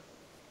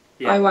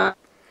 I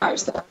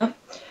worked there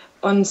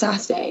on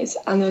Saturdays,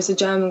 and there was a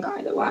German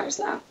guy that worked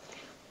there.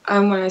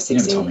 And when I was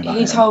 16,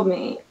 he told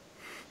me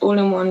all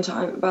in one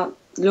time about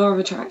the law of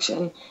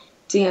attraction,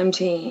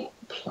 DMT,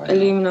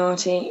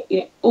 Illuminati, you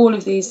know, all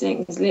of these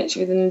things.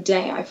 Literally within a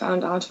day, I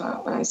found out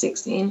about when I was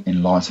 16.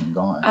 Enlightened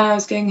guy. And I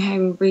was going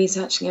home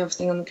researching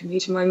everything on the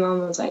computer. My mum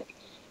was like,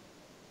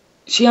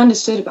 she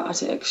understood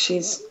about it because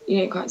she's, you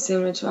know, quite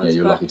similar to us. Yeah,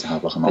 you're lucky to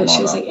have like a mum like that. But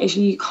she was like,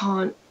 you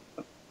can't,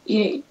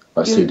 you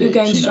know, you're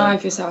going to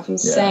drive yourself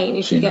insane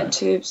if you get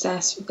too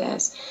obsessed with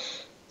this.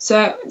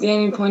 So the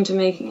only point I'm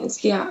making is,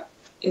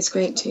 it's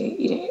great to,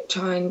 you know,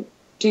 try and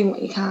do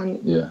what you can,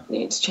 you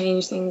know, to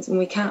change things, and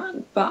we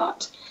can,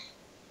 but,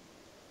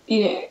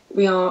 you know,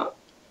 we are...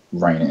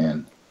 Rein it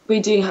in. We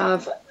do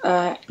have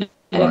an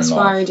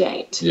expiry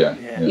date. Yeah.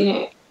 You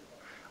know...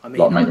 I mean,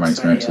 like, make your own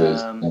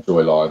experiences,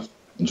 enjoy life,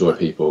 enjoy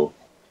people.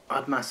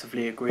 I'd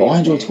massively agree. But I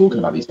enjoy talking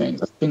about these things.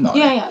 That's the thing, though.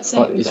 Yeah,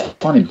 same. But it's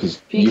funny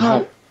because you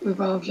can't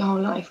revolve your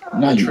whole life around.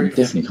 No, you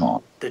definitely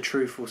can't. The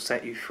truth will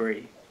set you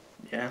free.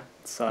 Yeah.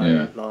 So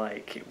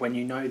like, when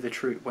you know the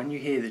truth, when you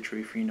hear the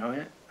truth, you know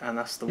it, and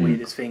that's the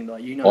weirdest thing.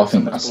 Like, you know. I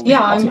think that's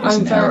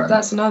I'm very.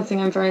 That's another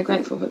thing I'm very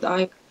grateful for, that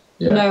I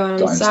know and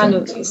understand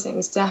all these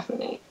things,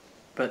 definitely.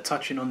 But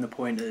touching on the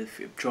point of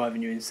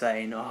driving you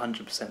insane, I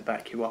 100%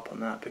 back you up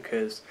on that,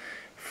 because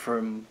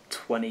from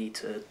 20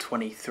 to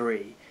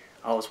 23,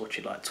 I was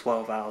watching like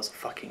 12 hours of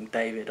fucking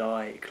David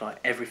Icke, like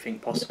everything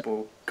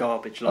possible,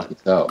 garbage, like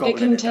it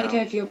can take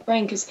over your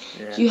brain, because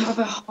you have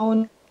a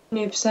whole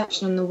new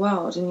perception on the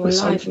world and your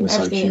life and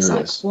everything. It's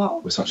like,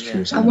 what? We're such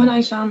curious. And when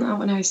I found that out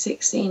when I was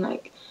 16,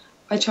 like,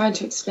 I tried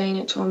to explain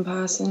it to one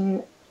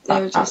person.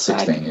 They were just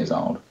at 16 years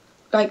old.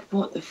 Like,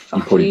 what the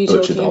fuck are you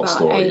talking about?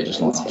 Story. You're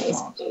just like, oh,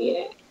 fuck.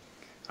 Yeah.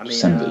 I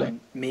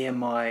mean, me and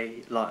my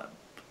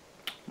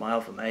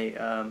other mate,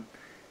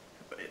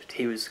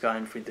 he was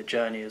going through the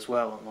journey as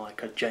well, and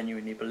like, I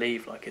genuinely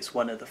believe, like, it's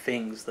one of the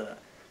things that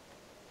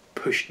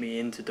pushed me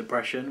into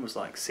depression, was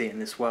like seeing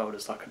this world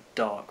as like a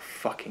dark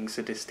fucking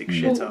sadistic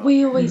shithole.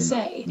 We always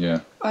say,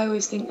 I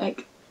always think,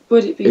 like,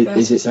 would it be better?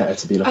 Is it better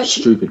to be like a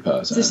stupid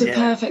person? There's a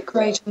perfect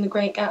quote from The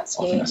Great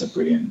Gatsby. I think that's a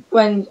brilliant.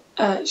 When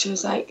she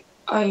was like,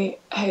 I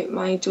hope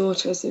my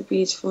daughter is a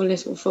beautiful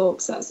little fool,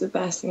 because that's the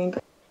best thing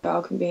a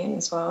girl can be in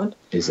this world.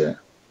 Is it?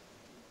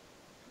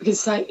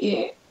 Because, like,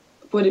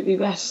 would it be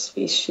better to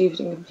be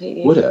stupid and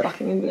completely Would it?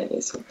 fucking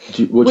oblivious?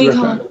 What do you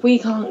reckon? We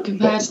can't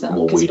compare to that.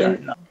 Well, we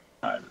don't know,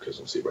 because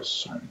obviously we're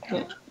so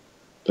young.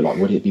 But, like,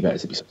 would it be better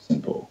to be so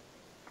simple?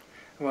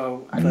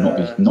 Well,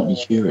 and not be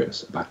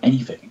curious about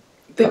anything?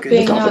 But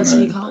being adults,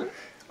 you can't.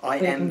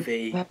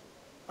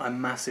 I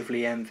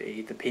massively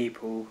envy the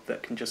people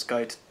that can just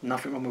go to,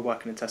 nothing wrong with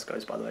working in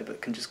Tesco's, by the way,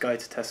 but can just go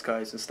to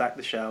Tesco's and stack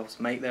the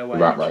shelves, make their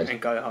wage, and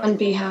go home. And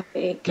be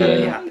happy.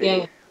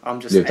 Yeah. I'm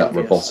just live that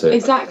robotic.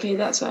 Exactly,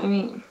 that's what I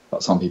mean.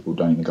 Like, some people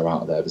don't even go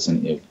out of their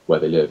vicinity of where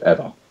they live,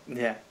 ever.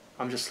 Yeah,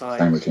 I'm just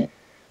like,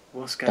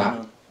 what's going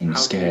on?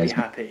 How can you be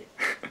happy?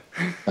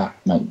 The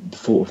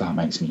thought of that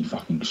makes me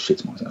fucking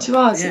shit myself. To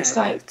us, it's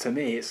like... To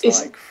me, it's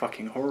like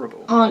fucking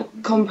horrible.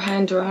 Can't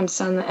comprehend or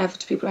understand that ever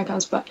to people like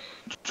us, but...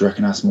 Do you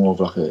reckon that's more of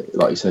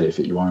like you said, if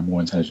you are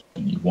more intelligent,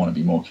 you want to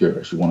be more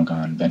curious, you want to go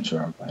and venture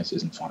out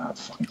places and find out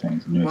fucking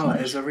things, new information.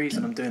 There's a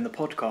reason I'm doing the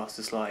podcast.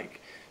 It's like,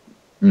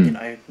 you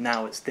know,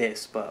 now it's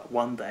this, but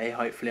one day,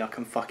 hopefully I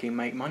can fucking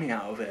make money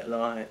out of it.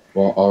 Like,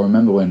 well, I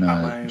remember when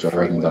Joe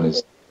Rogan done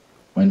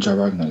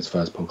his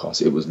first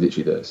podcast, it was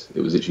literally this.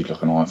 It was literally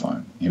like an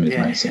iPhone. Him and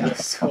his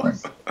mates.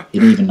 He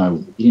didn't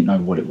know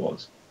what it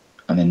was.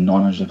 And then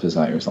 900 episodes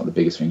later, it's like the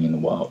biggest thing in the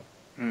world.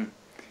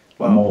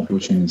 Well, more people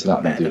tune into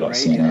that than do like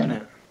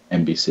CNN,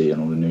 NBC,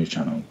 and all the news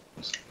channels.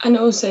 And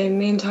also,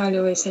 me and Tyler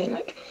always say,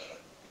 like,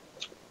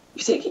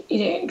 particularly, you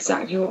know,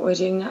 exactly what we're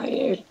doing now.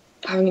 You know,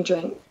 having a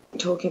drink,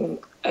 talking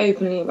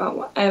openly about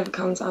whatever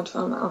comes out of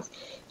our mouth,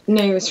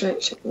 no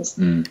restrictions.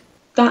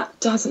 That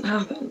doesn't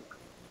happen.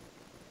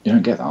 You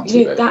don't get that on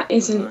TV. Know, that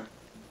isn't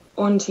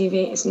on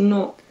TV. It's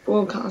not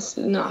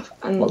broadcasted enough.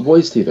 And what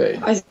is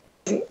TV? I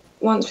think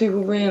once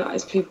people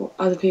realise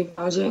other people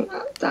are doing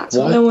that, that's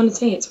what they want to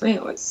see. It's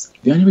real. It's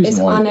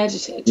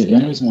unedited. The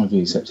only reason why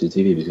we accepted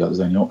TV is because that was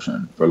the only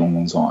option for a long,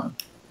 long time,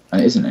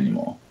 and it isn't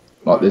anymore.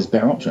 Like, there's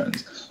better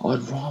options.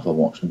 I'd rather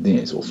watch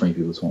this or three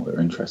people talk that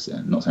are interested.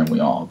 I'm not saying we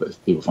are, but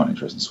if people find it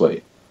interesting,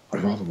 sweet.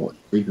 I'd rather watch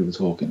three people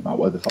talking about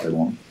whatever the fuck they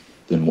want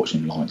than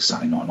watching like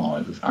Saturday Night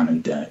Live with Anna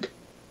and Dec.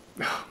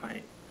 Oh,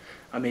 mate.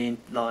 I mean,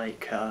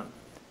 like,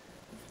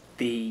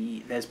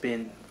 there's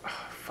been,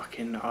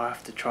 I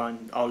have to try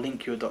and, I'll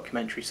link you a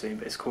documentary soon,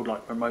 but it's called,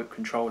 like, Remote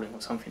Controlling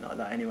or something like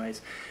that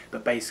anyways.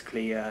 But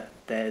basically,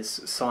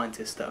 there's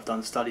scientists that have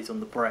done studies on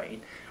the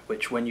brain,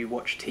 which when you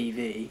watch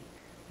TV,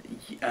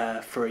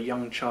 for a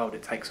young child,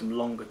 it takes them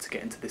longer to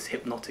get into this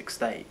hypnotic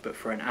state, but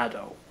for an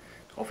adult,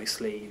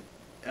 obviously,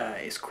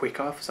 it's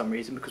quicker for some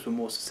reason because we're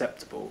more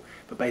susceptible.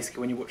 But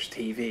basically, when you watch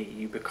TV,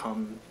 you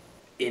become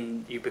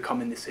in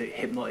this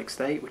hypnotic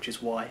state, which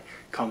is why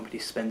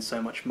companies spend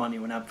so much money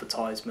on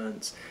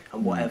advertisements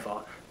and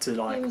whatever to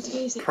like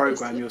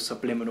program your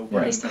subliminal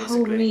brain. It's the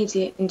whole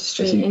media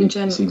industry in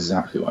general. It's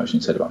exactly what I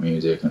said about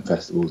music and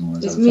festivals and all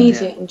that. It's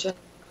media in general,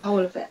 the whole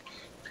of it,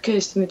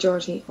 because the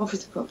majority of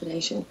the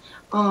population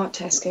are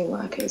Tesco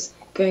workers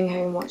going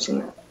home watching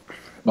that.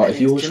 Like, if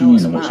you're watching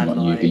and watching like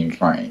you being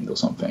trained or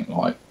something,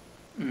 like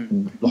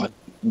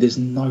there's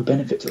no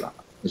benefit to that.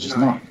 There's just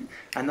none.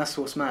 And that's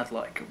what's mad.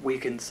 Like, we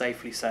can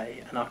safely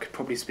say, and I could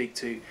probably speak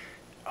to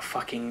a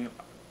fucking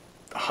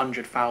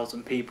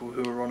 100,000 people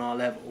who are on our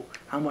level.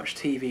 How much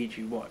TV do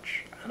you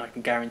watch? And I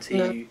can guarantee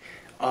you,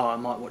 I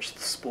might watch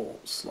the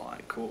sports,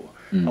 like, or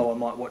I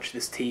might watch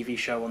this TV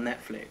show on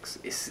Netflix.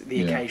 It's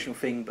the occasional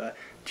thing, but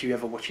do you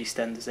ever watch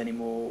EastEnders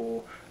anymore,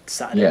 or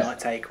Saturday Night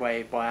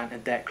Takeaway by Ant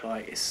and Dec?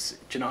 Like,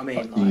 do you know what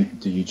I mean? Like,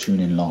 do you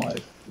tune in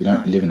live? We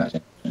don't live in that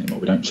generation anymore.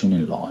 We don't tune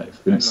in live.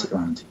 We don't sit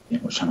around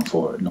and watch Channel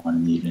 4 at 9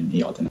 in the evening and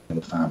eat our dinner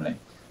with the family.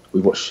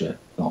 We watch shit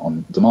like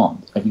on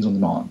demand. Everything's on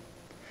demand.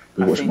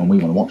 We watch it when we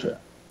want to watch it.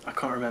 I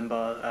can't remember,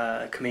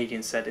 a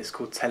comedian said it's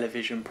called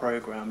television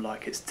program,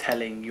 like it's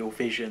telling your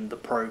vision the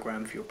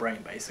program for your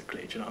brain,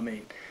 basically. Do you know what I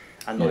mean?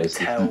 And like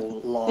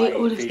tell live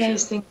all of vision.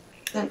 those things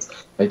make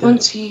sense.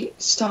 Once you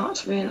start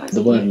to realise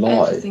the word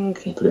live, everything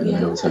put it in the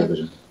middle of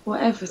television. Well,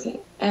 everything.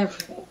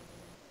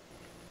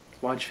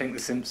 Why do you think The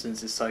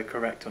Simpsons is so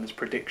correct on its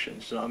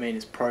predictions? Do you know what I mean?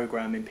 It's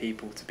programming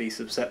people to be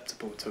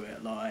susceptible to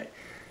it, like,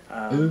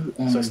 so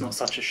it's not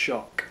such a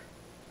shock.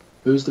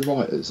 Who's the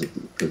writers?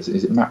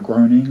 Is it Matt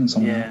Groening and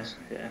someone else?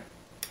 Yeah.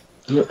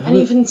 And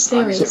even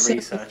Siri. I need to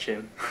research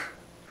him.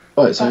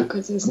 Right, so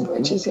backwards, isn't it?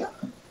 Which is like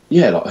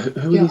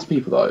who are these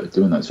people though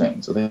doing those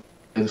things? Are they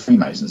the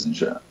Freemasons and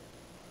shit?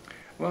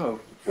 Well,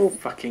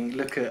 fucking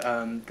look at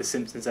the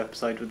Simpsons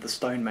episode with the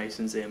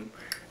stonemasons in,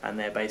 and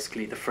they're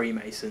basically the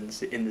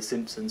Freemasons in the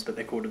Simpsons, but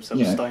they call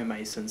themselves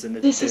stonemasons, and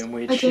they're doing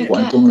weird shit.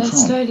 They're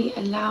slowly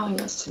allowing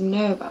us to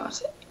know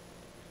about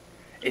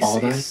it.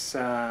 Are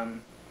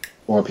they?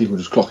 Or are people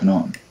just clocking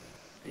on?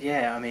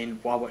 Yeah, I mean,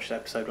 I watched the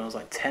episode when I was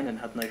like 10 and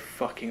had no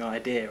fucking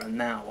idea, and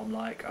now I'm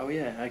like, oh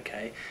yeah,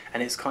 okay.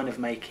 And it's kind of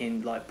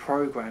making, like,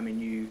 programming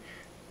you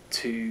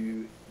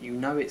to, you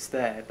know it's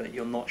there, but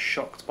you're not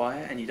shocked by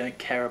it, and you don't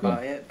care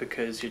about it,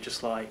 because you're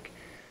just like,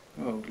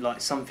 well, like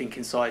something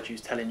inside you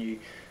is telling you,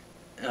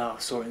 oh, I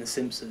saw it in The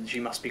Simpsons,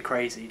 you must be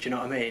crazy, do you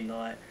know what I mean?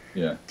 Like,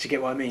 Yeah. Do you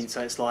get what I mean?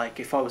 So it's like,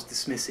 if I was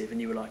dismissive and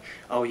you were like,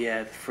 oh yeah,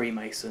 the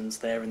Freemasons,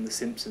 they're in the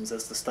Simpsons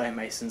as the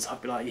Stonemasons, I'd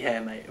be like,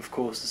 yeah, mate, of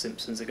course the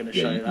Simpsons are going to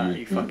show that,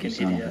 you fucking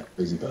sound idiot. like a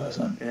busy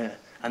person. Yeah,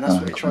 and that's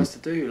what he tries to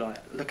do. Like,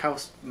 look how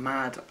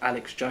mad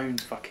Alex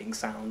Jones fucking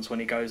sounds when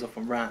he goes off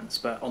on rants,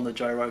 but on the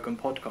Joe Rogan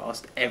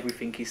podcast,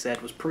 everything he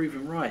said was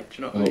proven right.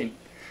 Do you know what I mean?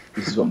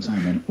 This is what I'm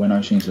saying. When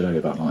Ocean said earlier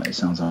about, like, it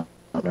sounds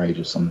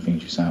outrageous, some of the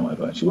things you say or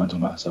whatever, and she went on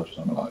about herself, just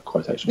on like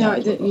quotation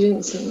marks. No, you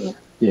didn't see it.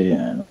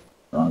 Yeah,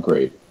 I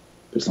agree.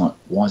 It's like,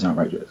 why is it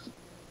outrageous?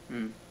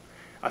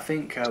 I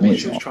think what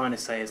she was trying to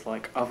say is,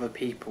 like, other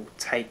people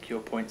take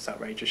your points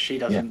outrageous. She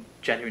doesn't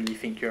genuinely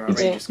think you're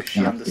outrageous because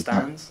she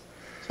understands.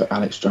 So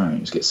Alex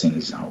Jones gets seen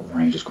as this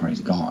outrageous,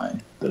 crazy guy,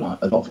 but like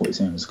a lot of what he's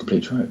saying is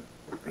complete true.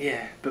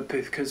 Yeah, but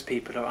because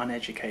people are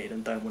uneducated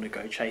and don't want to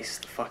go chase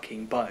the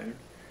fucking bone,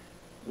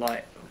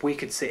 like, we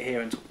could sit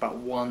here and talk about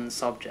one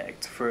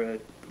subject for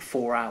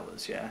 4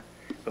 hours, yeah?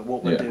 But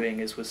what we're doing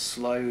is we're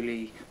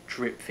slowly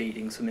drip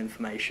feeding some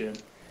information.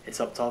 It's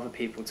up to other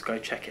people to go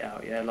check it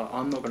out, yeah? Like,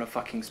 I'm not going to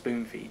fucking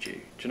spoon feed you, do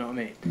you know what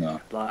I mean?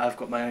 No. Like, I've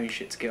got my own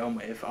shit to get on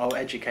with. I'll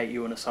educate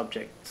you on a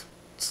subject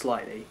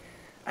slightly,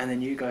 and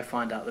then you go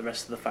find out the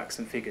rest of the facts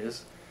and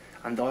figures.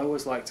 And I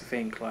always like to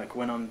think, like,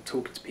 when I'm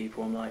talking to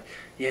people, I'm like,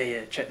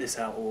 yeah, check this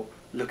out, or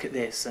look at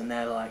this, and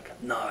they're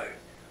like, no,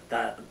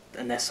 that,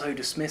 and they're so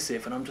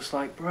dismissive, and I'm just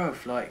like,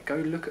 bruv, like, go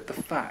look at the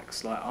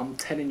facts. Like, I'm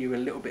telling you a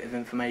little bit of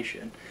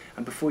information,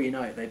 and before you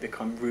know it, they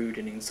become rude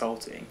and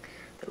insulting.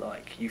 They're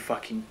like, you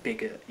fucking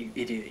bigot, you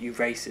idiot, you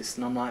racist,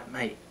 and I'm like,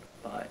 mate,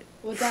 like...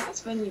 Well,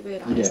 that's when you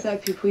realise there are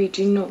people you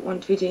do not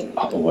want to be dealing with.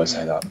 I always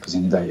say that, because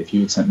in the day, if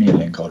you had sent me a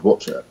link, I'd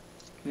watch it.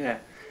 Yeah,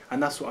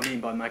 and that's what I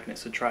mean by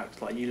magnets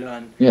attract. Like, you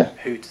learn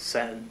who to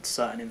send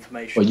certain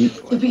information. Well,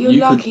 but you're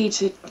lucky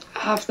to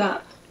have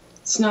that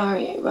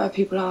scenario where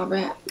people are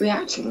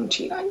reacting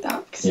to you like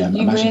that, because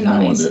you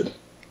realise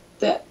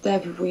that they're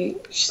people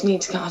you just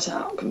need to cut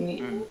out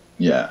completely.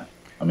 Yeah.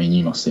 I mean,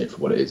 you must see it for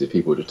what it is. If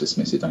people just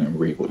dismiss it, don't even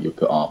read what you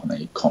put up, and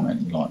they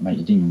comment, you're like, mate,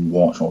 you didn't even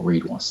watch or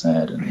read what I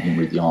said, and you didn't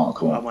read the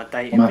article.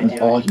 The amount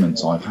of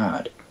arguments I've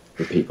had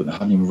with people that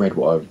haven't even read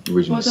what I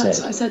originally said. Well, that's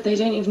what I said. They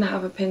don't even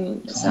have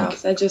opinions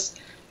themselves. They're just...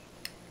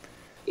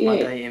 My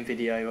dating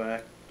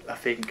video, I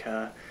think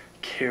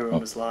Kieran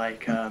was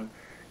like,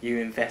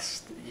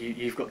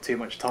 you've got too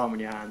much time on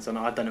your hands, and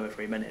I don't know if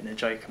he meant it in a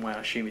joking way,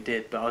 I assume he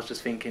did, but I was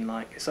just thinking,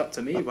 like, it's up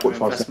to me whether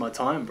I invest my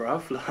time,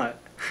 bruv. Like,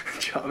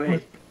 do you know what I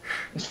mean?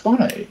 It's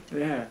funny.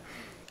 Yeah.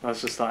 I was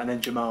just like, and then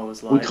Jamal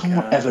was like... We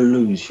can't ever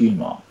lose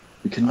humour.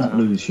 We cannot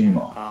lose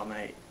humour. Oh,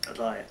 mate.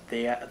 Like,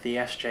 the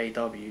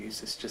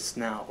SJWs is just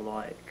now,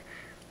 like...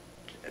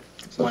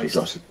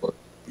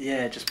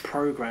 just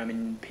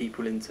programming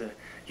people into,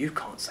 you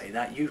can't say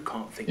that, you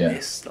can't think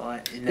this,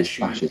 like, unless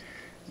you...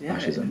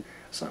 Fascism.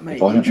 It's like, mate,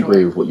 if I don't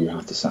agree with what you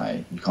have to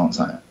say, you can't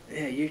say it.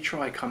 Yeah, you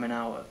try coming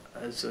out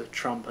as a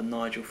Trump and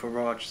Nigel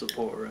Farage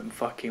supporter and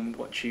fucking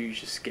watch you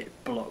just get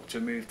blocked,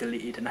 removed,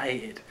 deleted and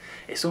hated.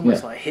 It's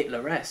almost like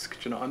Hitler-esque,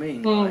 do you know what I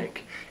mean?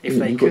 Like, if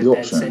they could,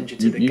 they'd send you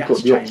to the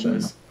gas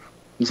chambers.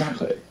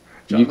 Exactly.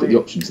 You've got the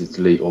option to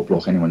delete or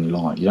block anyone you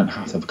like. You don't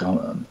have to have a go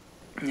at them.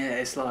 Yeah,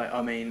 it's like,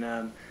 I mean,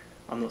 I'm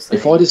not saying...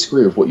 If I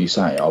disagree with what you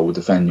say, I will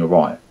defend your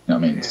right, you know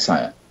what I mean, to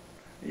say it.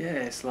 Yeah,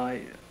 it's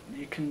like,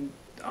 you can...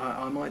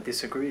 I might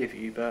disagree with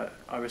you, but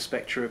I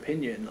respect your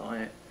opinion,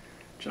 like...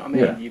 Do you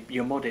know what I mean?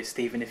 You're modest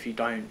even if you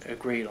don't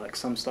agree. Like,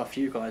 some stuff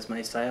you guys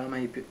may say, I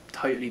may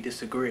totally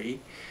disagree.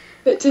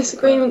 But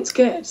disagreement's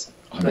good.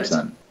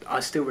 100%. I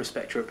still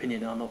respect your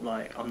opinion. I'm not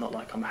like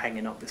I'm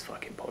hanging up this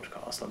fucking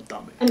podcast. I'm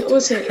done with it. And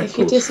also, if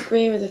you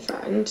disagree with a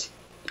friend,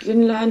 you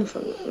can learn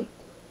from them.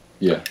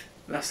 Yeah.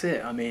 That's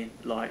it. I mean,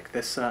 like,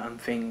 there's certain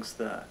things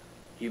that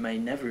you may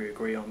never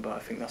agree on, but I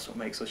think that's what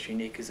makes us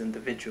unique as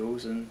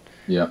individuals. And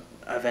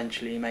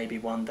eventually, maybe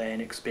one day,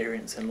 an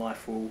experience in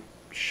life will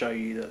show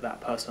you that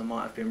person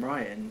might have been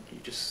right, and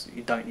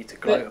you don't need to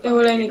gloat about it. It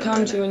will only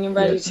come to you when you're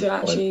ready to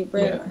actually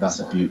realise. Yeah, that's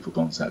a beautiful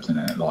concept, isn't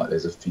it? Like,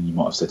 there's a thing you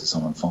might have said to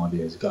someone 5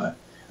 years ago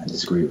and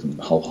disagree with them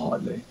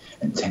wholeheartedly,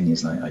 and 10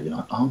 years later you're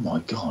like, oh my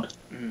god,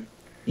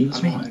 he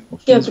was right.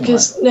 Yeah,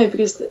 because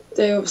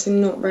they're obviously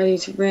not ready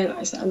to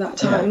realise that at that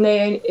time.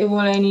 It will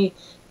only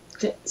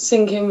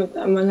sink in with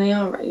them when they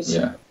are ready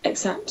to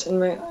accept and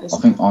realise. I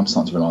think I'm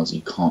starting to realise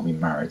you can't be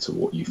married to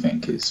what you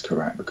think is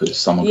correct, because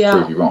someone could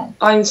prove you wrong.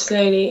 I'm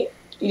slowly,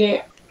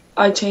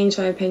 I change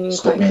my opinion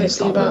quite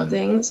quickly about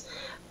things,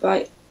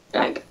 but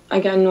like, I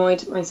get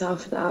annoyed at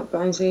myself for that, but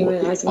I'm slowly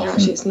realising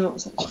actually it's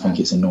not such I think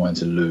it's annoying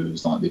to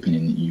lose, like, the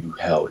opinion that you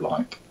held,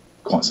 like,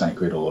 quite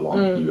sacred, or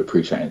like you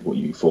appreciated what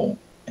you thought,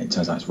 and it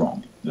turns out it's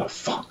wrong. You're like,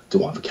 fuck,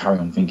 do I have to carry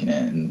on thinking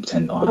it and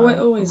pretend I'm right?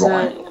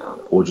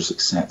 Or just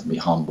accept and be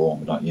humble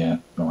and be like, yeah,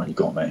 alright, you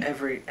got me.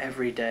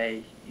 Every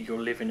day you're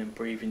living and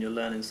breathing, you're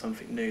learning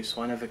something new,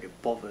 so I never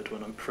get bothered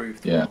when I'm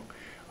proved wrong.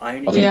 I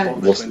only get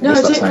bothered when... No,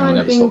 I don't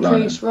find being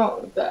proved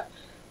wrong, but...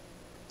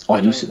 I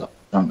used to like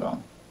younger.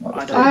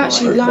 I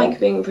actually like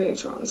being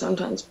proved wrong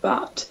sometimes,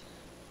 but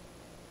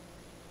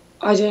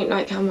I don't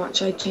like how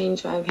much I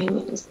change my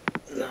opinions.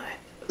 No. I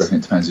reckon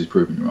it depends who's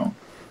proving you wrong.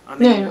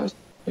 No.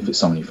 If it's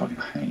someone you fucking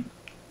hate.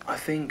 I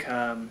think,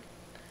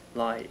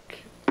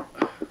 like,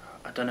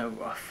 I don't know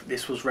if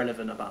this was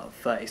relevant about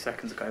 30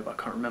 seconds ago, but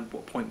I can't remember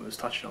what point we was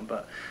touching on,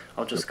 but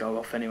I'll just go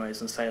off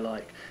anyways and say,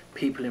 like,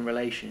 people in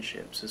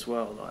relationships as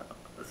well, like,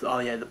 oh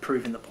yeah, they're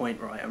proving the point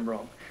right and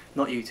wrong.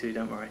 Not you two,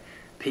 don't worry.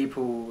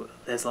 People,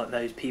 there's like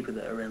those people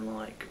that are in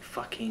like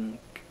fucking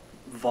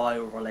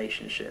vile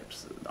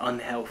relationships,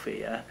 unhealthy,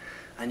 yeah?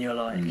 And you're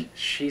like,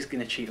 she's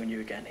going to cheat on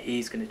you again,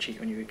 he's going to cheat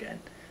on you again.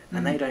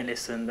 And they don't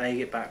listen, they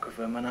get back with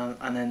them,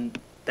 and then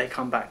they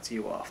come back to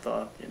you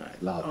after, you know,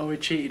 Love. oh, he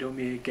cheated on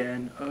me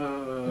again,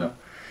 Yeah.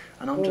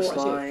 and I'm just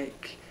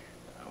like,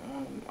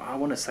 I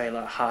want to say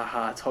like, ha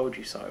ha, I told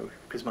you so,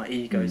 because my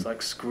ego is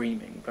like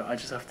screaming, but I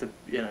just have to,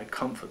 you know,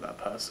 comfort that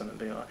person and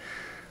be like,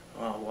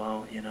 oh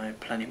well, you know,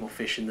 plenty more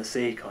fish in the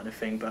sea kind of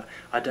thing. But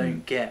I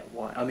don't get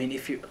why. I mean,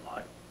 if you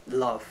like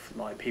love,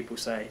 like people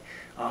say,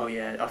 oh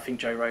yeah, I think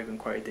Joe Rogan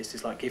quoted this,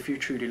 is like, if you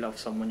truly love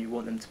someone, you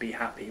want them to be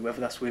happy, whether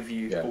that's with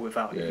you or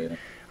without you. Yeah.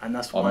 And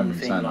that's I one remember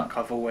thing saying like that.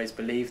 I've always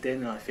believed in,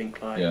 and I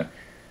think like, Yeah,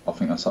 I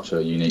think that's such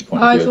a unique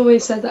point of I've view.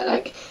 always said that,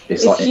 like,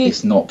 It's if like you,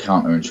 it's not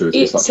counterintuitive.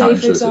 It's like say for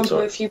counterintuitive. example,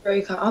 Sorry. if you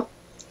broke up,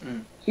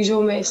 Mm. you'd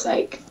almost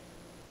like,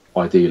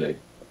 Ideally,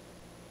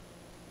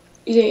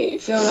 you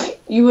feel like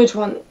you would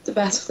want the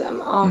best for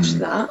them after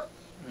that.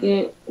 You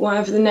know,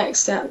 whatever the next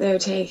step they were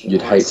taking,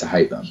 you'd hate to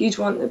hate them. you'd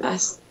want the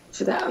best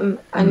for them,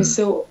 and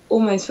still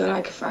almost feel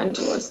like a friend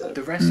towards them.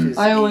 the rest is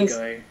I always-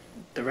 ego.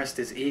 The rest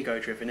is ego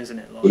driven, isn't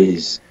it? Like,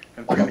 Is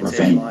and I want primitive,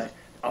 revenge. like,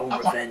 I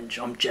want revenge,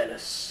 I'm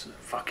jealous,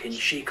 fucking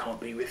she can't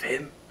be with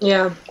him,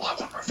 Yeah, I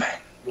want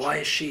revenge. why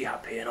is she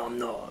happy and I'm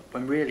not?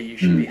 When really you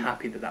should be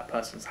happy that that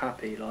person's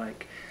happy.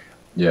 Like,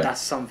 Yeah.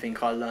 that's something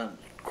I learned.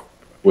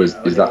 Was you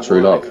know, is a that little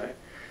true while love? ago.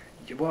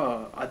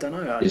 Well, I don't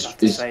know, I'd Is- have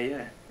to is- say,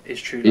 yeah,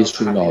 it's true love. Is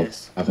true love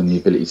happiness. having the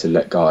ability to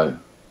let go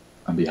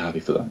and be happy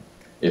for them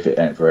if it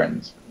ever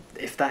ends?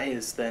 If that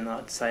is, then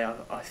I'd say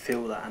I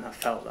feel that, and I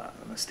felt that,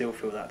 and I still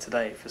feel that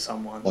today for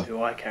someone What?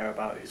 who I care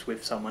about who's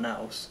with someone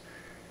else,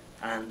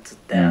 and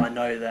then I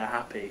know they're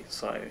happy,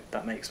 so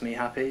that makes me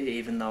happy,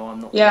 even though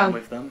I'm not Yeah. one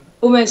with them.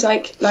 almost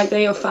like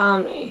they're your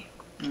family.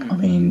 I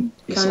mean,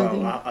 it's Kind of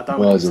Well, thing. I don't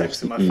want Words to are have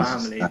sex with my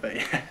obviously family, but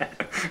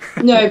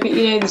yeah. No, but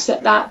you know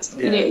that's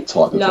Yeah. you know type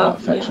of like,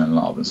 love. affection and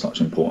love and such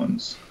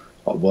importance.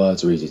 Like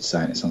words are easy to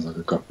say, and it sounds like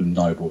a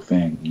noble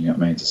thing. You know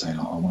what I mean? To say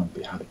like, I want to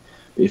be happy.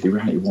 But if the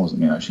reality was that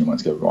me and actually went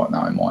together right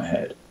now in my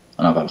head,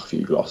 and I've had like a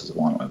few glasses of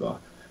wine or whatever,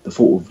 the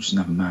thought of just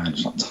another man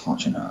just like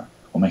touching her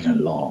or making her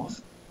laugh,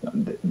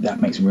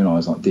 that makes me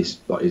realise like this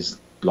like is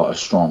like a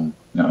strong.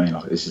 You know what I mean?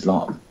 Like this is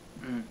love.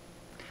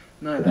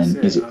 No, But that's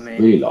then is it I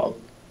mean, really love?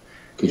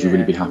 Could you really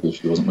Yeah. be happy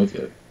if she wasn't with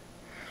you?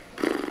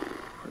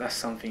 that's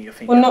something you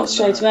think. Well, you not have to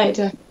straight learn. away,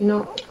 definitely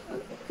not.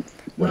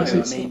 Well, No,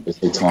 it's- I mean, it's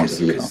the times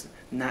of because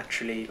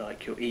naturally,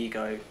 like your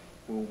ego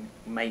will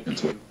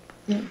make you.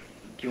 Yeah.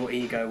 Your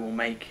ego will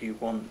make you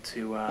want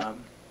to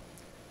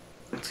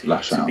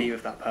Lash to out. be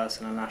with that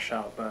person and lash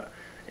out, but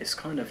it's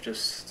kind of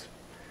just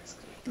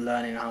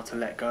learning how to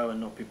let go and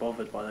not be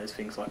bothered by those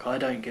things. Like I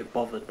don't get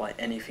bothered by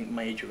anything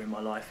major in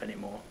my life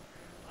anymore.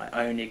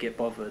 I only get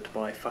bothered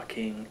by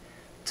fucking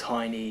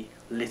tiny,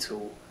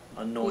 little,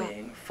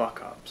 annoying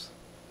fuck ups.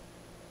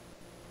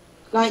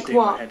 Like Do my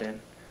what? head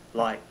in.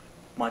 Like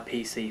my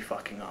PC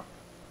fucking up.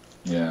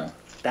 Yeah,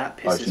 That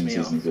I pisses think me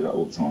Disney off. do that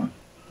all the time.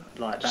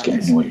 Like Just that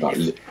getting pisses annoyed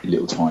me. about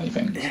little tiny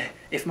things.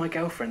 If my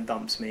girlfriend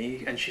dumps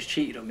me and she's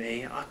cheated on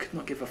me, I could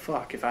not give a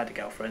fuck. If I had a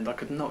girlfriend, I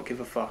could not give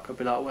a fuck. I'd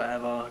be like,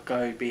 whatever,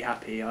 go, be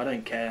happy, I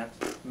don't care,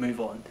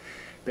 move on.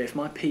 But if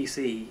my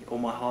PC or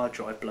my hard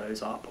drive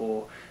blows up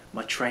or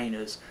my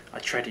trainers are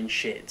treading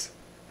shit,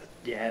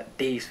 yeah,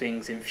 these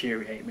things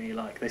infuriate me.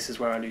 Like, this is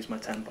where I lose my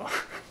temper.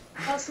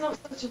 That's not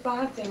such a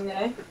bad thing,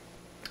 though.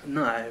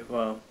 No,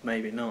 well,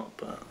 maybe not,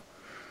 but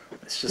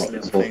it's just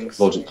Like, little things.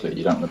 logically,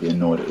 you don't want to be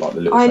annoyed at like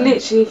the little I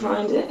things. literally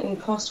find it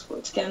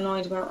impossible to get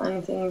annoyed about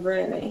anything,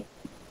 really.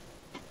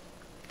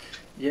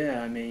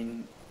 Yeah, I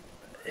mean,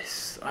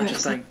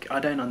 I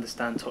don't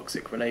understand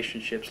toxic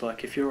relationships.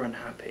 Like, if you're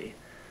unhappy,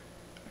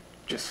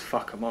 just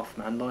fuck them off,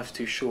 man. Life's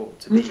too short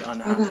to be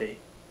unhappy.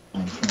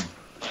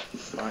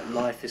 Like,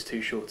 life is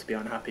too short to be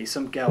unhappy.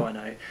 Some girl I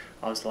know,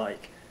 I was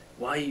like,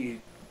 why are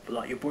you,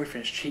 like, your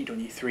boyfriend's cheated on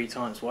you 3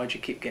 times, why'd you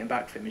keep getting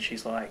back with him? And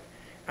she's like,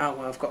 oh,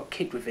 well, I've got a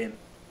kid with him.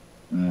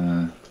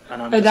 And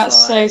I'm Oh, just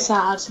that's like,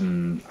 so sad.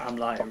 I'm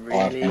like, I have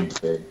really?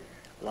 empathy.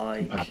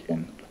 Like,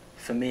 Compassion.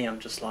 for me, I'm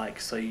just like,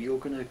 so you're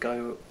gonna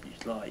go,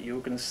 like, you're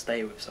gonna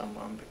stay with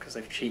someone because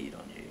they've cheated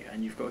on you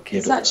and you've got a kid.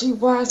 It's with actually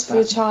worse for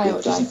a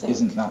child, I think.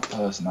 Isn't that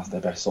person, that's their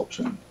best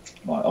option?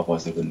 Like,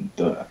 otherwise they wouldn't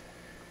do it.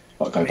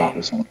 Like, go I back mean,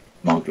 with someone,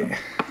 mug them.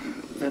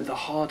 The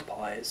hard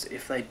part is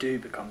if they do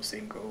become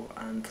single,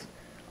 and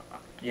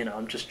you know,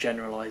 I'm just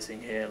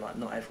generalising here, like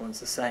not everyone's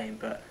the same,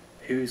 but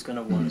who's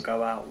gonna want to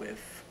go out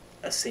with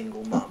a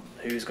single mum?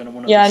 Who's gonna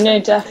want to? Yeah, no,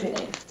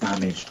 definitely.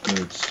 Damaged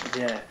goods.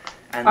 Yeah,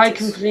 and I it's-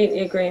 completely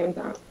agree with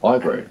that. I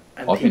agree.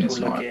 And I think people it's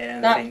look right. at it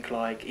and That- think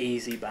like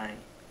easy bang.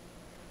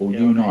 Well,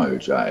 You you know what I know,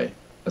 Jay,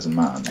 as a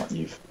man, like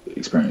you've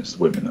experienced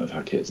women that have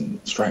had kids, and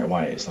straight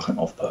away it's like an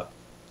off put.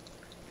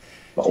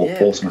 But Yeah,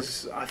 also,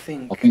 because I I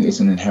think think it's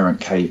an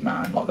inherent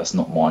caveman. Like that's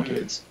not my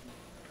kids.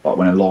 Like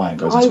when a lion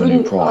goes I into a new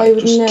wouldn't- I pride,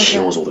 would just never-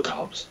 kills all the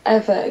cubs.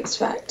 Ever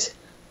expect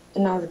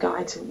another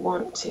guy to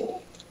want to.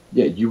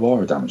 Yeah, you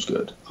are a damaged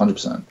good,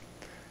 100%.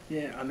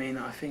 yeah, I mean,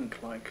 I think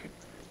like,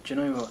 do you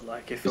know what?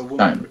 Like, if a It's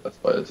woman, that's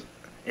what it is.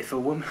 if a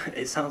woman,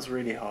 it sounds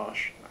really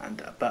harsh,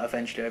 and but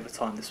eventually over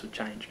time this would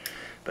change.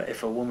 But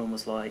if a woman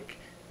was like,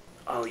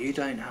 "Oh, you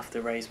don't have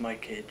to raise my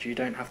kid. You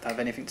don't have to have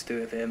anything to do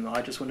with him.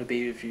 I just want to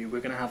be with you.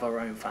 We're gonna have our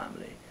own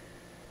family."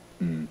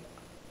 Mm.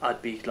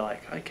 I'd be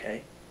like,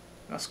 "Okay,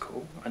 that's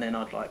cool," and then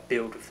I'd like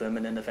build with them,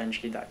 and then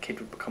eventually that kid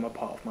would become a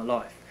part of my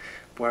life.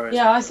 Whereas,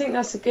 Yeah, I think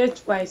that's a good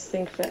way to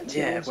think of it.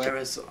 yeah, It's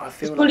whereas I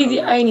feel probably like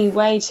the only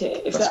way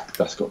to. If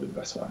That's got to be the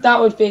best way. that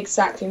would be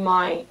exactly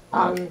my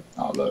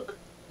Outlook.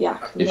 yeah.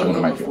 If a you wanna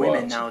lot make of it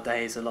women work.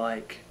 nowadays are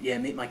like, "Yeah,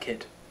 meet my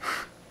kid."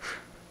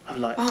 I'm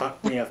like, Oh.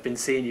 "Fuck me! I've been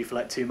seeing you for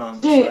like 2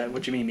 months. Yeah. Like,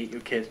 what do you mean meet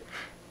your kid?"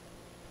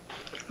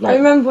 I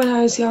remember when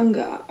I was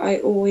younger, I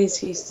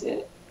always used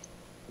to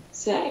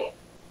say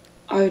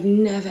I would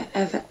never,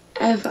 ever,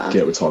 ever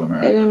Get with Tyler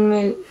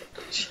Merrick.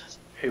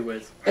 Who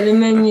would? in a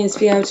million years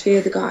be able to be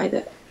with a guy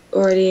that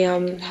already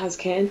has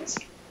kids.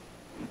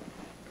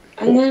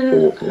 And then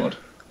Awkward.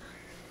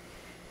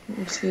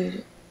 but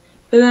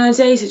then I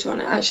dated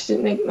one. It actually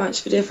didn't make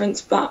much of a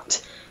difference.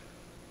 But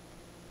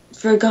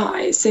for a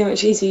guy, it's so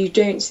much easier. You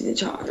don't see the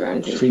child or Do you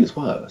anything. think it's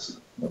worse?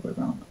 The other way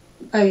around.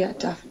 Oh yeah,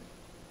 definitely.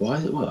 Why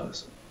is it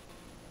worse?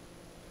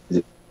 Is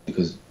it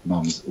because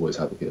mums always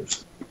have the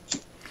kids? Do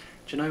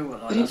you know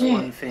what? Like, I don't that's know.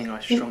 one thing I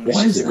strongly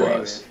Why is it disagree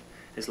worse? with.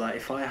 Is like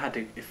if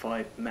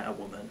I met a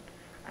woman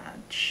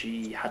and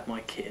she had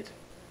my kid,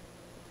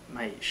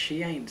 mate,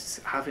 she ain't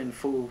having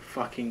full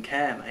fucking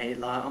care, mate.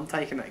 Like, I'm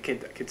taking that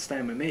kid's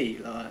staying with me.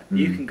 Like,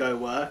 you can go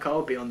work,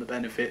 I'll be on the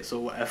benefits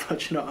or whatever.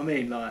 Do you know what I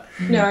mean? Like,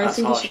 No, I that's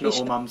think you harsh. should Not be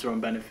all mums are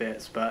on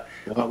benefits, but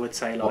I would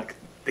say like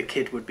the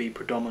kid would be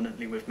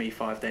predominantly with me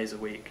 5 days a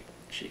week.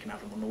 She can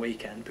have them on the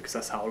weekend because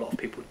that's how a lot of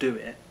people do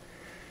it.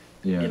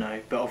 Yeah. You know,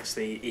 but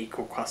obviously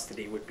equal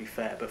custody would be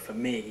fair. But for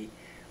me,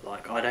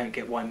 like, I don't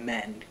get why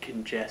men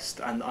can just,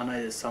 and I know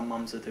there's some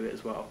mums that do it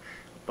as well,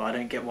 but I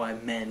don't get why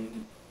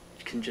men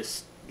can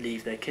just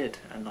leave their kid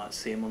and like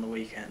see him on the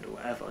weekend or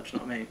whatever. Do you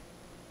know what I mean?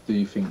 Do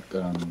you think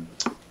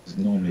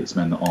normally it's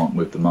men that aren't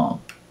with the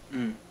mum?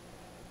 Mm.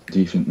 Do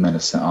you think men are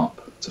set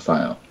up to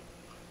fail?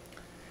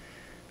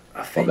 I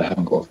Like think they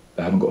haven't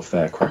got a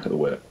fair crack at the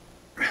whip.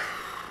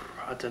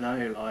 I don't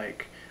know.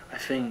 Like, I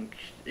think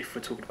if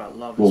we're talking about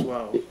love Well, as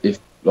well, if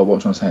like what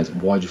I'm trying to say is,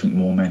 why do you think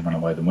more men run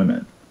away than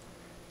women?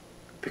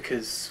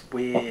 because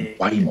Like,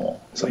 way more.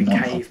 It's like we're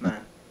 95%.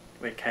 cavemen.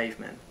 We're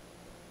cavemen.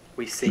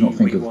 We see, not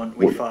think we of want,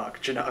 we what-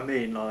 fuck. Do you know what I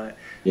mean? Like,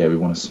 Yeah, we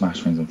want to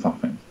smash things and fuck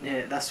things.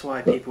 yeah, that's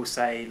why But- people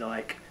say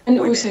like. And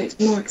women, also, it's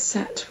more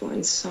acceptable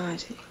in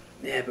society.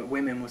 yeah, but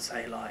women would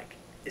say like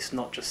it's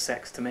not just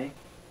sex to me,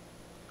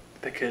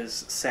 because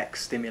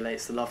sex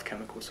stimulates the love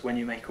chemicals. So when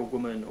you make a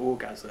woman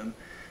orgasm,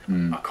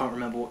 I can't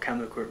remember what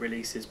chemical it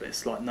releases, but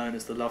it's like known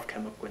as the love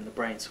chemical in the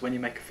brain. So when you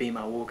make a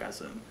female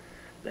orgasm,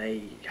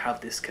 they have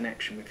this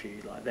connection with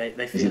you, like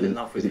they feel in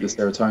love with Is you. it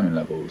the serotonin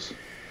levels?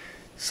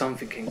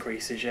 Something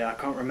increases, yeah. I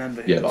can't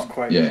remember who Yeah, was like,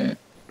 quoting, yeah.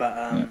 but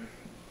yeah.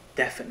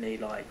 definitely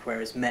like.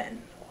 Whereas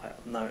men,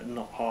 like, no,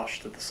 not harsh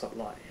to the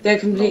like. They're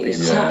not completely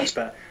being Yeah. harsh,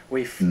 but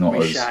we Not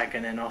as- shag,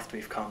 and then after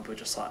we've come, we're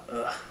just like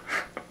ugh.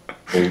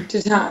 Well,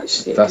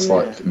 Detached. it that's can-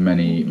 like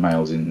many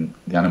males in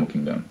the animal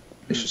kingdom.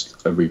 It's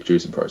just a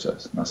reproducing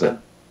process. And that's it. And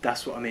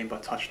that's what I mean by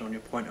touching on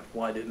your point of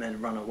why do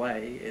men run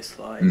away. It's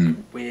like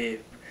we're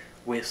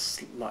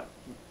like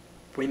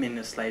women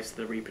are slaves to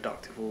the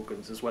reproductive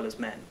organs as well as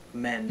men.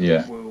 Men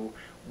Yeah. will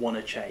want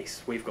to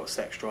chase. We've got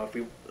sex drive.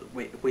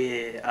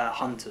 We're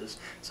hunters.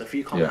 So if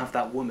you can't Yeah. have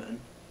that woman,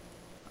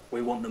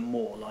 we want them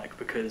more. Like,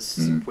 because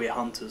we're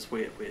hunters.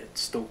 We're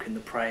stalking the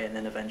prey, and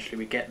then eventually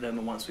we get them.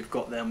 And once we've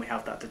got them, we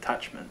have that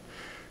detachment.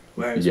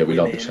 Whereas Yeah, we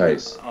love the women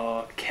chase.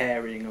 are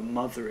caring and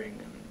mothering,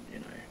 and you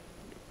know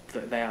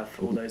that they have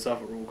all those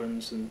other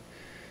organs and.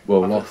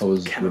 Well, other like I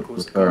was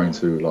chemicals that go referring on.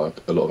 to, like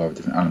a lot of other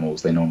different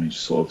animals, they normally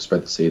just sort of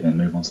spread the seed, then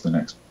move on to the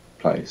next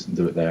place and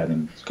do it there,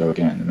 then go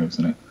again and move to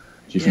the next. Do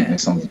you think Yeah.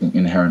 there's something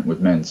inherent with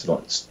men to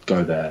like just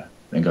go there,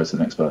 then go to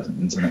the next person,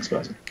 and to the next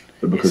person?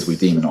 But because we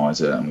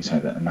demonise it and we say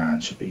that a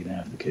man should be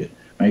there for the kid,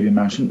 maybe a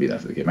man shouldn't be there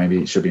for the kid. Maybe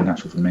it should be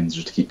natural for men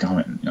just to keep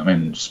going. You know what I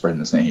mean? Just spreading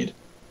the seed.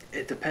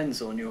 It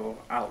depends on your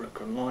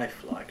outlook on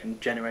life, like, and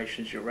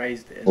generations you're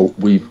raised in. Well,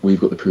 we've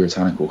got the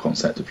puritanical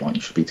concept of like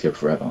you should be together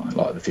forever,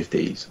 like the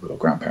 50s with our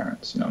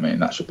grandparents. You know what I mean?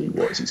 That should be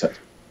what is accepted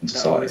in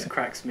That always society.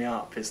 cracks me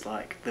up is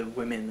like the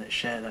women that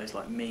share those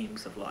like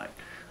memes of like,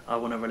 I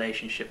want a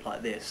relationship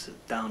like this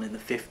down in the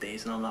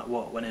 50s, and I'm like,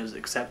 what? When it was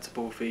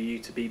acceptable for you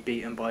to be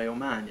beaten by your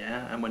man,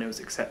 yeah, and when it was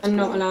acceptable. I'm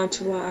not allowed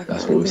to work.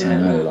 That's or what we were saying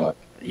anything earlier. like Like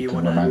You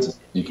can want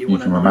you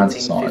want a can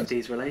romanticize.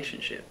 1950s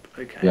relationship,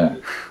 okay? Yeah.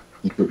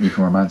 You can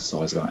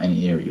romanticize about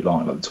any era you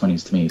like. Like the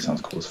 20s to me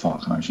sounds cool as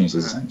fuck. And actually, it's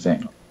the same thing.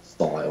 Like,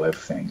 style,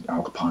 everything,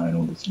 Al Capone,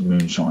 all this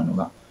moonshine, all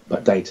that.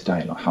 But day to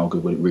day, like how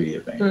good would it really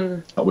have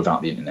been? Like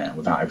without the internet,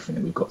 without everything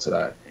that we've got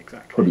today,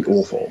 Exactly. probably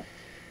awful.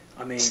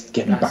 I mean, Just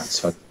get me back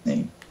to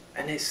me.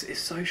 And it's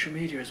social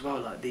media as well.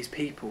 Like these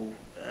people,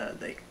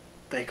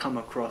 they come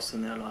across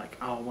and they're like,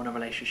 oh, I want a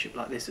relationship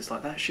like this. It's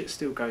like that shit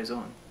still goes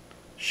on.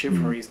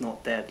 Chivalry's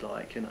not dead.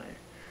 Like, you know,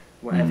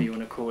 whatever you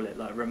want to call it.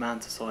 Like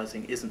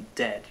romanticising isn't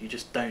dead. You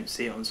just don't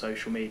see it on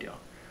social media.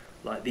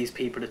 Like these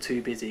people are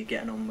too busy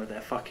getting on with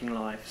their fucking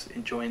lives,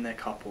 enjoying their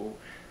couple,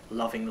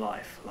 loving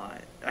life.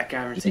 Like I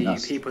guarantee you,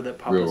 people that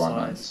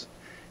publicise,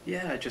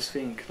 I just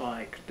think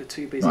like they're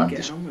too busy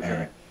getting on with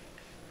it.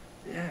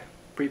 Yeah,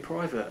 be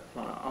private.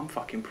 Like I'm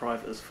fucking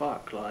private as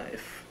fuck. Like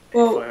if I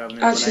have a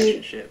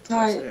relationship,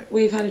 that's it.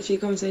 We've had a few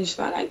conversations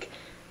about like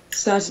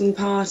certain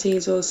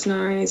parties or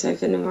scenarios I've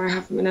been in where I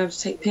haven't been able to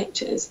take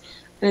pictures,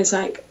 and it's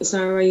like a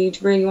scenario where you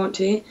really want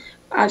to.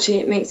 Actually,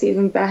 it makes it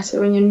even better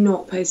when you're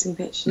not posting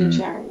pictures and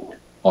sharing it.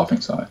 I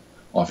think so.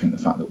 I think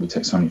the fact that we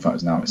take so many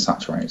photos now, it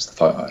saturates the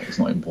photo. It's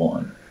not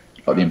important.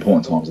 Like the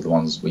important times are the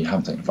ones where you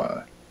haven't taken a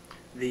photo.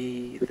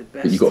 The best.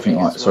 But you've got to think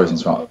like, sorry to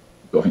interrupt.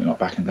 You've got to think like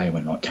back in the day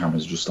when like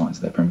cameras were just starting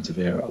to their primitive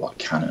era, like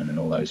Canon and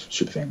all those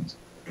shit things.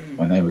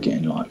 When they were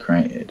getting like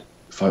created,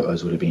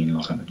 photos would have been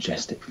like a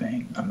majestic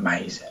thing,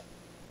 amazing.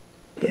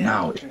 But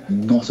now it's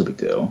not a big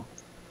deal.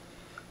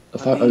 The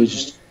photo is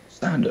just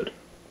standard.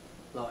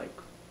 Like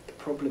the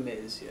problem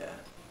is,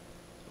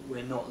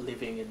 we're not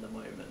living in the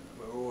moment.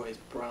 We're always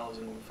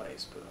browsing on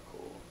Facebook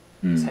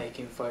or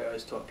taking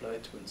photos to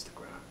upload to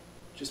Instagram.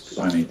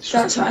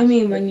 That's what I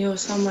mean when you're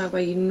somewhere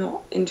where you're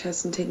not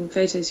interested in taking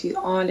photos, you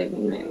are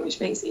living in the moment, which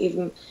makes it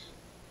even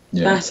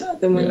better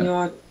than when you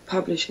are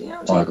publishing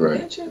it or taking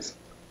pictures.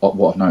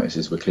 What I've noticed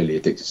is we're clearly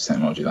addicted to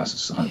technology. That's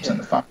just 100%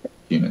 the fact of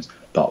humans.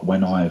 But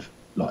when I've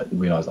like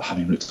realised that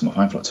having looked at my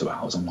phone for like 2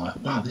 hours, I'm like,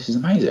 wow, this is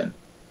amazing.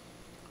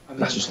 I mean,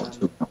 that's just like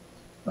 2 hours.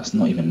 That's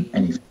not even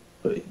anything.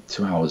 But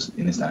 2 hours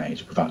in this day and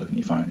age without looking at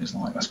your phone is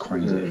like, that's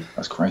crazy.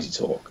 That's crazy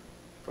talk.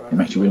 It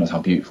makes you realise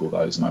how beautiful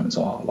those moments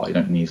are. Like, you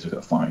don't need to look at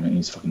a phone, you don't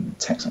need to fucking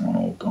text someone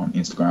or go on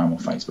Instagram or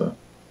Facebook.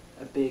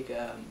 A big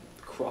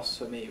cross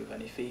for me with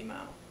any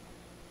female,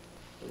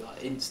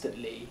 like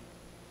instantly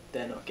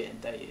they're not getting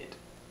dated,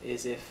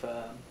 is if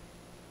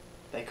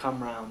they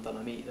come round and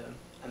I meet them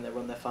and they're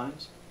on their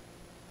phones.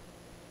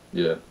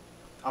 Yeah.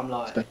 I'm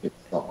like,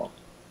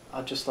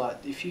 I'm just like,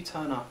 if you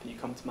turn up and you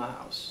come to my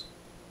house,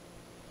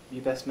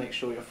 you best make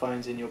sure your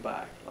phone's in your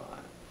bag. Like,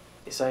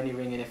 it's only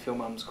ringing if your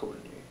mum's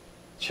calling you.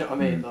 Do you know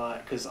what I mean?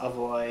 Like, because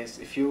otherwise,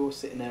 if you're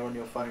sitting there on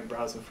your phone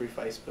browsing through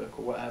Facebook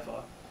or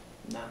whatever,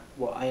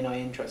 ain't I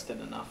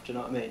interested enough? Do you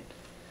know what I mean?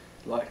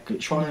 Like,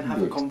 try and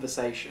have a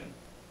conversation.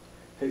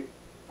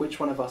 Which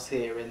one of us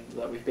here,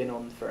 we've been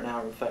on for an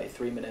hour and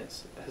 33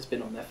 minutes, has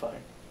been on their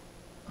phone?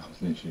 I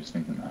was literally just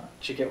thinking that.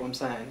 Do you get what I'm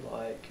saying?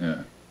 Like,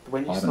 yeah.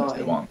 When you start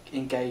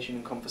engaging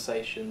in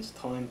conversations,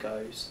 time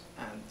goes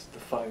and the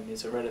phone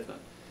is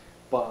irrelevant.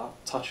 But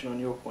touching on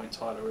your point,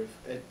 Tyler,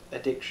 with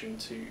addiction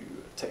to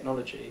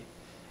technology,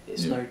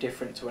 it's no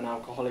different to an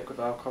alcoholic with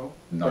alcohol.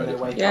 No, when they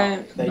wake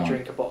up, they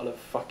drink a bottle of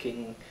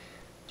fucking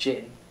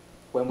gin.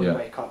 When we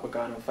wake up, we're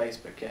going on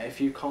Facebook. Yeah, if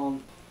you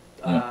can't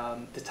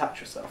detach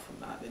yourself from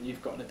that, then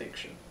you've got an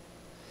addiction.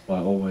 Well,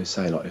 I always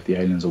say, like, if the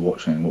aliens are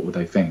watching, what would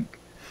they think?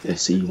 They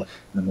see you in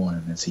the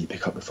morning, and see you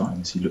pick up the phone,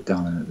 and see you look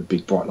down, and the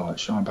big bright light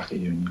shine back at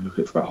you, and you look at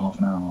it for about half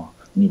an hour.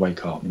 And you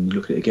wake up, and you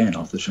look at it again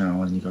after the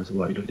shower, and you go to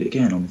work. You look at it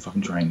again on the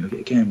fucking train. You look at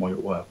it again while you're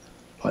at work.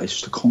 Like, it's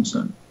just a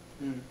constant.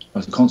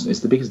 It's a constant.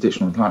 It's the biggest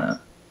addiction on the planet.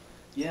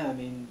 Yeah, I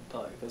mean,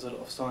 like, there's a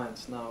lot of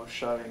science now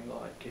showing,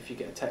 like, if you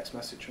get a text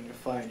message on your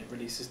phone, it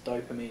releases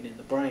dopamine in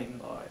the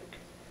brain, like,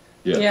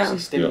 it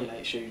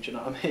stimulates you, do you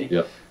know what I mean?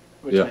 Yeah.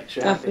 Which makes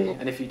you happy.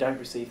 And if you don't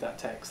receive that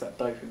text, that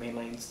dopamine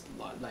lane's,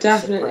 like,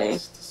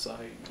 suppressed, so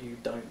you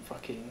don't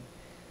fucking...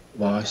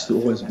 Well, I used to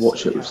always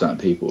watch it with certain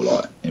people,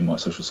 like, in my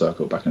social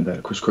circle back in the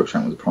day. Chris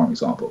Cruikshank was a prime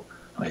example.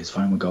 Like, his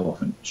phone would go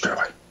off, and straight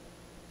away,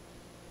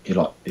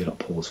 he'd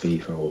pause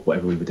FIFA or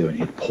whatever we were doing,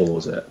 he'd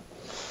pause it.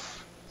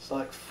 It's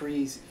like,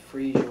 freeze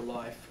your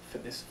life for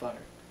this phone.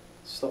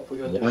 Stop what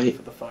you're doing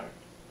for the phone.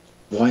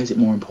 Why is it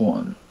more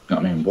important? You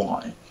know what I mean?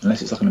 Why?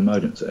 Unless it's like an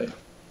emergency.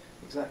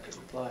 Exactly.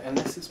 Like,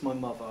 unless it's my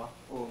mother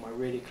or my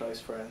really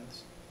close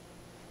friends.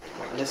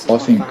 Unless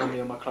it's my family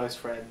or my close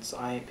friends,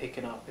 I ain't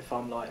picking up if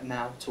I'm, like,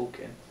 now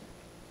talking.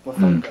 My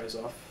phone goes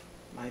off,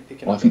 I ain't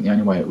picking up. I think the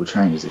only way it will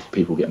change is if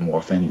people get more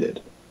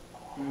offended.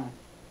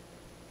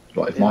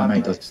 Like, if my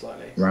mate does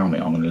around me,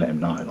 I'm going to let him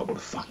know, like, what the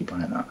fuck are you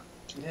playing at?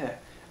 Yeah,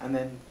 and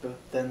then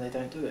they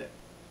don't do it.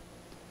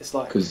 It's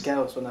like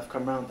girls, when they've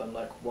come round, I'm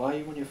like, why are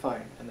you on your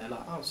phone? And they're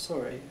like, oh,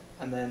 sorry.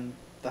 And then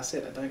that's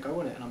it, they don't go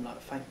on it. And I'm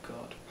like, thank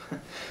God.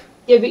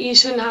 Yeah, but you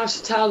shouldn't have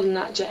to tell them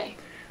that, Jay.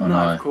 No,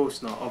 of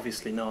course not.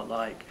 Obviously not.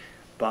 Like,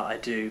 but I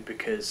do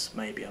because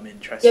maybe I'm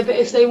interested. Yeah, but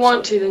if they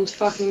want to, then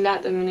fucking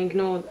let them and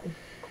ignore them.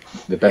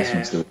 The best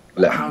thing is to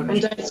let them.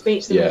 And don't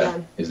speak to them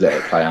again. Is let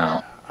it play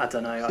out. I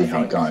don't know. See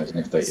how it goes,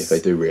 and if they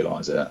do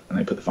realise it and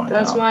they put the phone down.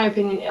 That's my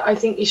opinion. I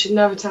think you should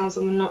never tell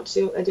someone not to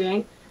do what they're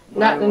doing.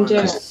 Let them do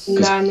it and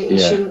learn that you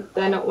shouldn't.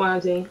 They're not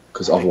worthy.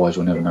 Because otherwise,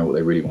 you'll never know what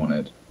they really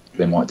wanted.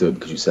 They might do it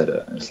because you said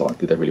it. And it's like,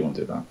 did they really want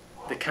to do that?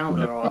 The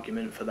counter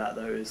argument for that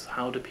though is,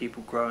 how do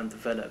people grow and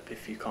develop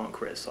if you can't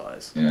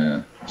criticise?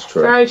 Yeah, it's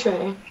true. Very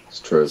true. It's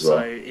true as well.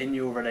 So in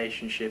your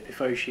relationship,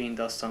 if Oisin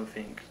does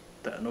something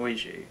that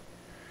annoys you,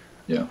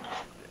 Yeah.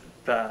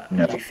 but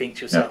you think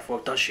to yourself, well,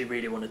 does she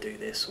really want to do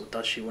this or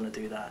does she want to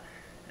do that?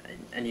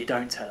 And you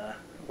don't tell her.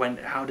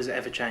 How does it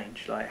ever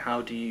change? Like,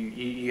 how do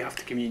you have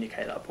to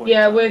communicate that point?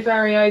 Yeah, we're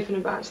very open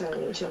about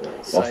telling each other.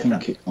 So I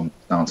think it comes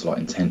down to like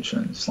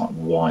intentions. Like,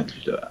 why did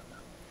you do it?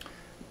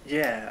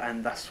 Yeah,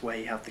 and that's where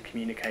you have the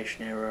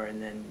communication error,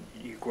 and then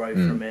you grow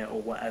from it, or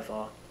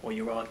whatever, or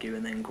you argue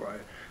and then grow.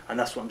 And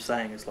that's what I'm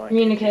saying is like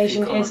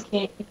communication is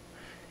key.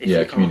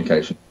 Yeah,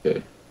 communication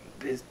is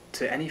key.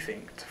 To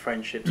anything, to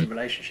friendships and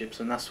relationships,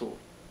 and that's what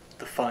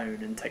the phone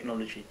and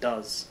technology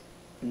does.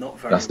 Not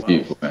very That's well. the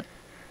beautiful thing.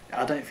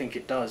 I don't think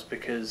it does,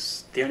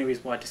 because the only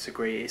reason why I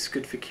disagree, it's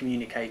good for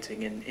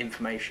communicating and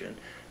information,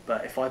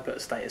 but if I put a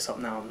status up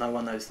now, no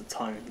one knows the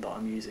tone that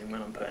I'm using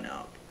when I'm putting it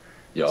up.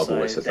 Yeah, I've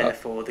always said that.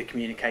 Therefore, the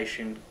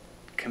communication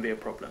can be a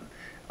problem.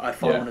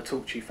 If I want to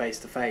talk to you face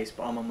to face,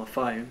 but I'm on my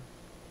phone,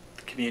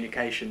 the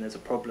communication, there's a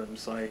problem.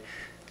 So,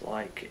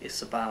 like,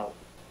 it's about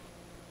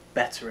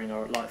bettering,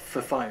 or like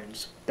for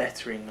phones,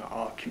 bettering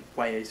our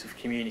ways of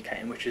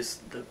communicating, which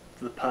is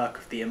the perk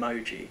of the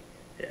emoji.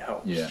 It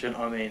helps. Yeah. Do you know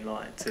what I mean?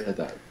 Like, I said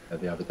that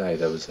the other day.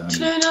 There was. Do you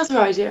know another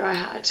idea I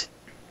had,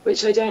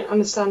 which I don't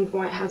understand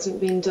why it hasn't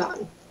been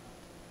done?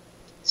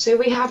 So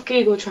we have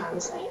Google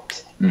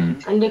Translate,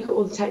 and look at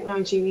all the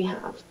technology we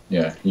have.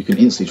 Yeah, you can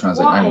instantly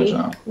translate language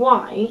now.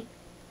 Why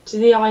do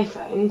the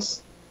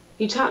iPhones,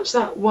 you touch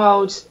that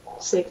world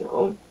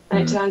signal and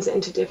it turns it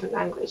into a different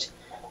language?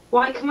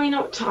 Why can we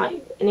not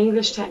type an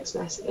English text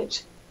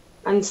message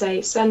and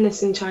say, send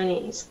this in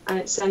Chinese, and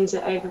it sends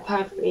it over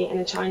perfectly in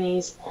a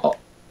Chinese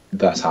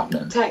That's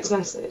happening. text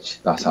message?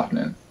 That's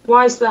happening.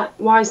 Why is that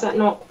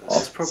not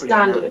There's probably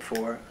standard? an app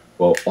for it.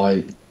 Well,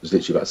 I was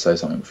literally about to say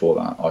something before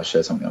that. I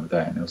shared something the other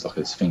day, and it was like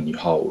this thing you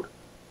hold.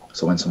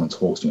 So when someone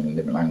talks to you in a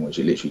different language,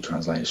 it literally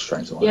translates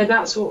straight away. Yeah,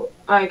 that's what.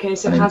 Okay,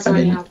 so and it then, has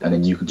already and then, happened. and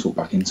then you can talk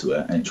back into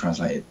it, and it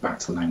translated back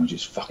to the language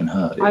it's fucking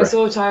heard. I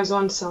thought I was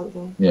onto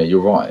something. Yeah,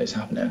 you're right. It's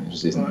happening. It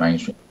just isn't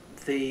mainstream.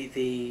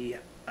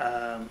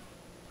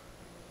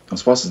 I'm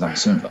surprised it's that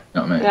soon, though. You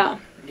know what I mean? Yeah.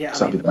 Yeah,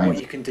 So I mean, that'd be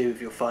what you can do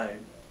with your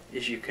phone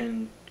is you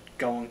can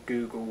go on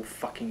Google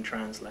fucking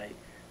Translate.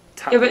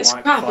 Tap Yeah, but the it's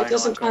crap. microphone It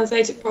doesn't icon.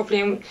 translate it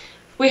properly. And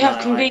we have No,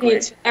 I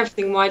convenience agree. for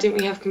everything. Why don't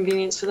we have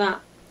convenience for that?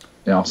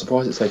 Yeah, I'm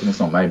surprised it's taken this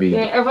long. Maybe. Yeah,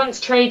 everyone's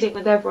trading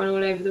with everyone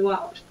all over the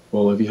world.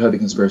 Well, have you heard the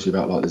conspiracy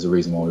about like there's a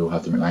reason why we all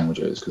have different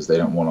languages because they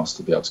don't want us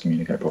to be able to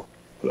communicate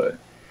properly?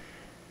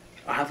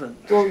 I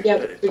haven't. Well, yeah,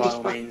 But but by just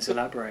all means,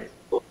 elaborate.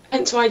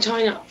 Hence why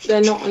China,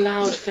 they're not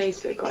allowed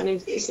Facebook or any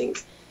of these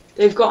things.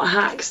 They've got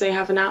hacks. They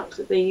have an app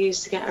that they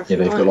use to get Yeah, everything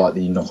they've got right. like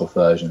the knockoff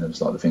version of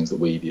like the things that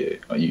we view,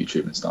 like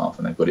YouTube and stuff,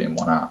 and they've got it in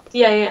one app.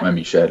 Yeah, I yeah. remember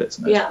you shared it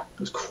to me. Yeah. It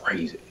was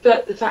crazy.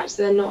 But the fact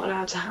that they're not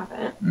allowed to have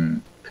it,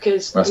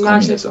 because That's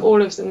imagine if communism.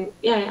 all of them,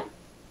 yeah.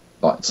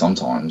 Like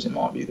sometimes it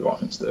might be the right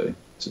thing to do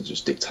to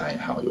just dictate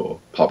how your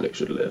public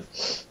should live.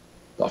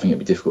 But I think it'd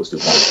be difficult to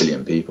do 1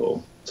 billion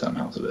people tell them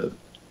how to live.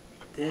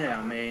 Yeah,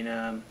 I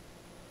mean,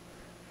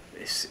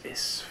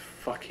 it's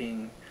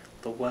fucking.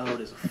 The world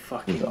is a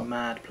fucking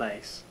mad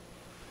place.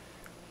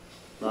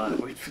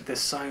 Like, there's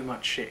so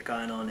much shit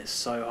going on. It's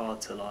so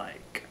hard to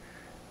like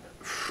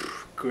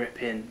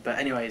grip in. But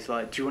anyways,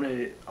 like, do you want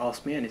to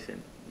ask me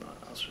anything? Like,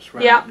 I was just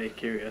randomly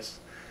curious.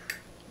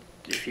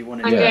 If you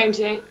wanted. I'm going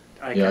to.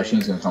 Okay. Yeah,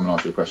 she's going to come and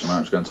ask you a question.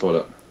 I'm just going to the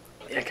toilet.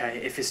 Okay,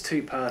 if it's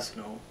too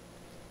personal.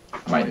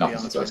 Mate,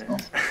 nothing's personal.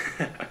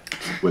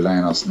 We're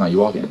laying us. No,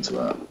 you are getting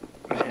into it.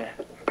 Yeah.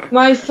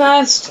 My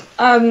first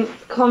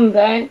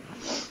convo.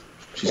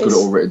 She's got it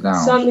all written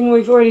down. Something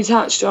we've already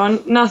touched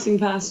on. Nothing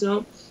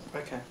personal.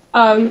 Okay.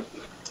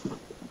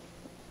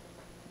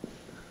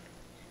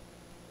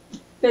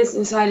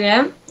 Business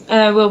idea.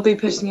 We'll be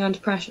putting you under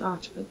pressure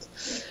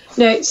afterwards.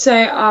 No,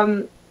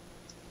 so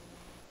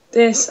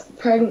this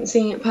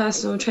pregnancy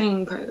personal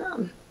training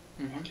program.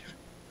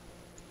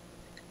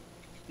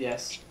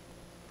 Yes.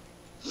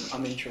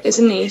 I'm interested. It's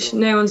a niche. Sure.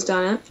 No one's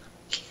done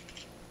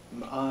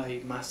it.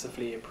 I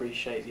massively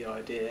appreciate the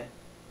idea,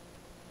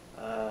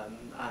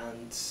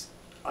 and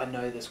I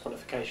know there's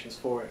qualifications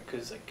for it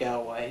because a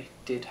Galway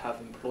did have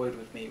employed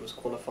with me was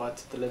qualified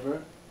to deliver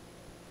it.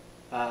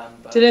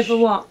 But Deliver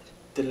what?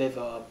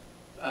 Deliver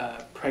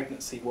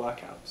pregnancy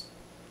workouts.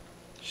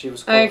 She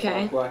was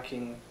qualified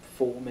working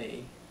for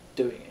me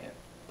doing it,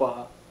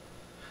 but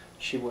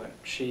she weren't.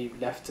 She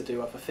left to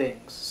do other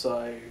things.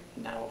 So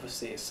now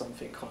obviously it's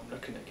something I'm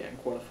looking at getting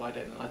qualified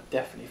in, and I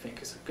definitely think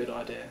it's a good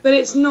idea. But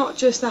it's not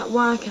just that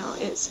workout.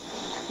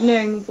 It's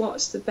knowing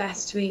what's the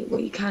best to eat,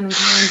 what you can and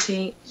can't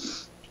eat.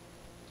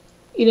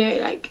 You know,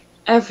 like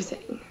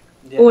everything,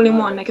 all in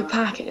one, like a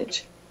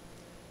package.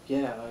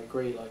 Yeah, I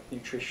agree. Like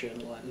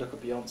nutrition, like look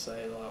at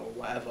Beyonce, like or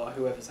whatever.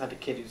 Whoever's had a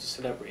kid who's a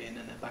celebrity, and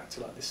then they're back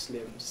to like this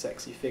slim,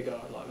 sexy figure,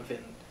 like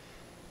within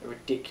a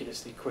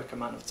ridiculously quick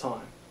amount of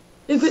time.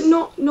 No, but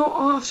not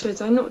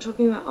afterwards. I'm not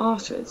talking about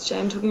afterwards, Jay.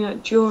 I'm talking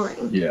about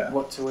during. Yeah.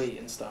 What to eat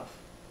and stuff.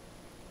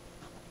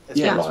 as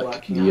Yeah, well as like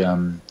working the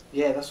out.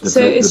 Yeah, that's the, what So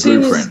the, as the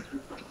soon as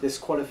blueprint, this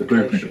the blueprint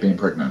qualification of being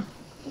pregnant.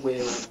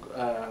 will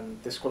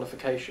this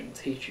qualification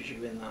teaches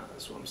you in that.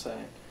 That's what I'm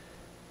saying.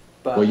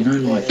 Well, you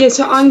know, like- yeah,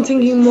 so I'm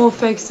thinking more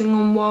focusing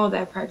on while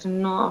they're pregnant,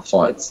 not Like,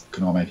 afterwards.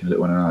 can I make a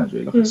little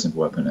analogy, like a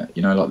simple way of putting it?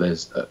 You know, like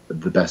there's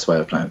the best way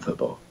of playing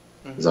football.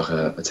 There's like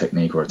a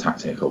technique or a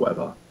tactic or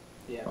whatever.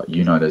 Yeah. Like,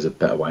 you know, there's a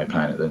better way of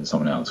playing it than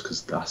someone else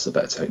because that's a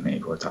better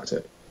technique or a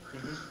tactic.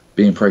 Mhm.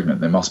 Being pregnant,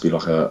 there must be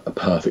like a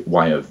perfect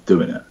way of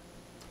doing it.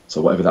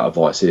 So whatever that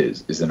advice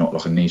is there not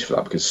like a niche for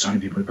that? Because so many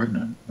people are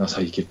pregnant. That's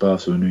how you give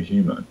birth to a new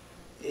human.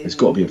 There's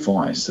got to be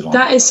advice to like.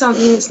 That is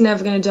something that's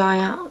never going to die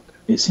out.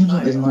 It seems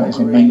like there's No, not. I It's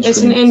in agree. mainstream.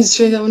 It's an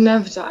industry that will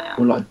never die out.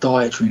 Well, like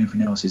dietary and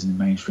everything else is in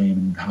the mainstream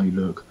and how you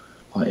look.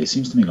 Like it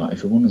seems to me like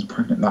if a woman's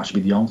pregnant, that should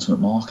be the ultimate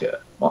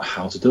market. Like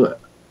how to do it.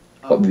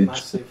 Oh, Like the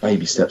massive.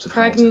 baby steps of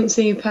how to.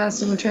 Pregnancy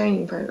personal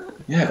training program.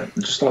 Yeah,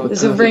 just like the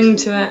There's a perfect- ring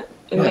to it.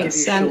 It I'll makes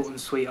give you a sense. short and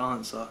sweet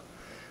answer.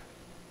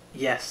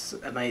 Yes,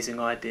 amazing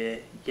idea.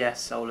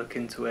 Yes, I'll look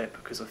into it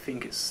because I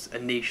think it's a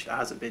niche that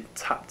hasn't been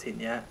tapped in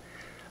yet.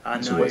 I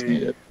It's know always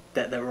needed.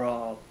 that there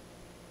are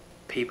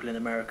people in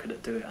America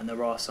that do it, and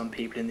there are some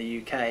people in the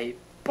UK,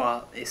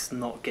 but it's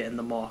not getting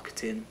the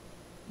marketing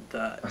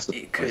that That's the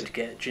it could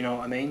get. Do you know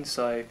what I mean?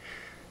 So,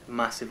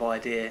 massive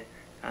idea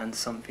and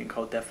something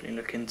I'll definitely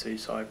look into.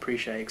 So I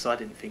appreciate it because I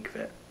didn't think of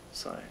it.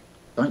 So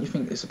Don't you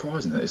think it's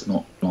surprising that it's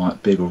not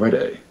like big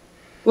already?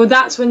 Well,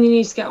 that's when you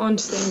need to get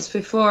onto things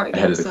before it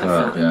Ahead of gets the like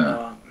curve,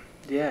 that.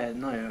 yeah. yeah,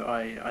 no,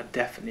 I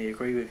definitely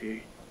agree with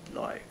you.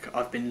 Like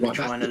I've been Like,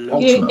 trying to that's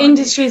look. the You know, ultimate.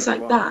 industries for a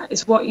like while. that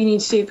is what you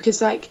need to do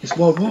because, like, It's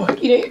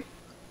worldwide. you know,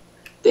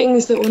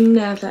 things that will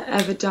never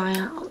ever die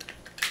out.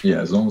 Yeah,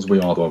 as long as we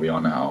are the way we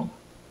are now,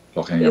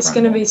 like any It's other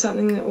going to animal. be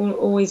something that will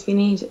always be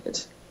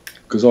needed.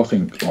 Because I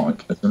think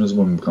like as soon as a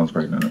woman becomes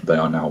pregnant, they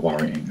are now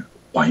worrying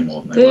way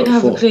more than They they were don't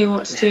have before. a clue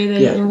what to do.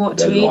 They don't know what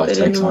their to eat. life They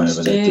don't takes know what over.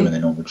 to They're doing do.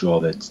 their normal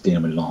job. They're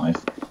dealing with life.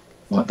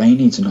 Like they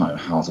need to know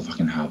how to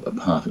fucking have a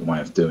perfect way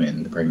of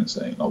doing the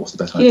pregnancy. Like what's the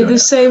best way You of know, doing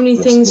there's it? so many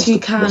What's- things what's you the-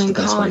 can what's the and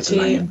best way can't to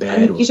lay in do, bed?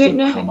 and you What's don't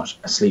the- know. how much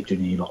sleep do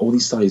you need? Like all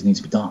these studies need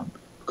to be done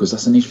because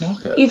that's a niche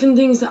market. Even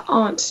things that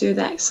aren't to do with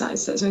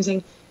exercise. That's what I'm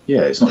saying.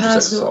 Yeah, it's not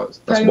just Personal exercise.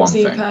 That's one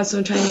pregnancy, thing.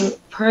 personal training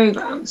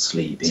programs.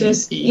 Sleeping,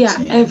 Just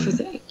eating,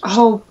 everything. A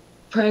whole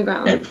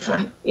program.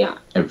 Everything. Yeah.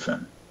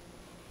 everything.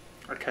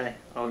 Okay,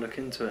 I'll look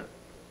into it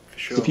for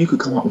sure. If you could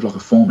come up with like a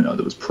formula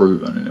that was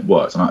proven and it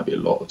worked, and that'd be a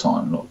lot of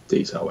time, a lot of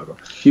detail, whatever.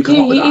 If you come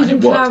You, up with you that and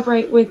even it worked,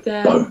 collaborate with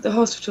Boom. the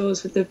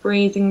hospitals, with the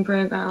breathing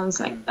programs,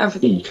 like yeah,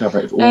 everything. you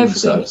collaborate with all the Everything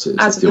services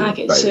as that a deal with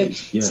package. So,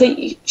 babies. Yeah. so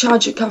you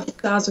charge a couple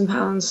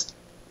 £1,000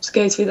 to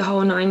go through the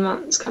whole 9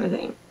 months kind of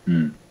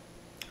thing.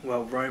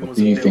 Well, Rome What do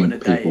wasn't you built in a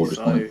think day, people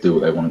just want to so do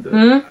what they want to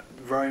do? Hmm?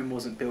 Rome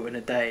wasn't built in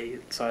a day.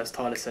 So as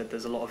Tyler said,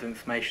 there's a lot of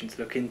information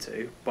to look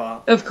into,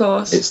 but Of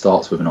course. It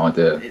starts with an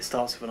idea. it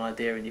starts with an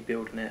idea and you're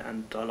building it.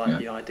 And I like Yeah.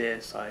 the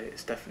idea, so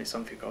it's definitely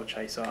something I'll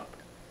chase up.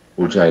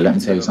 Well, and Jay, look let me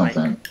into tell you and make-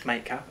 something.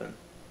 Make happen.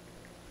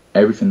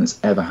 Everything that's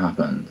ever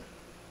happened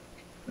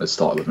has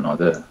started with an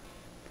idea.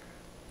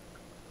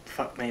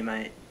 Fuck me,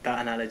 mate. That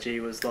analogy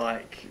was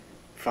like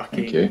Thank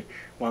you. fucking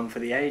one for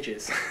the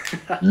ages.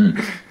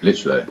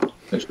 Literally.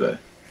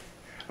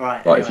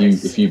 Right. Like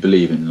anyways. if you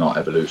believe in like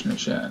evolution and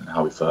shit and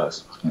how we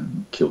first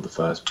fucking killed the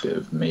first bit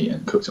of meat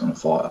and cooked it on a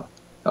fire,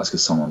 that's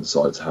because someone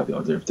decided to have the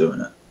idea of doing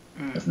it.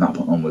 And from that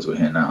point onwards, we're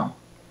here now.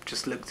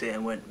 just looked at it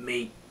and went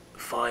meat,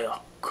 fire,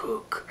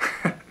 cook.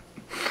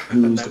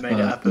 Who And was they the made it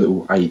first happen.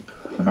 little ape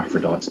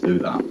hermaphrodite to do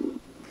that?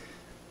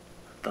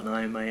 Don't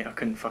know, mate. I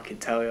couldn't fucking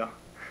tell you.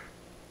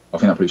 I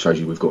think that pretty shows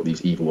you we've got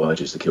these evil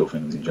urges to kill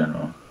things in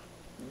general.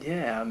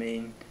 Yeah, I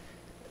mean,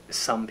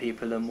 some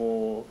people are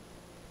more.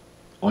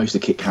 I used to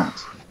kick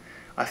cats.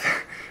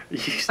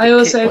 I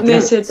also kick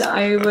admitted cats. that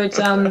I would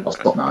I'll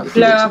stop now. It's a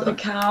few blow weeks up ago. a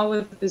cow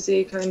with a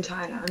bazooka in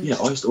Thailand. Yeah,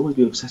 I used to always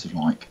be obsessive,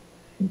 like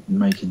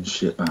making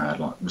shit bad,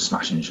 like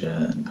smashing shit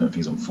and putting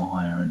things on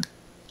fire and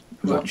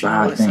Well, like do you know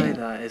bad what I say things.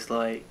 that is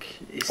like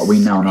it's But we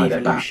now know an they're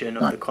bad, evolution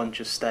of right? the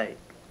conscious state.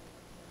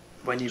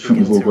 When you I think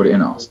begin we've all to got it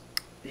in us.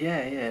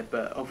 Yeah,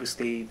 but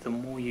obviously the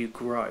more you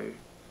grow,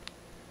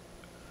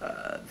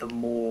 the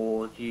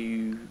more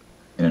you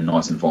In a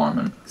nice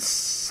environment,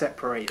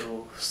 separate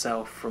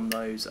yourself from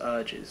those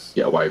urges.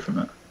 get away from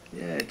it.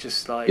 Yeah,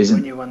 just like Isn't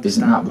when you isn't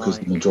understand, that because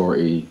like, the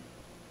majority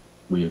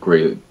we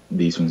agree that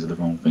these things are the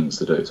wrong things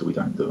to do, so we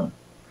don't do them,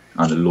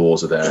 and the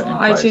laws are there Well, in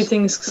I place. do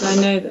things because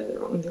I know they're the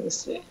wrong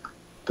things to do.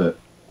 But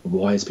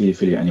why is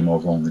paedophilia any more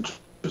wrong than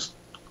just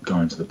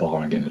going to the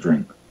bar and getting a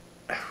drink?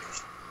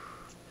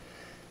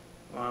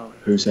 well,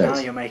 Who says? now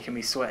you're making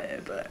me sweat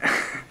it, but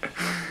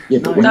Yeah,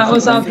 but No, when That you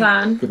was think our about it-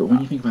 plan. Yeah, but when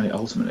you think about it,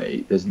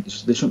 ultimately, there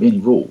shouldn't be any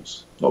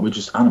rules. Like we're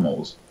just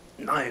animals.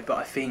 no, but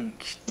I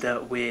think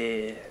that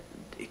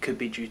it could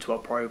be due to our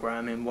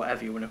programming,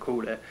 whatever you want to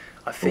call it.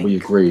 I But think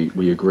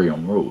we agree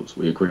on rules.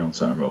 We agree on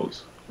certain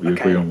rules. We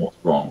Okay. agree on what's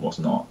wrong, what's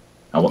not,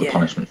 and what Yeah. the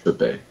punishment should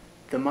be.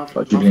 the mother.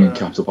 Like, do you believe in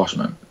capital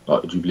punishment?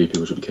 Like, do you believe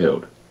people should be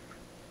killed?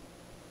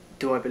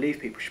 Do I believe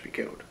people should be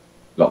killed?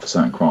 Like for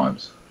certain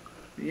crimes.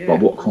 Yeah.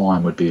 Like, what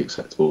crime would be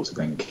acceptable to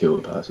then kill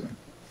the person?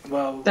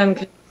 Well, Them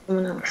kill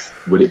someone else.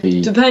 Would it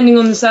be... Depending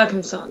on the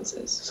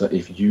circumstances. So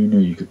if you knew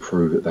you could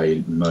prove that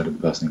they murdered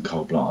the person in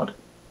cold blood,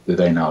 do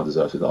they now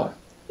deserve to die?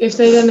 If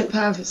they done it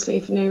purposely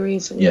for no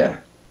reason. Yeah.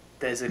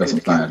 There's a That's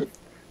what I'm saying.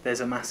 there's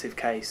a massive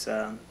case,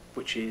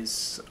 which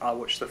is, I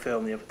watched the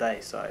film the other day,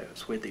 so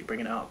it's weird that you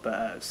bring it up,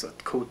 but it's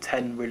called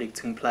 10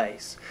 Rillington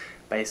Place.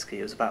 Basically,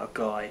 it was about a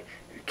guy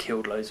who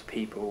killed loads of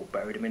people,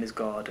 buried him in his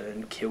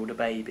garden, killed a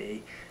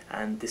baby,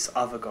 and this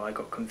other guy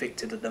got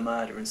convicted of the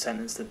murder and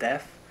sentenced to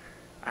death.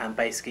 And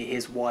basically,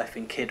 his wife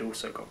and kid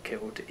also got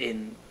killed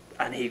and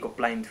he got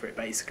blamed for it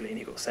basically, and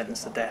he got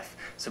sentenced to death.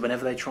 So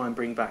whenever they try and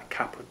bring back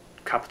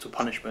capital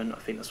punishment, I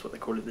think that's what they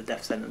call it, the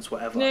death sentence,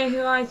 whatever. You know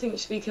who I think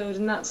should be killed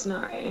in that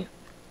scenario?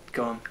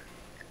 Go on.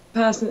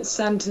 Person that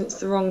sentenced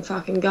the wrong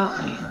fucking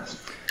guy.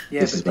 Yeah,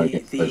 This is but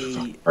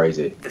fucking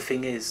crazy. the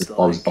thing is,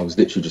 I was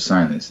literally just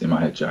saying this in my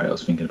head, Jay. I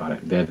was thinking about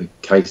it. They're the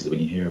cases when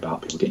you hear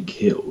about people getting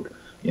killed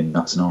in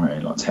that scenario,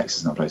 in like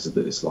Texas and other places,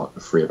 that it's like a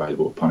free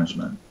available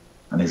punishment,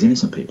 and there's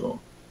innocent people.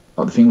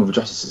 Like the thing with the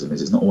justice system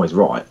is it's not always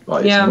right.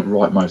 Like it's not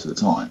right most of the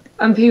time.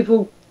 And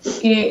people,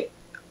 you know,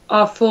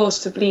 are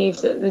forced to believe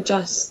that the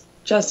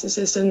justice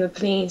system, the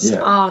police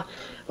are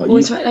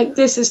always right. Like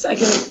this is like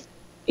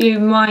a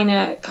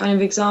minor kind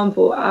of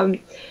example.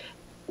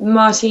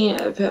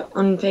 Martina put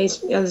on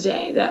Facebook the other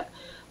day that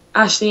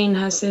Ashley and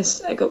her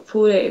sister got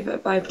pulled over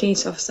by a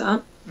police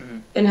officer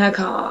in her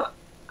car,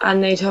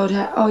 and they told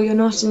her, "Oh, you're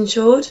not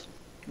insured."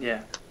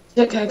 Yeah.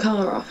 Took her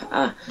car off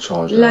her,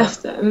 Charged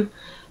left them,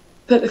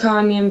 put the car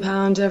in the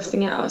impound,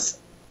 everything else.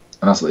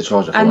 And that's what they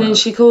charge her for. And then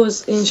she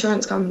calls the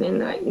insurance company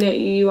and they're like, "No,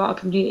 you are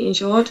completely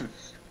insured."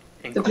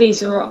 The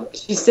police are wrong.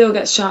 She still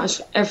gets charged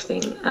for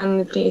everything,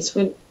 and the police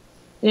would,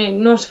 you know,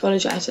 not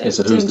apologetic. Yeah,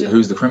 so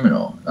who's the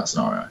criminal in that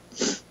scenario?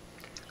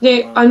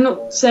 No, I'm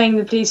not saying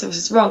the police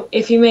officer's wrong.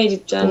 If he made a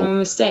general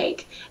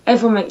mistake,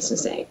 everyone makes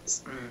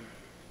mistakes.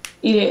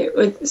 You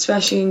know,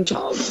 especially in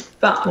jobs.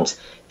 But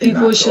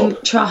people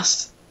shouldn't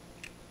trust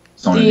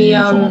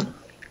the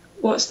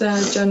what's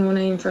their general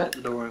name for it?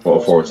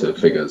 Authoritative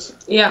figures.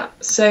 Yeah,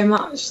 so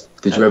much.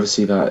 Did you ever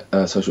see that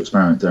social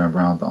experiment Darren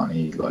Brown done?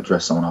 He like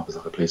dressed someone up as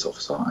like a police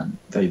officer, and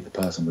the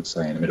person would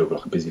say in the middle of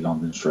like a busy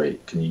London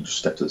street, "Can you just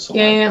step to the side?"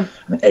 Yeah.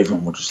 And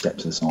everyone would just step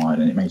to the side,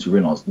 and it makes you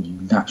realise you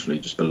naturally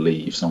just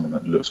believe someone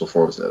that looks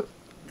authoritative.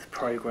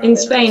 In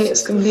Spain,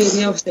 it's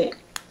completely opposite.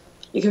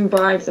 You can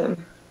bribe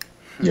them.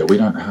 Yeah, we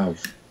don't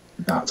have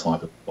that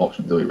type of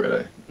option, do we?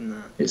 Really?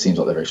 No. It seems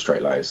like they're very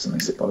straight laced and they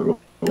stick by the rules.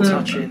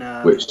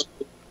 Which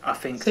I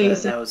think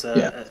there was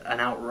an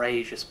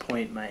outrageous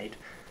point made,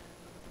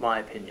 my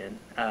opinion,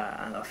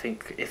 and I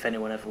think if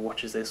anyone ever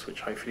watches this,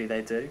 which hopefully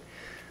they do,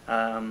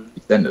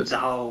 the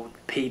whole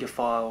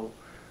paedophile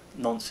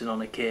nonsense on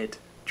a kid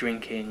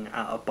drinking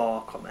at a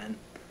bar comment,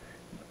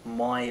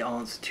 my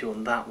answer to you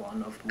on that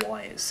one of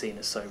why it's seen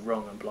as so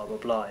wrong and blah blah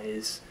blah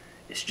is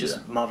it's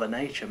just mother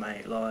nature,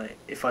 mate. Like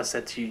if I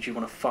said to you, do you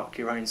want to fuck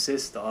your own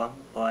sister,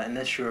 like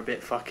unless you're a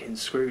bit fucking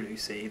screw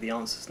loosey, the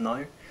answer's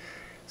no.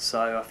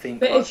 So I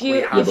think. But if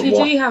you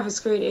do have a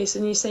screw loose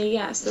and you say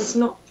yes, that's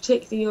not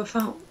particularly your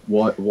fault.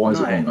 Why is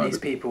it wrong? These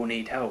people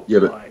need help. Yeah,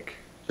 but like,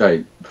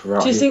 Jay,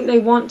 do you think they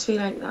want to be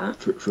like that?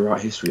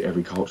 Throughout history,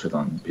 every culture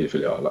done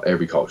paedophilia. Like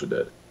every culture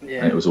did.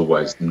 Yeah. And it was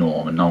always the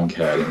norm, and no one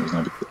cared. And it was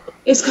no big deal.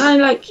 It's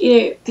kind of like,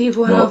 you know,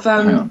 people have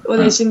all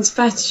those things,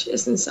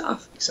 fetishes and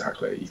stuff.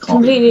 Exactly. You can't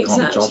completely be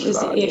judged for accepted,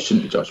 that. You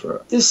shouldn't be judged for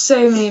it. There's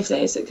so many of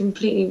those that are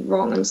completely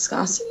wrong and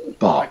disgusting.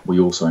 But we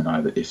also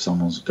know that if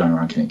someone's going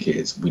around killing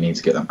kids, we need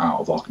to get them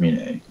out of our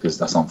community because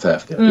that's unfair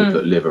for the people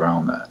that live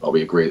around there. Like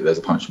we agree that there's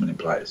a punishment in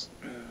place,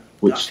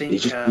 which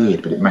is just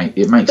weird, but it makes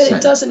sense. But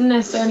it doesn't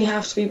necessarily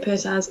have to be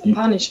put as a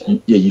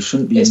punishment. You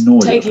shouldn't be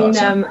annoyed at taking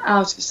them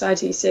out of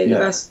society so the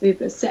rest of the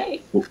people are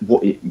safe.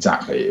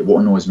 Exactly. What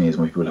annoys me is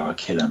when people are like,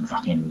 kill him,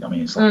 fucking. I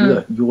mean, it's like,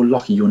 look, you're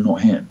lucky you're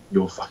not him.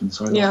 You're fucking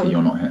so lucky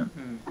you're not him.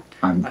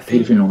 And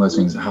paedophilia and all those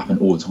things that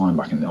happened all the time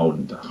back in the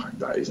olden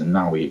days, and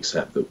now we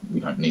accept that we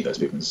don't need those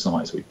people in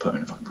society, so we put them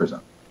in a fucking prison.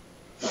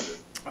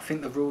 I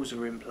think the rules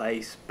are in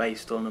place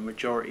based on a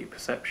majority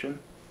perception.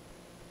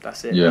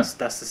 That's it. Yeah.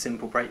 That's the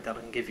simple breakdown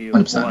I can give you.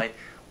 100%.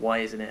 Why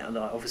isn't it?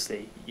 Like,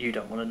 obviously, you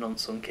don't want to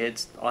nonce on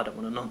kids. I don't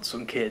want to nonce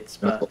on kids.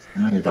 But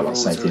the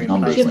rules safety are in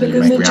numbers place. Yeah, but when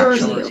the you make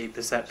majority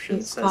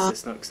perception says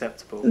it's not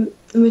acceptable.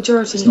 The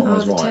majority It's not are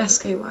always the right.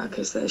 Tesco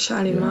workers that are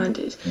shallow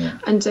minded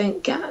and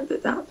don't get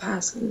that that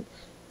person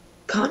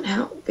can't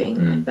help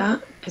being like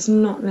that. It's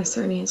not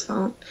necessarily his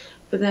fault,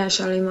 but they're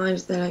shallow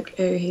minded. They're like,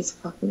 oh, he's a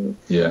fucking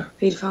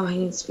paedophile, he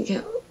needs to be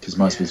killed. Because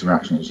most people's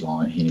reaction is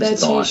like, he needs They're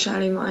to die. too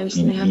shallow minded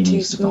and they have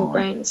too small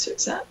brains to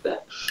accept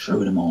that. Show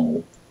them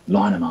all.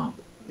 Line them up.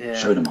 Yeah.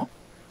 Show them up.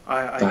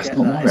 I That's get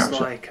not that. my It's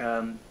reaction. like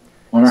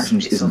My reaction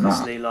just it's isn't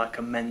obviously that. like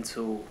a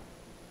mental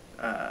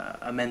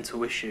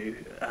issue,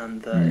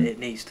 and it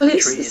needs to Well, be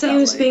it's treated the same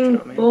that as way, being do you know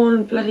what I mean?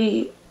 born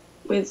bloody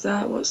with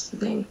what's the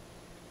thing?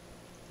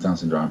 Down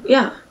syndrome.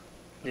 Yeah.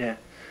 Yeah,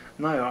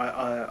 no,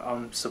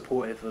 I'm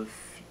supportive of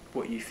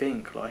what you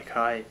think. Like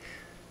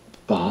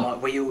But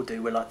like we all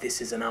do. We're like,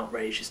 this is an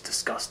outrage. It's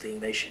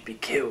disgusting. They should be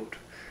killed.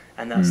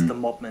 and that's the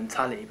mob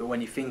mentality. But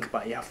when you think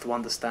about it, you have to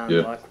understand,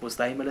 like, was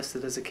they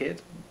molested as a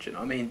kid? Do you know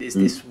what I mean? Is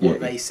this what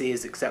they see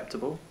as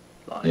acceptable?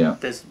 Like,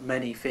 there's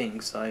many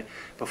things. So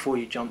before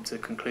you jump to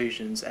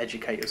conclusions,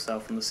 educate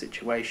yourself on the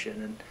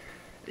situation. And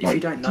if you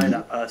don't know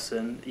that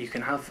person, you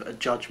can have a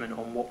judgment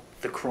on what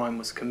the crime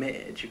was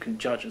committed. You can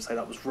judge and say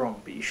that was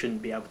wrong, but you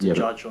shouldn't be able to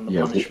judge on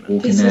the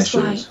punishment. This is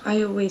why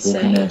I always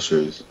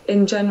say,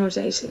 in general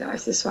daily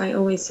life, this is why I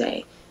always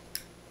say,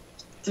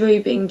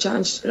 through being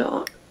judged a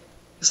lot,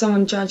 if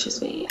someone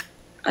judges me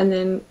and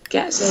then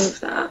gets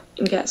over that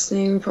and gets to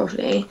know me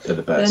properly, they're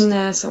the best. Then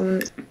they're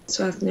someone that's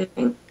worth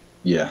knowing.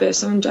 Yeah. But if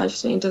someone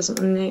judges me and doesn't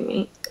want to know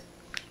me,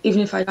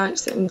 even if I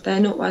liked them, they're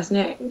not worth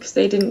knowing because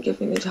they didn't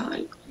give me the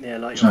time. Yeah,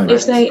 like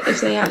if they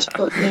actually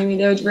got to know me,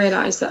 they would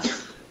realise that.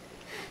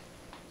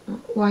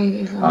 Why are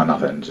you? Oh,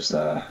 nothing. Just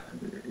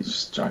he's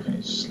just joking.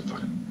 He's just a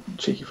fucking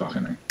cheeky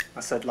fucking. I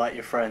said like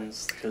your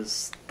friends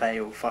because they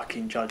all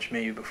fucking judged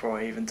me before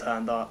I even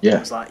turned up. Yeah. I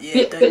was like,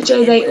 but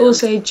Joe, they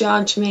also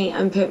judge me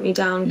and put me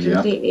down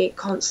completely,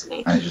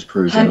 constantly. And it just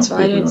proves. Hence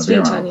why I don't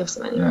speak to any of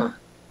them anymore. Yeah.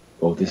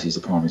 Well, this is a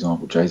prime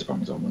example. Jay's a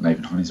prime example.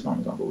 Nathan Honey's a prime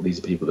example. These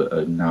are people that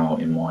are now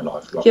in my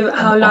life. Like, but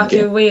how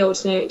lucky are we all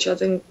to know each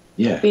other and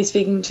be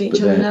speaking to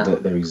each other now?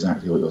 They're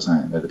exactly what you're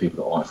saying. They're the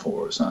people that I thought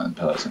were a certain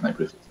person. They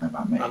really know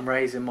about me. I'm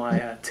raising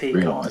my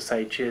teacup to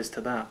say cheers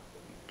to that.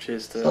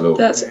 Cheers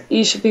to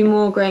you should be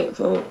more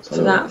grateful for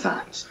that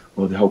fact.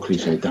 Well, the whole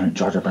cliche, don't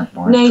judge a book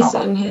by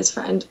Nathan, his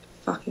friend,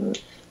 fucking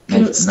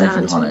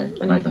Nathan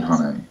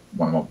Honey,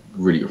 one of my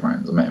really good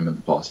friends. I met him in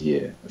the past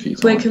year a few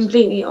times. We're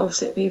completely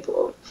opposite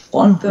people.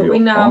 But we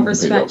now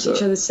respect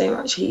each other so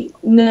much. He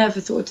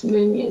never thought to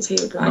move me as he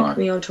would like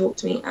me or talk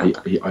to me.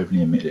 He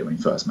openly admitted it when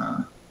he first met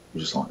her. He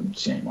was just like,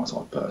 she ain't my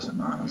type of person,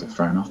 man. I was like,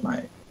 fair enough,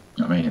 mate.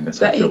 You know what I mean?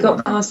 But he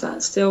got past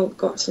that, still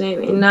got to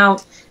know me. And now,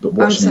 but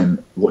watching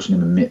him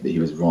admit that he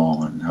was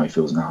wrong and how he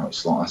feels now,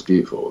 it's like, that's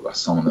beautiful. That's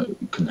someone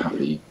that can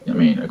happily, you know what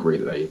I mean, agree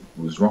that they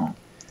was wrong.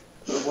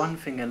 But one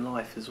thing in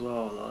life as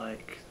well,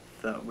 like,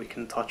 that we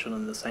can touch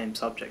on the same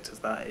subject as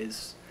that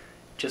is,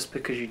 just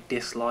because you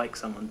dislike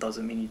someone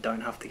doesn't mean you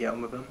don't have to get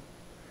on with them.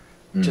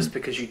 Just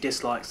because you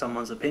dislike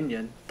someone's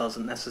opinion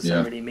doesn't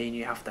necessarily mean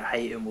you have to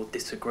hate them or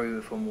disagree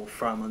with them or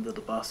throw them under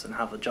the bus and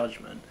have a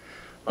judgment.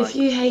 Like, if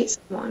you hate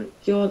someone,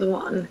 you're the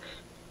one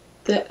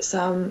that's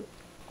you're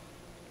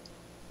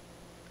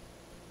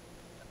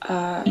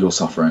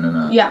suffering,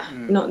 innit? Yeah,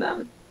 not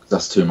them.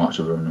 That's too much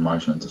of an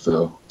emotion to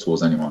feel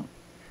towards anyone.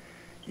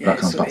 Yeah,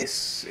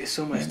 it's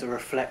almost a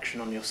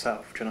reflection on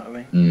yourself. Do you know what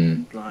I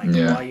mean? Like,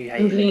 why are you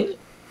hating?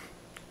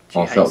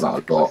 I felt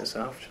that a lot.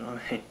 Yourself, do you know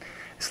what I mean?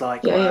 It's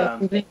like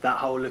that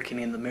whole looking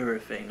in the mirror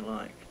thing.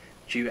 Like,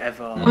 do you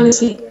ever?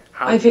 Honestly,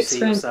 I've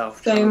experienced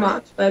yourself, so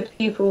much where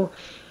people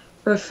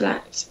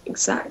reflect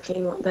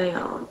exactly what they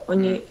are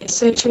on you. It's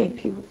so true.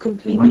 People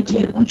completely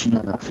do. Once you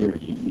know that theory,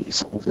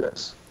 it's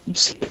obvious. You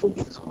see it all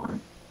the time.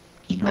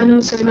 And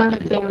also another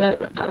thing that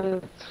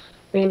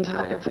the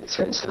entire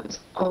experience is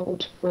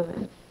old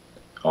women.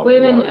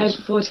 Women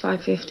over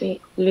 45,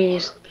 50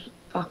 lose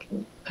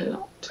fucking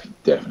plot.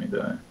 Definitely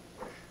do.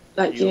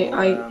 Like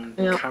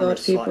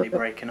camera's slightly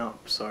breaking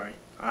up. Sorry,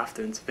 I have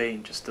to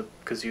intervene just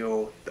because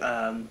your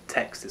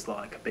text is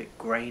like a bit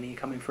grainy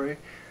coming through.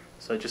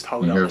 So just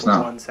hold up for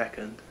 1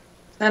 second.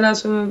 And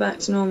as when we're back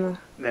to normal.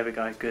 There we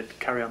go. Good.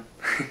 Carry on.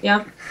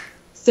 Yeah.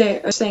 So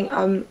I was saying,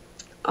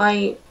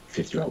 I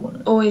 50-year-old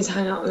woman always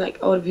hang out with like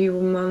older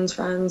people, mum's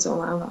friends or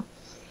whatever,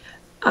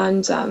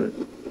 and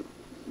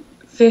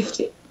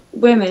 50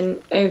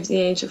 women over the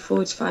age of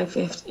 45,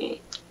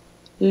 50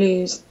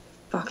 lose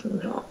fucking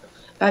plot.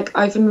 Like,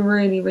 I've been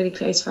really, really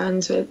close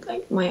friends with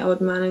like my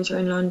old manager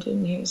in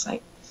London, who's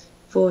like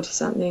 40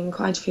 something,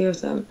 quite a few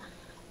of them,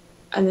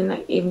 and then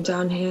like even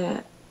down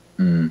here,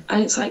 and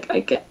it's like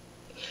they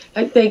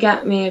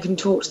get me, I can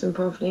talk to them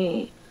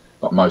properly.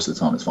 But most of the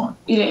time, it's fine.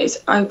 You know,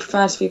 I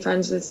prefer to be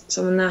friends with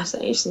someone that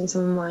age than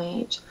someone my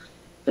age.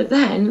 But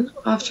then,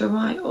 after a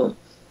while,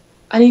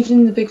 and even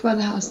in the Big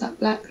Brother house, that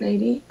black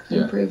lady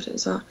kind of proved it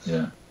as well.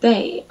 Yeah.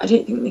 I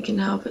don't think they can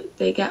help it.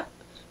 They get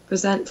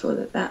resentful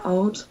that they're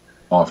old.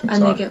 I think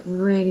and they get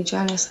really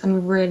jealous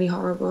and really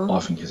horrible. I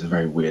think it's a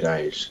very weird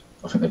age.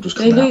 I think they've just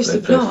come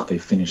out. They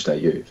finished their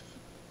youth.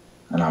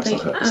 And now it's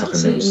like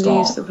a new start.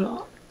 Lose the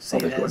plot. See,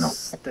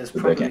 there's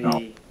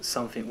probably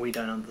something we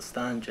don't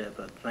understand yet,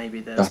 but maybe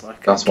there's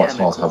that's why it's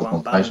hard to have a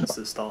conversation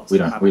that starts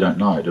we don't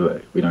know, do we?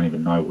 We don't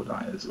even know what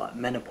that is. Like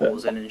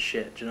menopause and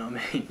shit, do you know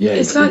what I mean? Yeah,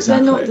 it's like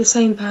they're not the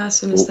same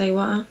person as they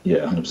were.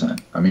 Yeah, 100%.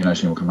 I mean,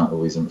 she will come out with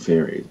all these different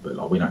theories, but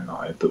like we don't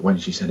know. But when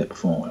she said it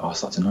before, I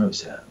started to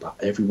notice it. Like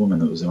every woman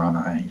that was around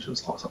that age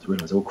was like, started to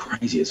realise they're all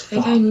crazy as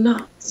fuck. They go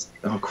nuts.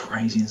 They're all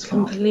crazy as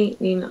fuck.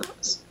 Completely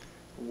nuts.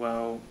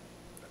 Well,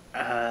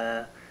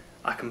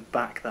 I can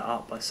back that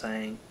up by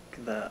saying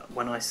that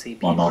when I see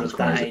people of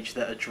that age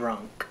that are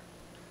drunk,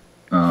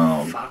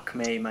 fuck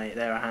me, mate,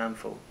 they're a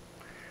handful.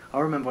 I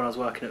remember when I was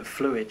working at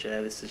Fluid,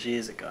 this is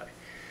years ago,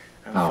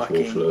 and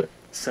fucking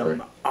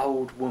some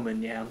old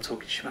woman, I'm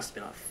talking, she must have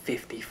been like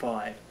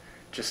 55,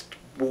 just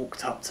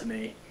walked up to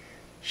me.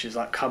 She was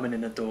like coming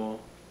in the door,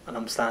 and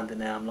I'm standing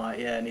there. I'm like,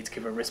 yeah, I need to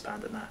give her a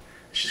wristband and that.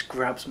 She just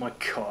grabs my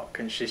cock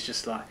and she's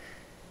just like,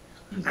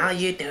 how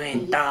you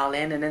doing,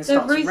 darling? And then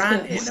starts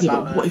ranting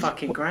about her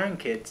fucking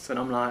grandkids. And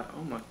I'm like,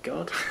 oh my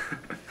God.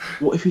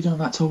 What if you done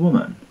that to a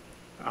woman?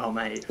 Oh,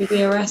 mate. You'd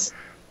be arrested.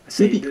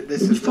 See,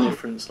 this is the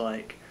difference.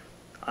 Like,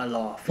 I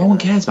laugh. No one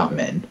cares about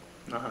men.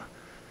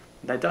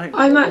 They don't.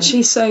 I'm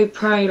actually so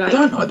pro. Like,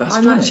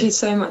 I'm actually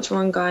so much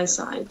more on guys'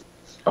 side.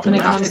 I think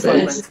if I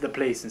went to the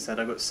police and said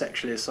I got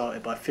sexually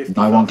assaulted by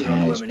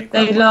 50-year-old women,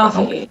 they laugh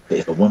at you.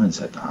 If a woman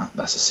said that,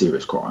 that's a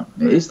serious crime.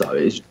 It is though.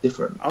 It is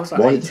different. I was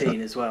like 18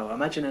 as well.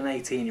 Imagine an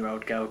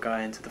 18-year-old girl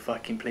going to the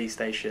fucking police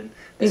station.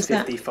 This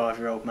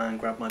 55-year-old man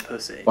grabbed my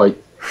pussy. Wait,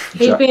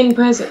 he'd be in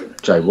prison.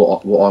 Jay,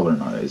 what I want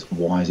to know is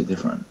why is it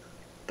different?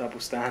 Double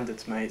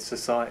standards, mate.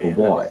 Society.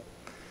 Well, why?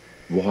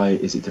 Why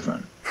is it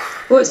different?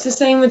 Well, it's the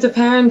same with the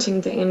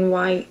parenting thing, and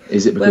why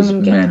is it because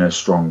men are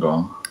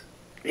stronger?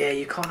 Yeah,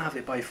 you can't have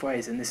it both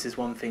ways, and this is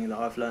one thing that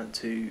I've learned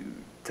to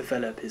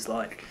develop is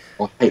like.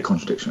 I hate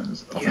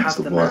contradictions. You have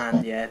the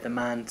man, yeah, the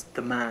man.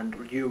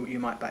 You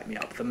might back me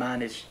up. The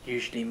man is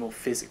usually more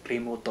physically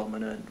more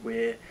dominant.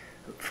 We're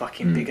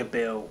fucking bigger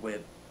built.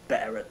 We're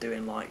better at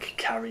doing like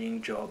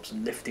carrying jobs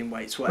and lifting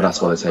weights. Whatever. But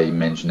that's why they say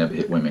men should never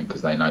hit women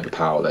because they know the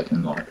power they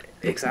can like.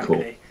 Exactly.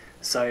 Cool.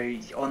 So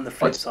on the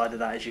flip side of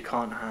that is you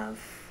can't have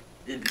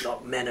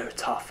like men are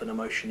tough and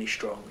emotionally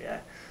strong, yeah.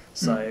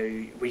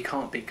 So we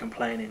can't be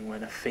complaining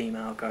when a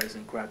female goes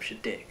and grabs your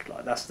dick.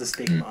 Like that's the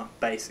stigma,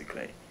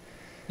 basically.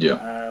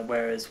 Yeah.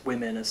 Whereas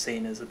women are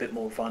seen as a bit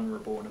more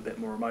vulnerable and a bit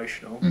more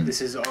emotional. This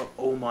is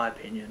all my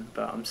opinion,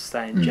 but I'm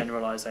saying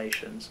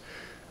generalisations.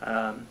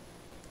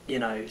 You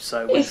know,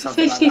 so when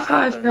something like that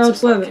happens,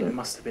 it's like, it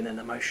must have been an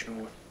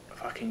emotional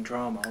fucking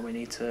drama. We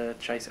need to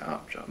chase it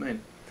up. Do you know what I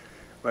mean?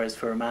 Whereas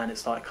for a man,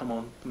 it's like, come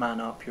on, man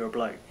up. You're a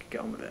bloke.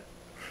 Get on with it.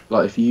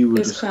 Like if you were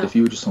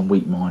just some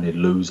weak-minded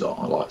loser,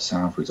 like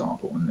Sam, for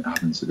example, and it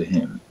happened to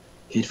him,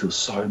 he'd feel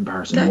so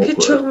embarrassed. That could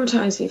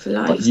traumatise you for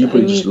life. Like you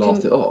probably just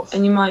laughed it off,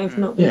 and you might have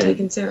not been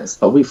taken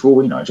seriously. Like for all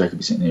we know, Jacob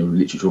is sitting there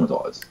literally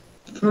traumatised.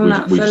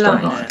 We just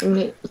don't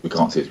know. We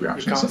can't see his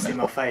reaction. You can't see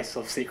my face.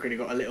 I've secretly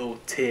got a little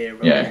tear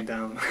rolling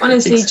down.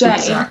 Honestly,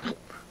 Jay,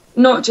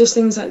 not just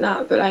things like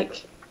that, but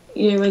like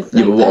you know, with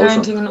like,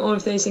 parenting and all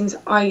of those things,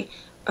 I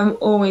am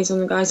always on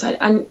the guy's side.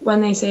 And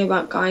when they say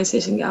about guys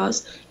hitting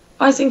girls,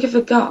 I think if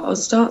a girl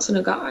starts on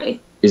a guy,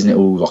 isn't it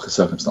all like a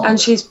circumstance? And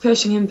she's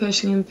pushing him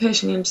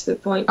to the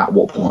point. At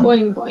what point?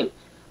 Boiling point.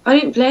 I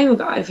don't blame a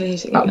guy for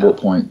hitting a girl. At what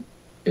point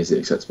is it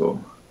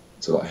acceptable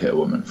to like hit a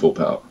woman full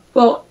pelt?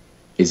 Well,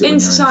 is it in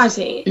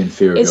society,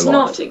 it's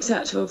not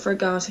acceptable for a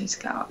girl to hit a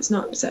girl. It's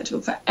not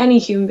acceptable for any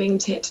human being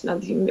to hit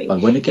another human being.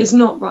 Like it's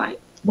not right.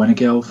 When a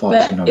girl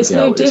fights another girl, it's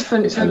no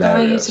different it's for a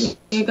guy hitting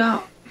a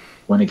girl.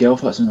 When a girl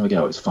fights another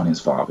girl, it's funny as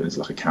fuck. It's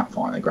like a cat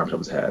fight. They grab each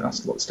other's hair. And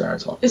that's like the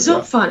stereotype. It's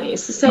not funny.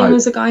 It's the same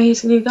as a guy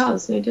hitting a girl.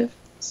 There's no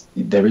difference.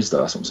 There is though.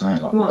 That's what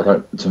I'm saying.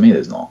 Like, to me,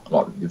 there's not.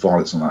 Like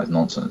violence on that is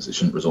nonsense. It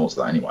shouldn't resort to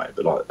that anyway.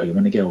 But like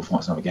when a girl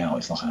fights another girl,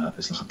 it's like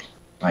a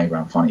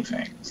playground funny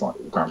thing. It's like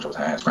grab each other's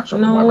hair, scratch each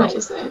other's hair. No, it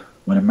isn't.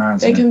 When a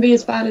man's they can be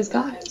as bad as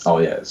guys. Oh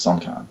yeah, some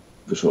can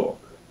for sure.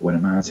 But when a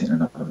man's hitting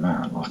another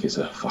man, like it's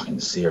a fucking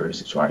serious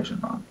situation,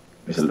 man.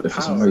 It's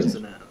for some reason.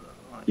 Isn't it?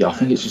 Like, yeah, I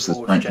think it's just the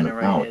strength of the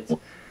power.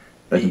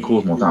 They can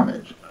cause more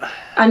damage.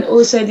 And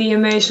also the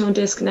emotional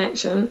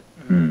disconnection.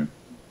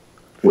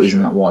 Well,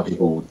 isn't that why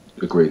people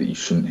agree that you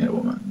shouldn't hit a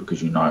woman?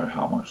 Because you know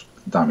how much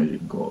damage you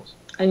can cause.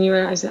 And you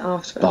realise it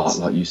afterwards.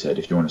 But, like you said,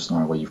 if you're in a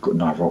scenario where you've got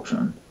no other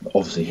option,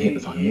 obviously hit the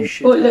fucking woman.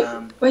 Well,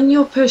 look, when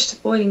you're pushed to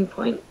boiling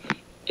point,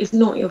 it's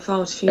not your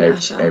fault if you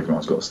lash out.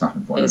 Everyone's got a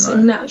snapping point. It's a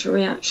natural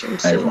reaction.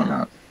 Everyone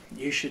has.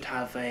 You should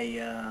have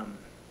a...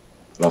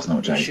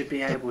 you should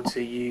be able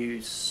to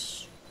use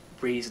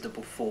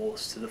reasonable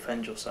force to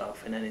defend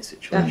yourself in any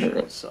situation.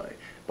 Definitely. So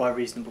by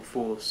reasonable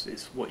force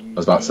is what you... I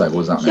was about to say,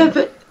 what does that mean?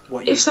 Yeah,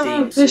 but if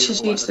someone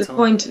pushes you to the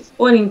point of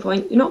boiling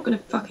point, you're not going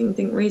to fucking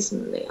think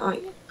reasonably, are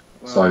you?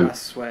 Well, so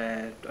that's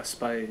where I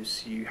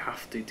suppose you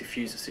have to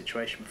diffuse the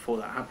situation before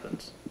that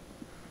happens.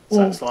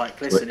 So it's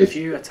like, listen, if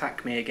you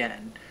attack me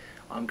again,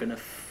 I'm going to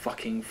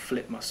fucking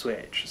flip my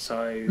switch.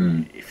 So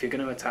if you're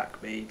going to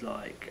attack me,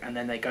 like, and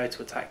then they go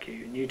to attack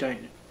you, and you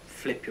don't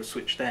flip your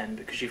switch then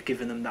because you've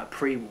given them that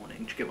pre-warning.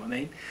 Do you get what I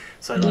mean?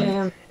 So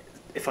like,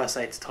 if I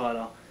say to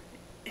Tyler,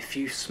 if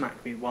you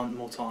smack me one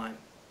more time,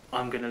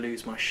 I'm going to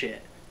lose my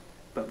shit.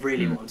 But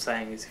really what I'm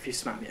saying is if you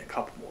smack me a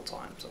couple more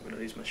times, I'm going to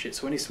lose my shit.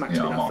 So when he smacks me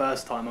that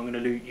first time, I'm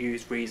going to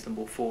use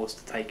reasonable force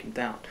to take him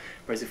down.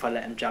 Whereas if I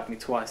let him jab me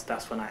twice,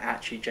 that's when I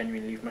actually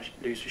genuinely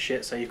lose my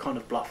shit. So you're kind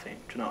of bluffing.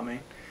 Do you know what I mean?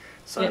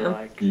 So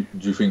like, do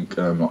you think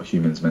like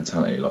humans'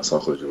 mentality, like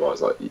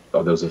psychology-wise, like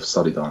there was a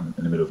study done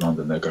in the middle of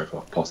London. They'd go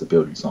for past a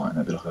building site and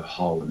there'd be like a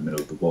hole in the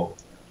middle of the wall.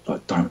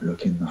 Like, don't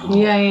look in the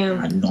hole.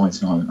 And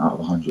 99 out of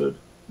 100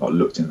 like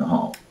looked in the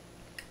hole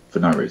for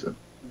no reason.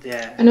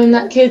 Yeah. And on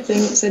that kid thing,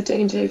 it said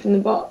don't open the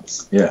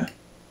box. Yeah.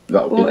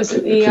 Like, what was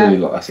it? The clearly,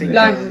 like, that's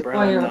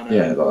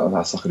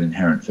that's like an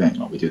inherent thing.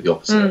 Like we do the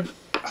opposite. So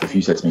if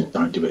you said to me,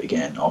 "Don't do it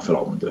again," I feel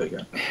like I want to do it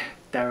again.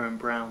 Darren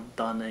Brown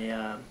done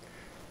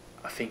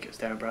I think it was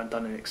Darren Brown,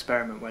 done an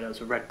experiment where there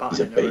was a red He's button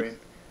a in the beast. room,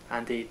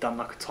 and he done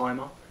like a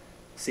timer,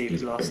 see if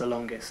He's it a lasts the beast.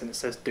 longest, and it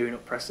says do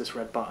not press this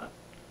red button,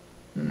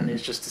 and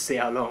it's just to see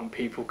how long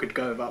people could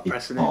go without You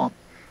pressing can't.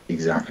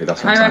 Exactly,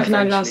 that's it. what I I'm reckon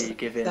saying. I'd last Eventually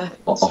give in.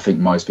 seconds. I think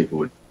most people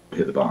would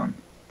hit the button.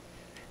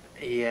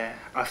 Yeah,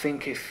 I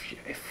think if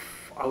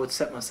I would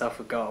set myself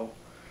a goal,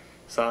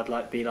 so I'd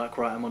like be like,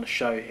 right, I'm on a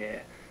show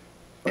here.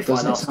 But If I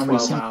doesn't it last sound really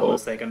 12 simple?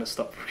 hours, they're gonna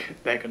stop.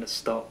 They're gonna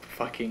stop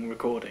fucking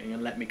recording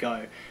and let me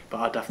go. But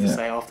I'd have to Yeah.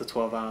 say after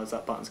 12 hours,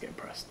 that button's getting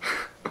pressed.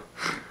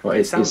 But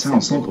it sounds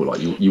simple. Like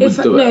you If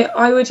wouldn't do no, it.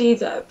 I would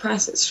either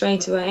press it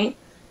straight away,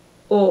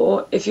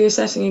 or if you're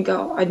setting a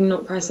goal, I'd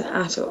not press it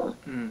at all.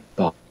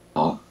 But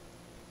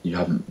you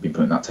haven't been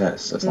putting that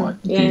test. So it's like,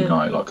 Yeah. do you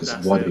know? Like, because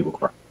That's why it. do people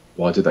cry?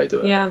 Why do they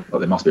do it? Yeah. Like,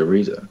 there must be a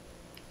reason.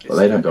 But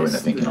they don't go in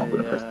there thinking, I'm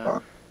going to press the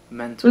button.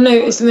 Mental. Well, no,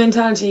 it's the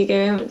mentality you go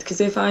in with. Because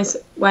if I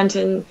went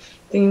in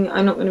thinking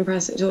I'm not going to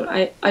press it at all,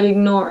 I'd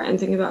ignore it and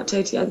think about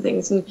totally other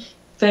things and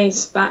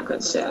face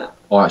backwards to it.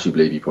 I actually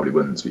believe you probably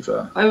wouldn't, to be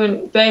fair. I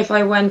wouldn't. But if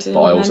I went in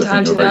But I with also think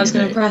mentality you're that I very was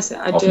going to unique. press it,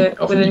 I'd I do think- it I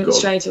think within you've got-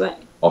 straight away.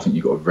 I think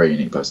you've got a very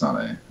unique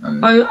personality.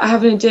 And I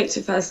have an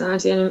addictive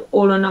personality and I'm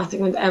all or nothing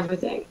with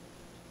everything.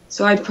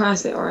 So I'd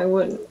press it or I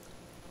wouldn't.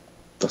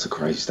 that's a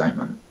crazy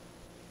statement.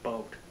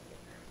 Bold.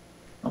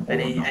 I'm all or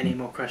Any nothing.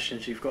 more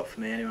questions you've got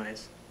for me,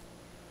 anyways?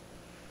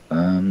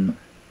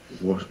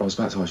 Well, I was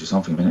about to ask you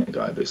something a minute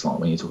ago, but it's like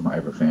when you're talking about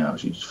everything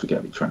else, you just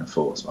forget your train of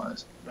thought, I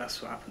suppose.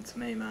 That's what happened to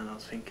me, man. I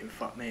was thinking,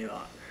 fuck me,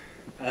 like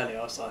earlier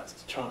I was like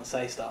trying to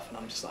say stuff, and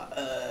I'm just like,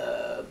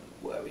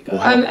 where are we going?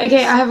 Well,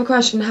 Okay, I have a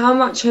question. How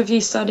much have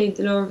you studied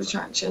the law of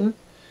attraction?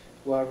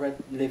 Well, I read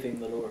Living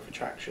the Law of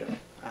Attraction,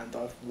 and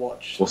I've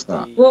watched. What's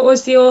that? What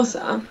was the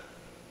author?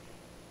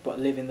 But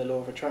Living the Law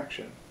of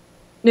Attraction.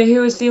 No,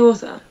 who was the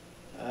author?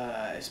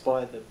 It's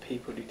by the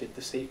people who did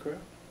The Secret.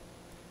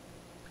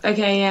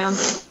 Okay, yeah.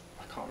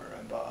 I can't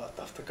remember. I'll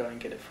have to go and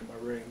get it from my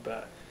room,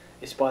 but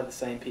it's by the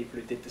same people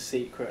who did The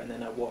Secret, and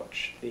then I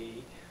watched the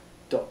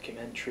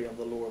documentary on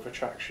the Law of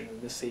Attraction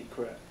and The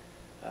Secret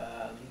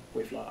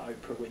with like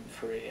Oprah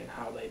Winfrey and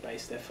how they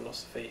based their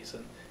philosophies,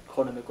 and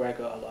Conor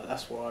McGregor. Like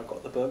that's why I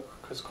got the book,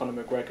 because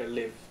Conor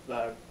McGregor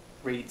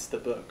reads the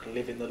book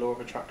Living the Law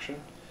of Attraction.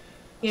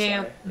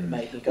 Yeah. So it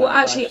made me go. Well,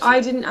 actually, back to- I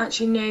didn't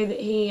actually know that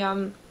he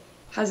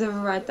has ever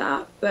read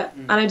that, but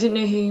and I didn't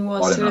know who he I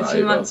was didn't till know a that few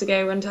either. months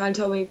ago when Ty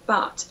told me.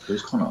 But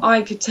Who's Connor?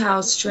 I could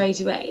tell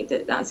straight away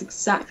that that's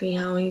exactly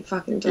how he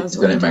fucking does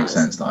what Then he it makes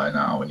does. sense though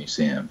now when you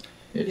see him.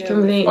 Yeah,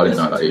 Completely. I didn't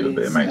know that to either,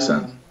 but it his, makes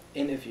sense.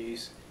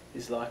 Interviews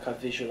is like I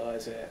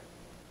visualize it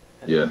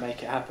and Yeah.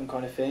 make it happen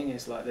kind of thing.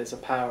 It's like there's a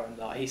power, and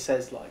like he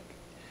says, like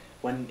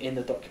when in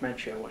the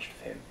documentary I watched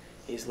of him,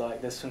 he's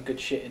like, there's some good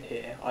shit in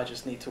here. I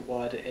just need to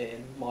word it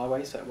in my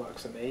way so it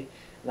works for me.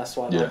 And that's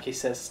why Yeah. like he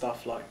says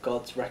stuff like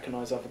gods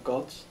recognize other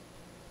gods.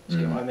 Do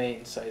you know what I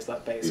mean? So he's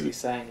like basically Yeah.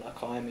 saying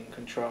like I'm in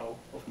control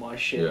of my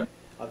shit. Yeah.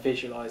 I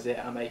visualize it,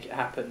 I make it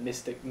happen.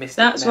 Mystic.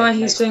 That's why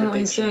he's makes doing what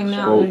he's doing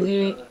predictions. now. Well, and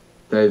he-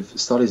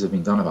 Studies have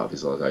been done about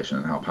visualization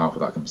and how powerful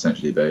that can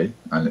potentially be,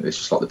 and it's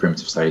just like the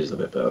primitive stages of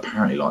it. But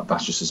apparently, like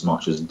that's just as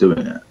much as doing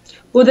it.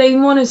 Well, they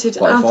monitored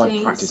Like if I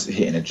athletes. practice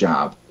hitting a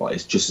jab, like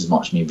it's just as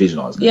much me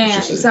visualizing it. Yeah, It's yeah,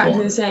 just as exactly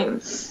the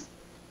important. same.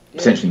 Yeah.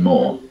 Potentially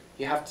more.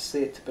 You have to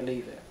see it to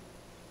believe it.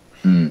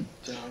 Mm.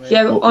 Do you know what I mean?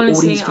 Yeah, but Well, all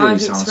honestly, these I've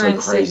theories sound so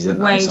experienced crazy, it don't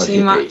they? way So too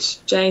hippie.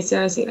 much, Jay.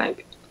 Seriously,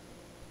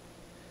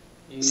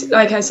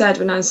 like I said,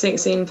 when I was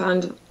 16,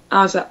 found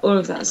out about all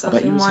of that I stuff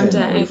bet you in were one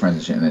saying that all day. your friends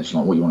and shit, and they're just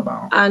like, "What you want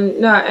about?"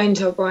 And no, I only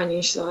told Brian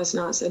you should I was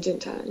nuts. I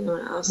didn't tell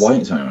anyone else. Why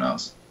didn't you tell anyone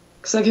else?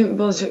 Because I couldn't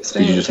bother to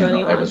explain Because you it just to think like,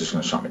 anyone. everyone's just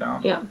going to shut me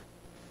down. Yeah.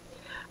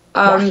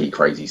 Wacky,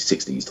 crazy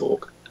 '60s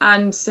talk.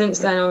 And since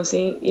then,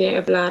 obviously, you know,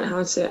 I've learned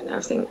how to do it and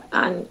everything.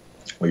 And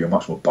Well, you're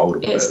much more bold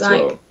about it it's as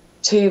like well.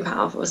 too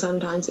powerful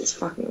sometimes. It's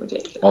fucking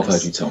ridiculous. I've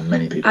heard you tell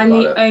many people And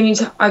about the it. only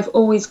I've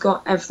always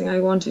got everything I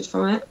wanted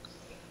from it.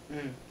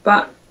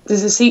 But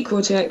there's a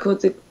sequel to it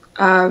called The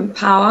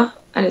Power,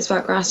 and it's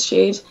about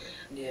gratitude.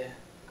 Yeah.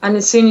 And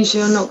as soon as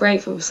you're not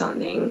grateful for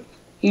something,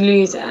 you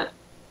lose it.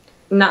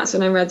 And that's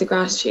when I read the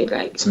gratitude.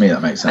 Like, To me,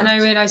 that makes sense. and I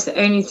realised the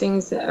only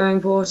things that are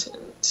important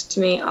to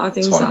me are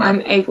things fine, that man.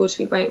 I'm able to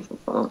be grateful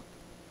for.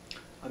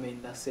 I mean,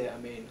 that's it. I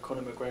mean,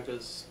 Conor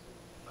McGregor's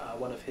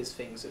one of his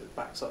things that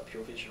backs up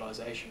your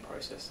visualization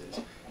processes.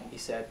 He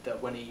said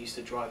that when he used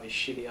to drive his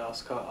shitty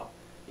ass car,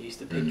 he used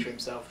to picture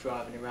himself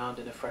driving around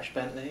in a fresh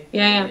Bentley.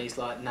 Yeah, And yeah. he's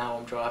like, now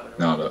I'm driving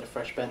No, around look. in a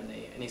fresh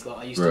Bentley. And he's like,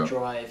 I used Real. to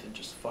drive and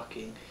just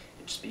fucking,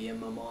 it'd just be in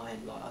my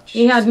mind. Like, I just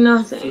He had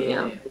nothing, feel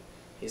yeah. it.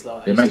 He's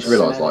like, It makes you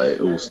realise like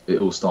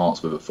it all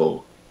starts with a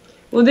thought.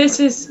 Well, this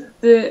is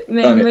the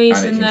main And it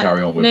reason can that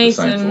carry on with the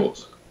same Nathan,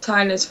 thoughts.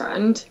 Tyler's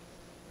friend,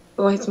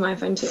 well, he's my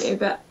friend too,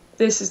 but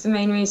this is the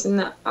main reason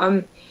that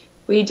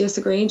we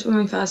disagreed when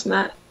we first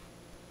met.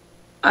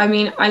 I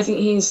mean, I think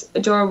he's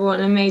adorable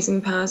and an amazing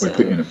We person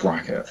put you in a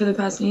bracket. for the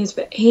person he is,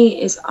 but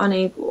he is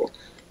unable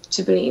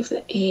to believe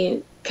that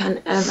he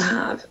can ever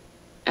have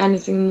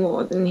anything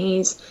more than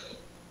he's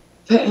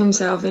put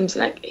himself into.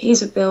 Like,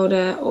 he's a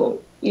builder or,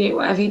 you know,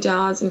 whatever he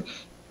does,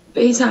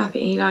 but he's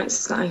happy, he likes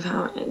his life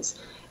how it is.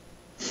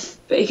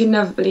 but he can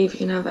never believe he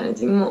can have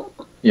anything more.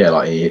 Yeah,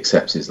 like he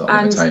accepts his like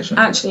limitation.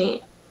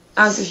 Actually,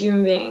 as a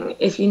human being,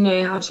 if you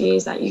know how to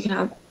use that, you can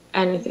have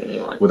anything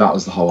you want. Well, that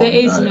was the whole. There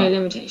is no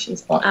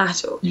limitations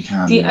at all. You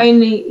can. The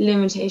only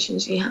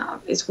limitations you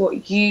have is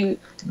what you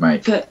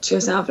make. Put to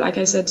yourself. Like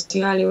I said to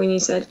you earlier when you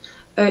said,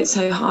 "Oh, it's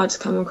so hard to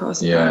come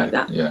across a guy like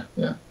that." Yeah.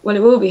 Well,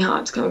 it will be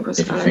hard to come across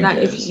a guy like that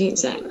if you keep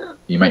saying that.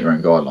 You make your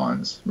own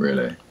guidelines,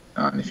 really,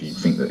 and if you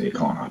think that it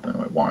can't happen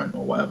or it won't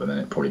or whatever, then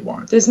it probably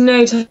won't. There's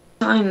no time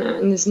there,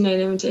 and there's no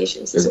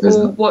limitations. It's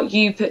all what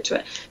you put to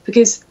it.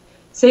 Because,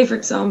 say for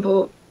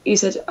example, you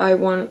said, "I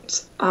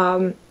want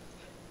a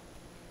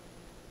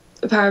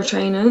pair of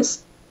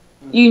trainers."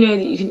 You know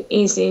that you can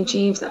easily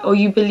achieve that, or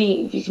you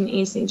believe you can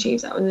easily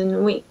achieve that within a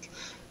week,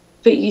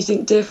 but you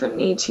think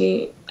differently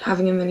to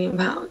having £1 million.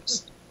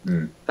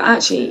 But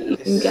actually, you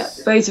can get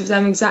both of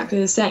them exactly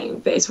the same,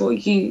 but it's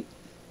what you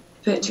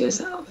put to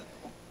yourself.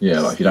 Yeah,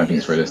 like if you don't think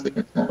it's realistic,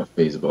 it's not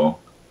feasible.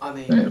 I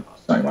mean,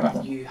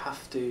 you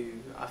have to.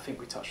 I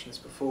think we touched on this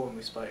before when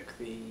we spoke.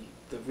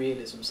 The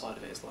realism side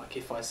of it is like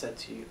if I said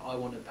to you, I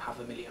want to have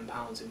 £1 million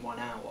in 1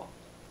 hour.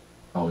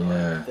 Oh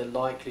yeah. The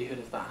likelihood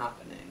of that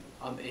happening,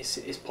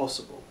 it's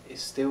possible.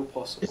 It's still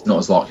possible. It's not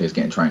as likely as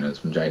getting trainers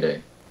from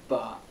JD.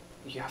 But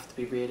you have to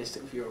be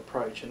realistic with your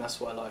approach, and that's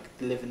why like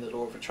living the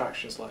law of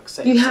attraction is like.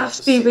 You have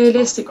to be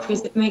realistic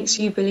because it makes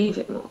you believe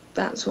it more.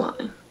 That's why.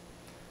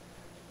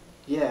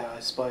 Yeah, I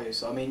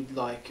suppose. I mean,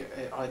 like,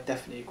 I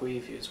definitely agree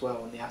with you as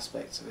well on the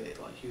aspects of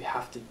it. Like, you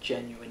have to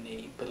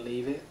genuinely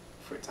believe it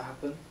for it to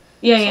happen.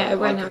 Yeah, so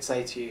yeah. I could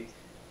say to you,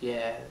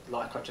 yeah,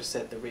 like I just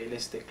said, the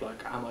realistic,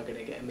 like, am I going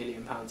to get £1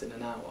 million in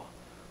an hour?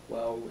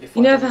 Well, if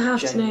you never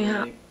have to know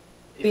how,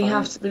 but you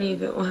have to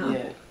believe it will happen.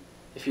 Yeah,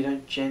 if you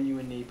don't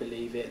genuinely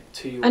believe it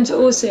to your and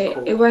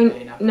also, it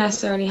won't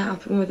necessarily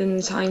happen within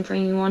the time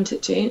frame you want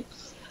it to.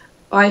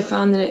 I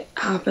found that it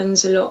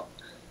happens a lot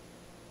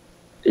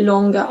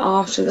longer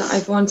after that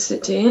I've wanted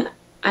it to,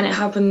 and it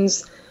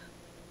happens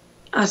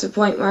at a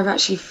point where I've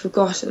actually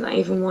forgotten that I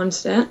even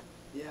wanted it.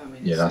 Yeah, I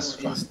mean, it's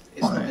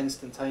not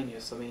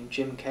instantaneous. I mean,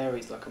 Jim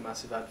Carrey's like a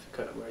massive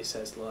advocate where he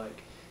says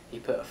like he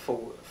put a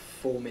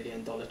 $4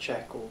 million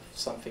check or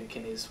something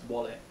in his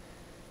wallet,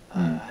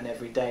 and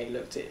every day he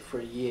looked at it for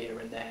a year,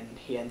 and then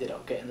he ended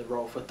up getting the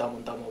role for Dumb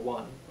and Dumber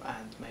 1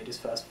 and made his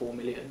first $4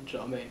 million. Do you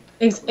know what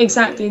I mean?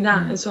 Exactly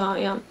that as well.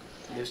 Yeah.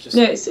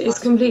 No, it's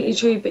completely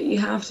true, but you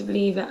have to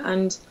believe it,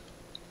 and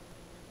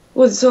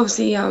well, it's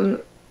obviously you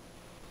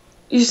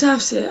just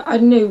have to, I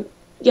don't know,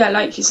 yeah,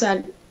 like you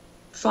said,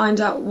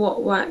 find out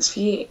what works for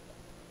you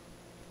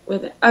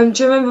with it. Do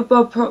you remember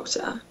Bob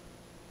Proctor?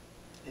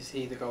 Is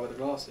he the guy with the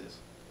glasses?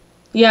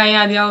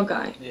 Yeah, the old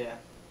guy. Yeah.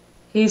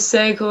 He's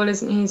so cool,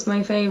 isn't he? He's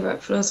my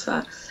favourite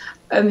philosopher.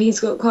 He's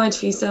got quite a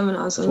few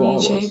seminars on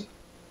YouTube.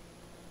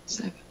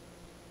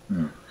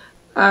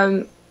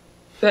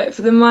 But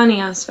for the money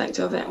aspect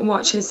of it,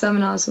 watch his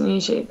seminars on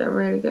YouTube. They're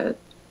really good.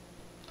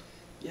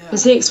 Yeah.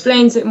 Because he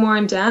explains it more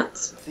in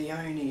depth. The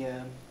only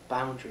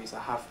boundaries I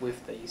have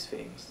with these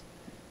things,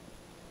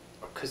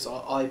 because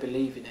I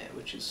believe in it,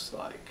 which is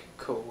like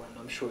cool, and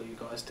I'm sure you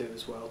guys do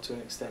as well. To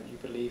an extent, you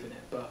believe in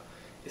it, but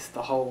it's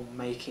the whole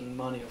making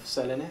money off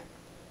selling it.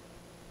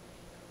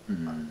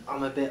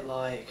 I'm a bit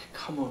like,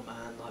 come on,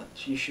 man!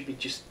 Like you should be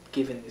just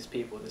giving these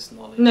people this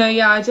knowledge. No,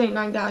 yeah, I don't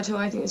like that at all.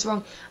 I think it's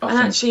wrong. And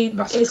actually,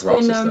 it's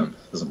been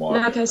doesn't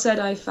work. Like I said,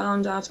 I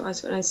found out when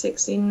I was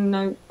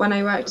 16. When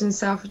I worked in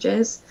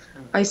Selfridges,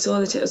 I saw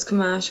that it was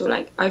commercial.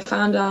 Like I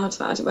found out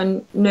about it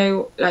when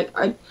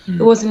it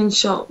wasn't in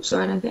shops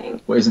or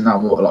anything. Well, isn't that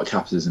what like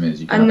capitalism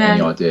is? You can have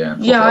any idea.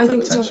 And I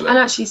think it's wrong. And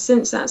actually,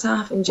 since that's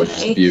happened, which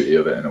is the beauty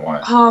of it in a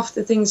way. Half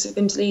the things have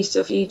been deleted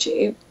off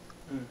YouTube,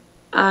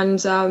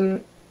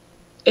 and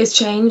it's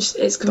changed.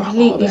 It's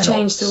completely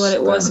changed to what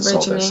it was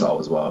originally. Sold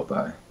as well,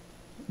 though.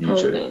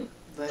 YouTube.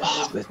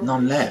 There's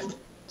none left.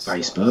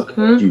 Facebook,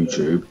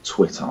 YouTube,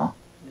 Twitter.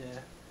 Yeah,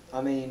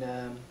 I mean,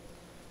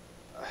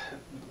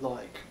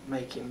 like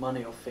making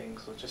money off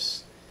things, or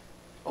just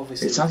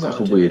obviously. It sounds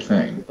like a weird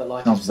thing. But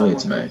like, sounds weird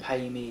to me.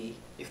 Pay me,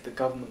 if the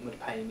government would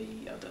pay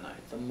me, I don't know,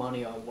 the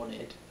money I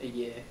wanted a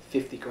year,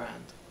 50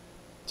 grand,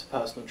 to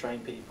personal train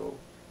people.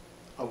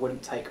 I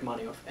wouldn't take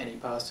money off any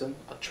person.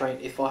 I'd train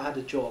if I had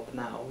a job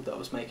now that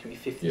was making me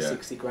 50,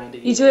 60 grand a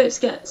year. You do it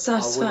to get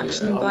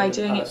satisfaction by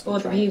doing it for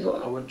the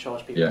people. I wouldn't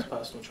charge people as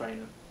personal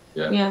trainer.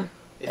 Yeah.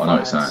 If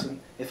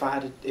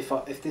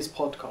this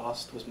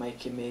podcast was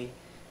making me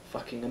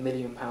fucking £1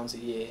 million a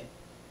year,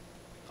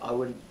 I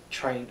wouldn't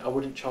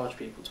charge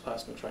people to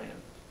personal train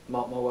them.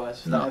 Mark my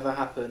words, if that ever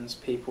happens,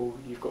 people,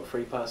 you've got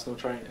free personal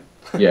training.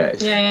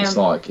 It's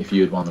like if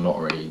you had won the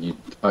lottery, you'd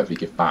hopefully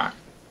give back.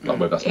 Like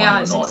whether that's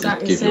money or not,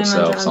 exactly you give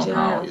yourself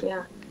somehow. You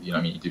know what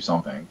I mean? You do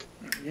something.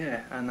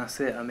 Yeah, and that's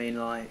it. I mean,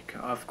 like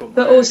I've got.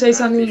 But also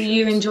something that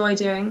you enjoy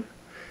doing.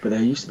 But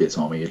there used to be a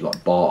time where you'd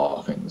like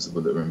bar things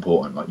that were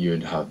important. Like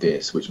you'd have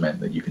this, which meant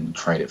that you can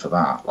trade it for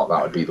that. Like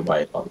that would be the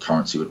way like the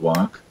currency would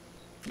work.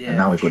 Yeah. And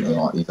now we've got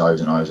like these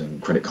O's and O's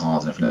and credit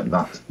cards and everything.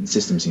 That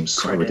system seems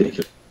so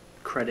ridiculous.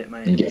 Credit,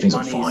 mate. And you get things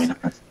on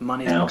finance.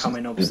 Money's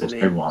becoming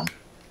obsolete. Everyone.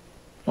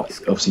 Like,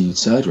 obviously, you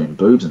surgery and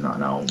boobs and that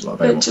now. Like, But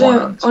available do you know,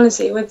 finance.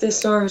 honestly, with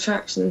this law of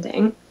attraction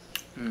thing,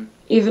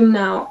 even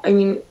now, I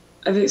mean,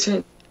 I've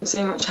experienced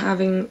so much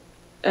having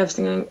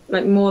everything,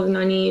 like, more than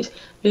I need,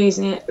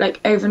 losing it,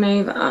 like, over and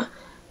over,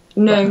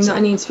 knowing that I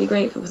need to be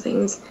grateful for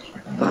things.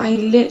 But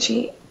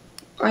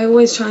I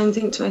always try and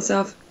think to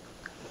myself,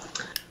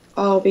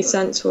 oh, I'll be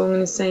sensible, I'm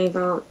going to save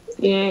up,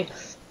 you know,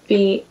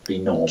 be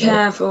normal.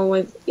 careful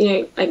with, you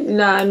know, like,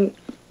 learn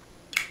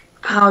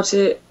how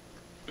to,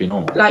 Be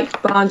normal.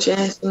 like,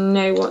 budget and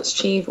know what's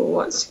achievable,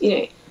 what's, you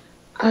know,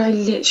 and I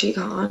literally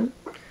can't.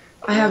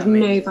 I have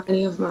no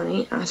value of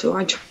money at all.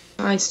 I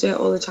try to do it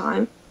all the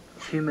time.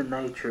 Human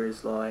nature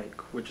is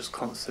like, we're just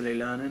constantly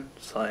learning,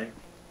 so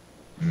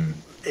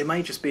it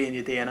may just be in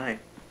your DNA.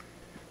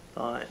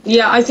 Like,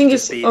 Yeah, I think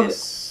it's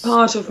this...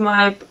 part of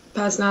my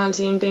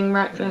personality and being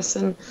reckless,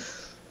 and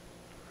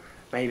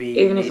maybe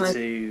you need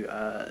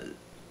to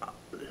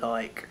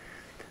like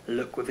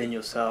look within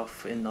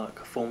yourself in like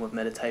a form of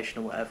meditation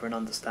or whatever and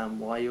understand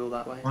why you're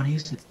that way.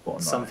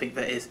 Something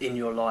that is in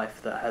your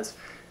life that has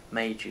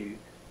made you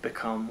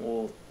become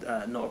or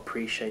not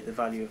appreciate the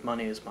value of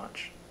money as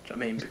much. Do you know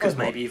what I mean? Because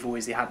maybe you've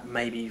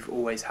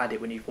always had it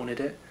when you've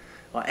wanted it.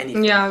 Like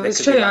anything. Yeah,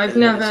 it's true.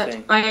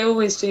 I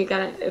always do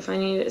get it if I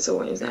need it. It's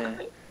always there.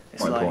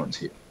 It's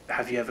like,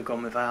 have you ever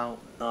gone without?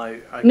 No.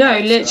 Okay, no,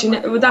 literally.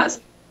 Well,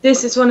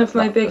 this is one of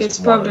my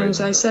biggest problems.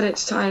 I said it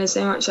to Tyler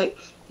so much. Like,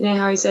 you know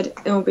how he said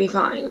it'll be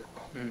fine.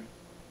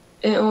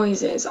 It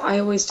always is. I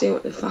always do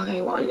what the fuck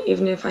I want,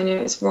 even if I know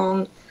it's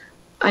wrong,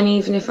 and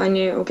even if I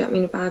know it'll get me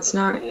in a bad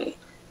scenario.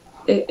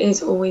 It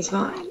is always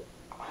fine.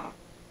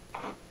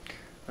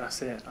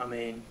 That's it. I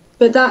mean.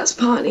 But that's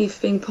partly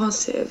for being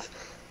positive,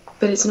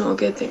 but it's not a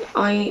good thing.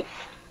 I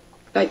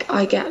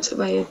get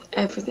away with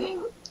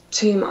everything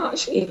too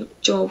much, even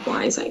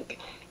job-wise. Like,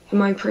 in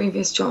my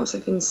previous jobs,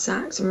 I've been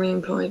sacked and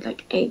re-employed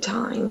like 8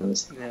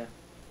 times. Yeah.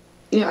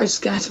 You know, I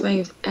just get away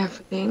with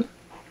everything.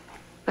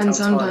 And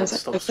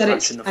sometimes I said it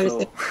to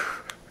Tyler.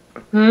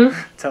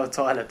 Tell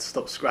Tyler to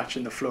stop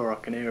scratching the floor. I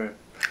can hear him.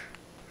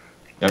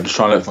 Yeah, I'm just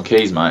trying to look for my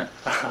keys, mate.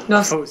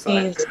 I thought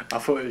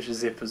it was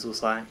your zippers or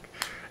something.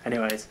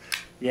 Anyways,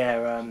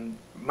 yeah,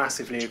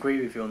 massively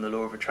agree with you on the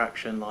law of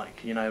attraction.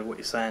 Like, you know, what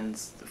you're saying,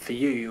 for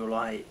you, you're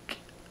like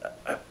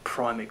a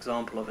prime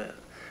example of it.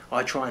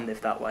 I try and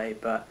live that way,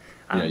 but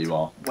yeah, you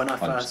are. When I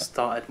first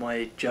started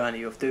my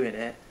journey of doing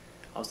it,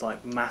 I was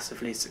like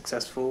massively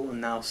successful,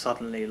 and now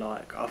suddenly,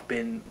 like, I've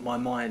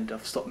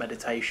stopped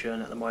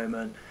meditation at the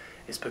moment.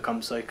 It's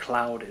become so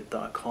clouded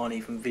that I can't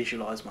even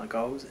visualise my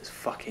goals. It's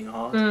fucking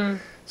hard.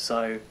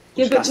 So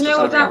yeah, but do you know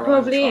what that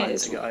probably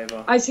is?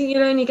 I think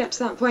you'll only get to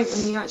that point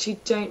when you actually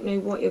don't know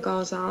what your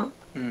goals are,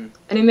 and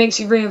it makes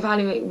you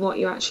reevaluate what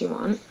you actually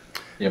want.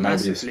 Yeah,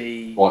 maybe it's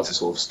why to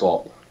sort of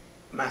stop.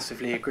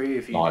 Massively agree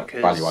with you, like, because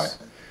evaluate.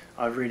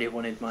 I really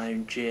wanted my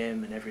own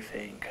gym and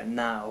everything, and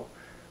now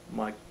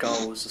my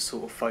goals are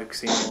sort of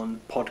focusing on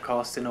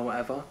podcasting or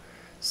whatever.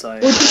 So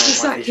well, that's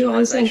exactly what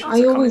I'm saying.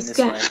 I always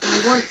get what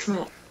I want from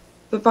it,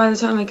 but by the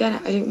time I get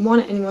it, I don't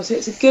want it anymore. So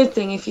it's a good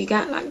thing if you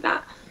get like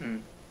that,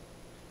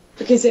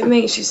 because it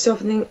makes you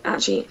stop and think,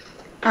 actually,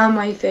 am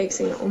I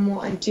focusing on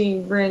what I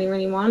do really,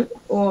 really want?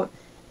 Or,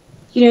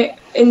 you know,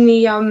 in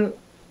the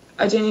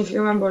I don't know if you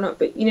remember or not,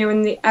 but you know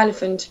when the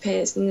elephant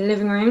appears in the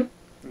living room?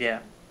 Yeah.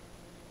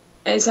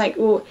 It's like,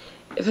 well,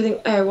 if I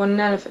think, oh, I want an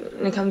elephant,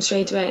 and it comes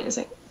straight away, and it's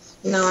like,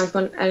 no, I've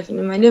got an elephant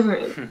in my living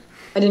room.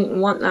 I didn't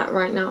want that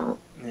right now.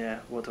 Yeah,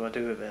 what do I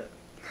do with it?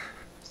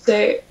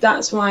 So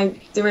that's why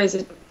there is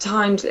a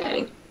time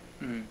delay,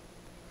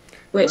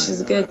 which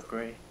is good. I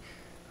agree.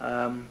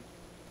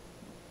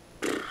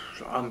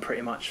 I'm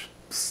pretty much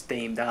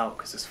steamed out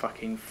because it's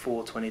fucking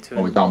 4:22.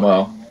 Well, we've done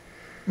well.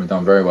 We've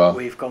done very well.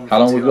 We've gone. How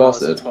long we've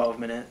lasted? 12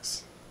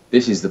 minutes.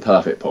 This is the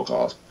perfect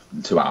podcast.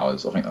 2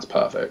 hours. I think that's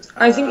perfect.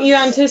 I think you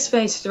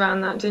anticipated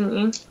around that, didn't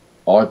you?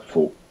 I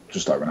thought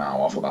just over an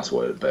hour. I thought that's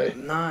what it would be.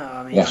 No,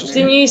 I mean...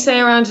 Didn't you say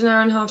around an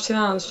hour and a half, 2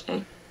 hours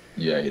today?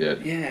 Yeah, you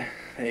did. Yeah,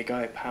 there you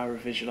go. Power of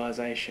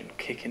visualisation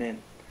kicking in.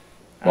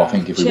 Well, I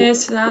think if we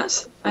cheers to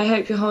that. I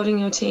hope you're holding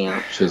your tea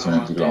up. Cheers to an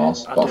empty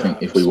glass. But I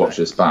think if we watch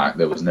this back,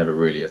 there was never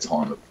really a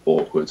time of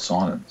awkward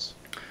silence.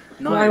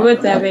 No, why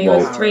would there be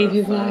with 3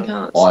 people on the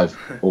couch? I've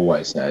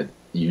always said,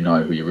 you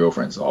know who your real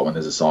friends are when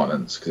there's a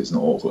silence, because it's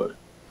not awkward.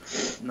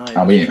 No,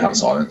 and we didn't have a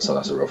silence, so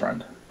that's a real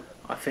friend.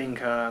 I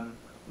think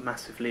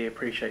massively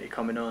appreciate you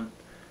coming on.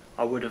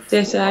 I would have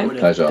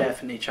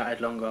definitely chatted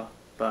longer,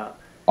 but...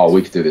 Oh,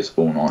 we could do this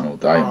all night, all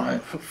day,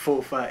 mate.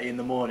 4:30 in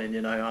the morning,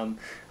 you know,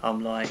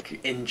 I'm like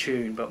in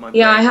tune, but my...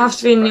 Yeah, I have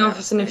to be in the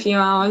office in a few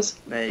hours.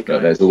 There you go.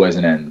 But there's always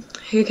an end.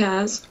 Who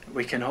cares?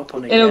 We can hop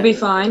on again. It'll be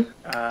fine.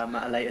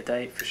 At a later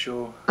date, for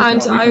sure.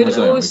 And I would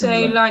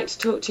also like to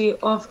talk to you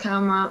off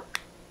camera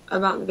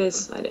about the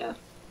business idea.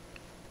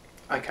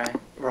 Okay,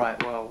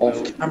 right, well,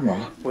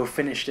 we'll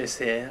finish this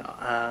here.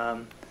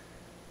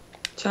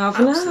 Ciao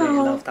for now. Absolutely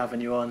loved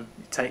having you on.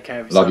 Take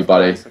care of yourself. Love you,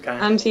 buddy. Guys, okay?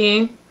 And to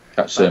you.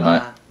 Catch you soon,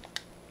 mate.